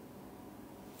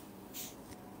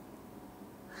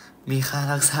 มีค่า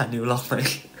รักษานิ้วล็อกไหม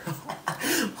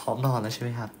พร้อมนอนแล้วใช่ไหม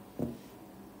ครับ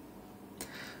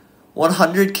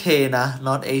 100k นะ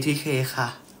not 80k ค่ะ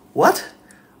What?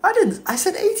 I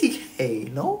said 80k,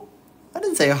 no? I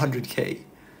didn't say 100k.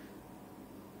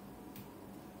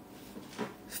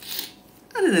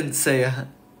 I didn't say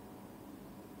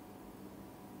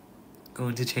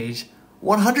going to change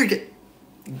 100k.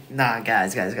 Nah,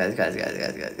 guys.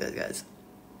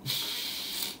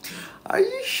 Are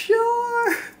you sure?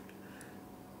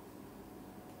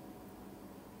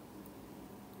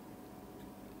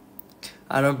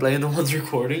 I don't blame the ones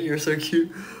recording. You're so cute.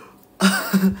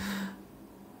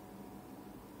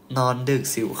 นอนดึก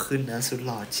สิวขึ้นนะสุดห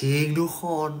ล่อจริงทุกค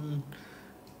น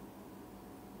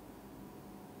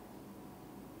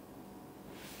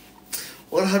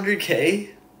 100k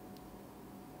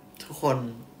ทุกคน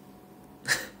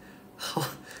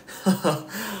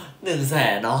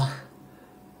 100,000 เนาะ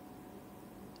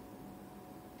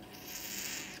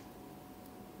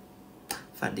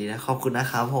ฝันดีนะขอบคุณนะ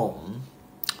ครับผม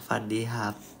ฝันดีครั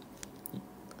บ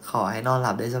ขอให้นอนห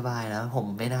ลับได้สบายนะผม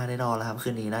ไม่น่าได้นอนแล้วครับคื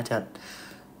นนี้น่าจะ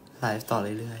ไลฟ์ต่อ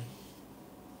เรื่อย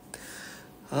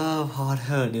ๆพอเถ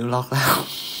อะนิ้วล็อกแล้ว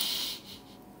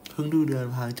เพิ่งดูเดือน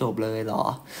พังจบเลยเหรอ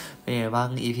เป็นยังไงบ้าง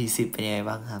EP 10เป็นยังไง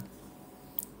บ้างครับ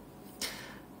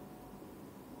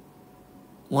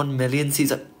 1 million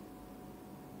season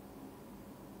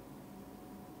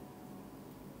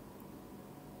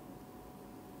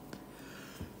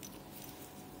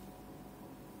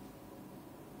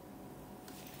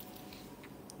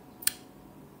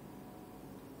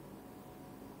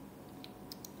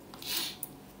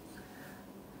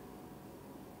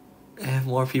I have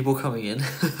more people coming in.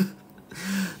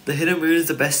 The Hidden Moon is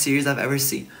the best series I've ever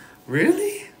seen.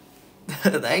 Really?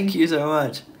 Thank you so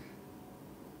much.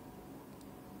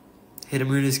 Hidden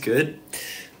Moon is good.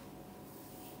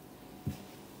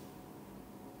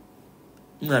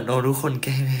 เหมือนโดนทุกคนแก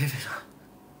ล้งไม่ได้ไปนอน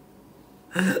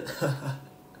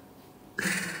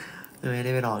ไม่ไ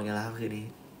ด้ไปนอนกันแล้วคืนนี้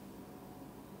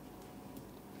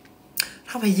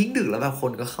ทำไมยิ่งดึกแล้วแบบค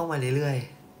นก็เข้ามาเรื่อยๆ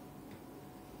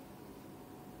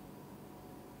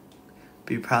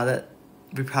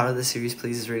Be proud of the series,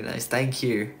 please. It's really nice. Thank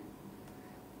you.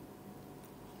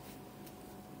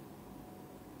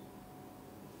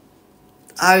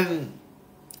 I'm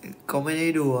ก็ไม่ได้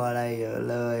ดูอะไรเยอะ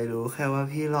เลยรู้แค่ว่า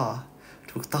พี่หล่อ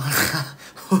ถูกต้องค่ะ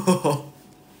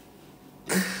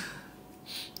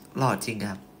หล่อจริงค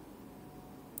รับ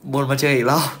บนมาเจออีก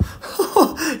รอบ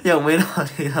ยังไม่นอน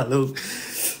เลยค่ะลูก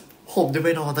ผมจะไป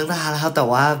นอนตั้งนานแล้วครับแต่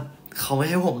ว่าเขาไม่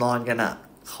ให้ผมนอนกันอ่ะ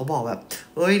เขาบอกแบบ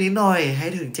เอ้ยนิดหน่อยให้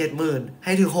ถึง 70,000 ใ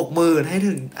ห้ถึง 60,000 ให้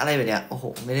ถึงอะไรแบบเนี้ยโอ้โห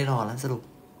ไม่ได้นอนแล้วสรุป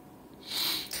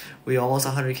We almost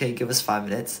 100k give us 5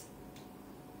 minutes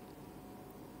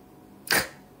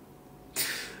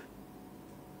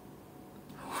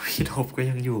พี่ทบก็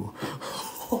ยังอยู่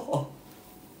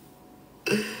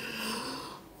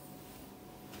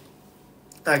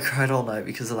I cried all night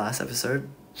because of the last episode.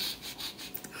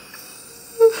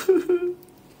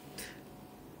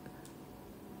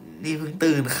 นี่เพิ่ง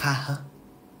ตื่นค่ะ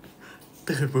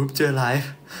ตื่นปุ๊บเจอไล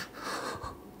ฟ์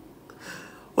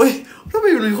เฮ้ยทำไม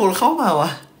มีคนเข้ามาว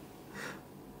ะ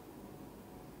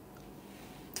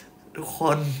ทุกค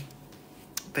น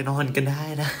ไปนอนกันได้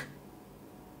นะ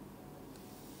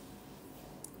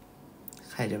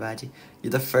ใครจะบ้าจี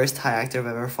You're the first Thai actor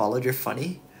I've ever followed. You're funny.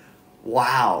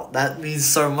 Wow, that means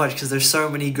so much because there's so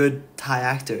many good Thai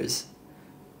actors.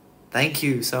 Thank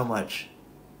you so much.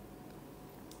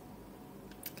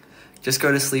 Just go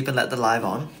to sleep and let the live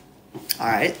on.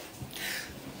 Alright.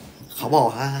 เขาบอก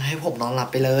ให้ผมนอนหลับ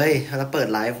ไปเลยแล้วเปิด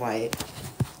ไลฟ์ไว้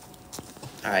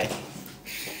Alright.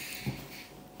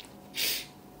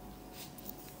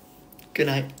 Good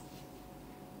night.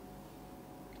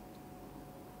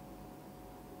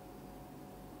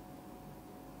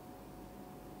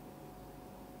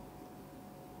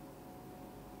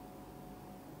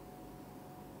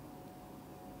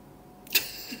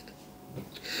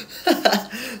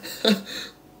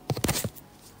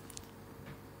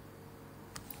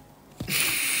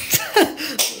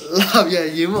 Love, yeah,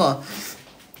 you more.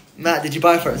 Matt, did you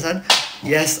buy a phone stand?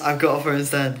 Yes, I've got a phone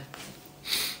stand.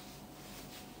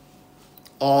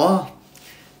 Oh.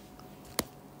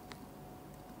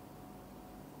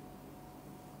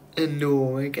 เอ็นดู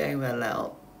ไม่แกล้งมันแล้ว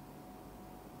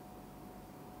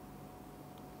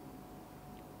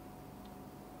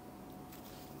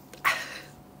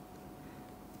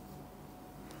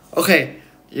Okay,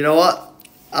 you know what?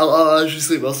 I'll just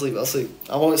sleep. I'll sleep.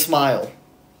 I won't smile.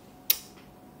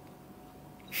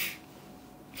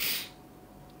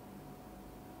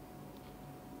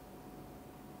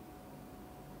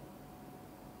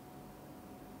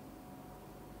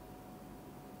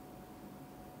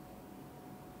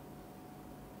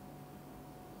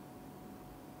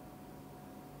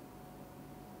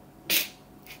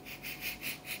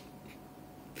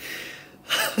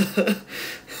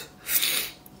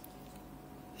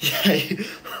 Yeah.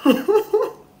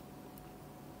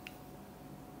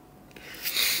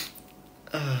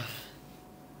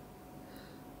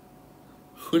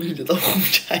 คุณถึงจะต้องภูมิ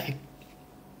ใจ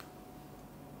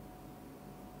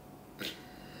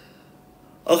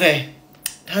Okay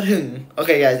ถ้าถึง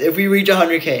Okay guys if we reach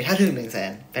 100k ถ้าถึง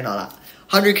 100,000 ไปนอนละ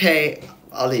 100k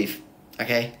I'll leave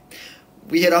okay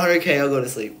we hit 100k I'll go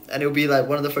to sleep and it'll be like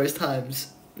one of the first times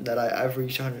that I've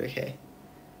reached 100k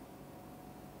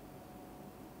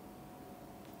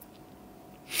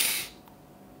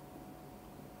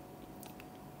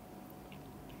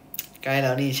ใกล้แ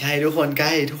ล้วนี่ใช่ทุกคนใก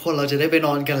ล้ทุกคนเราจะได้ไปน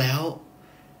อนกันแล้ว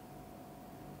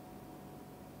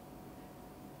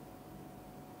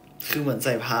คือเหมือนใ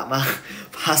ส่ผ้ามาก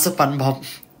ผ้าสปันบ๊อบ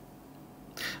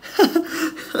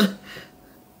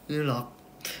นี่หรอก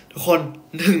ทุกคน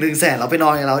100,000เราไปนอ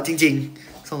นกันแล้วจริง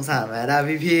ๆสงสารแม่ได้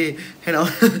พี่ๆให้น้อง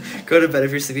go to bed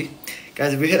if you're sleepy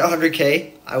guys if we hit 100k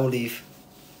I will leave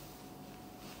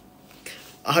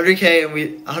 100k and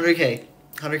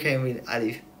I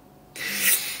leave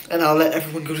and I'll let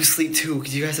everyone go to sleep too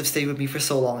because you guys have stayed with me for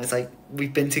so long. It's like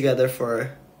we've been together for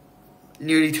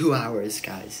nearly 2 hours,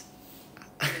 guys.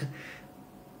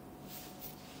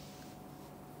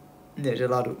 เดี๋ยวจะ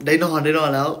รอดูได้นอน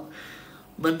แล้ว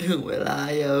มันถึงเวลา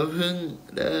อย่าเพิ่ง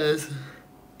เด้อ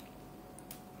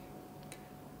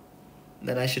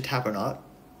Then I should tap or not?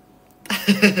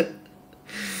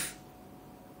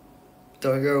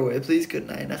 Don't go away, please. Good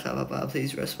night, Papa.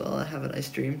 Please rest well and have a nice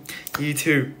dream. You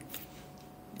too.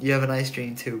 You have a nice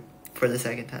dream too. For the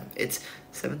second time. It's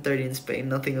 7:30 in Spain.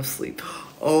 Nothing of sleep.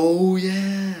 Oh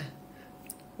yeah.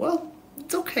 Well,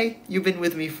 it's okay. You've been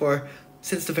with me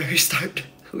since the very start.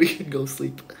 We can go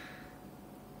sleep.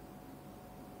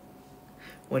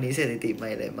 วันนี้สถิติใหม่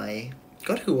เลยไหม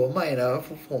ก็ถือว่าใหม่นะ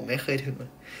ผมไม่เคยถึง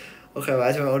โอเคว่า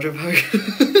จะมาเอาจะพัก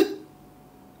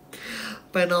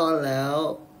ไปนอนแล้ว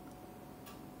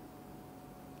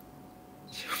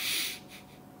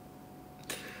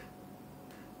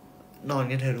นอน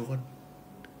กันเถอะทุกคน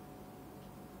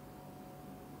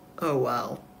Oh wow.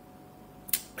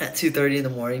 At 2:30 in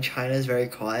the morning, China is very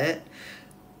quiet.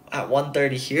 At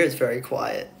 1:30 here, it's very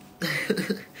quiet.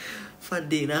 ฝัน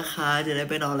ดีนะคะจะได้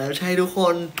ไปนอนแล้วใช่ทุกค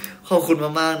นขอบคุณ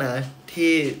มากๆนะ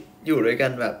ที่อยู่ด้วยกั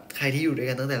นแบบใครที่อยู่ด้วย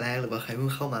กันตั้งแต่แรกหรือว่าใครเพิ่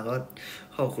งเข้ามาก็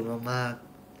ขอบคุณมาก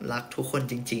ๆรักทุกคน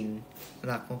จริงๆ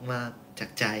รักมากๆจาก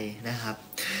ใจนะครับ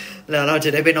แล้วเราจะ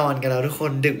ได้ไปนอนกันแล้วทุกค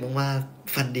นดึกมาก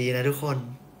ๆฝันดีนะทุกคน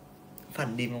ฝัน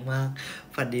ดีมาก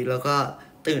ๆฝันดีแล้วก็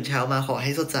ตื่นเช้ามาขอใ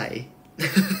ห้สดใส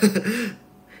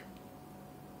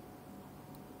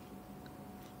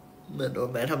เหมือนโดน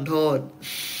แม่ทำโทษ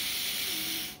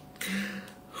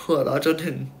หัวเราะจน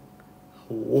ถึงโห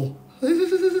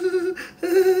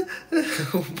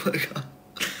Oh my god.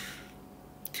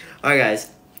 Alright guys,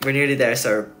 we're nearly there,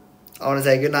 so I want to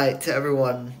say good night to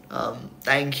everyone.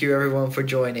 Thank you everyone for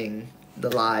joining the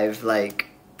live. Like,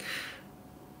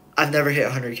 I've never hit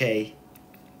 100k.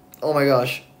 Oh my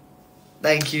gosh.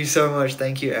 Thank you so much.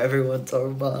 Thank you everyone so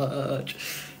much.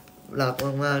 รัก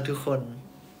มากๆทุกคน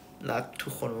รักทุ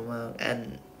กคนมากๆ and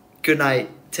good night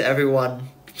to everyone.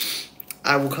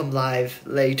 I will come live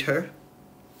later.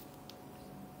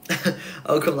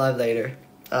 I'll come live later.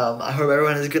 I hope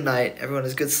everyone has a good night, everyone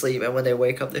has good sleep, and when they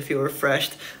wake up they feel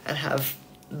refreshed and have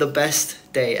the best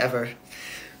day ever.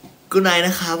 Good night น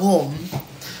ะครับผม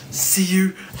See you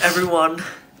everyone.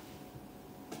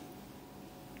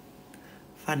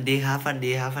 ฝันดีครับฝัน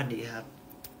ดีครับฝันดีครับ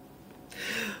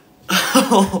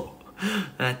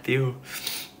นาติว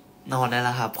นอนได้แ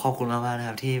ล้วครับขอบคุณมากๆนะค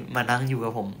รับที่มานั่งอยู่กั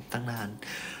บผมตั้งนาน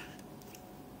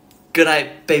Good night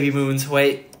baby moons.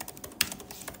 Wait,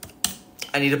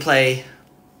 I need to play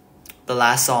the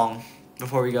last song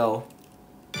before we go.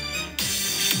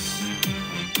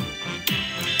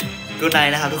 Good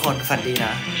night นะครับทุกคนฝันดีน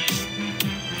ะ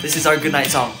This is our good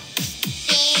night song.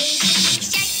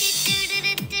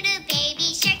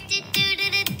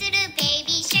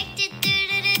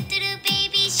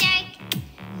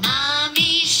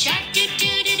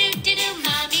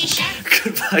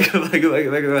 Goodbye.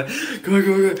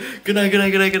 Good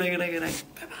night.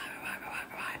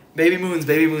 Baby moons.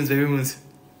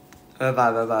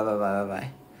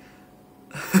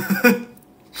 Bye.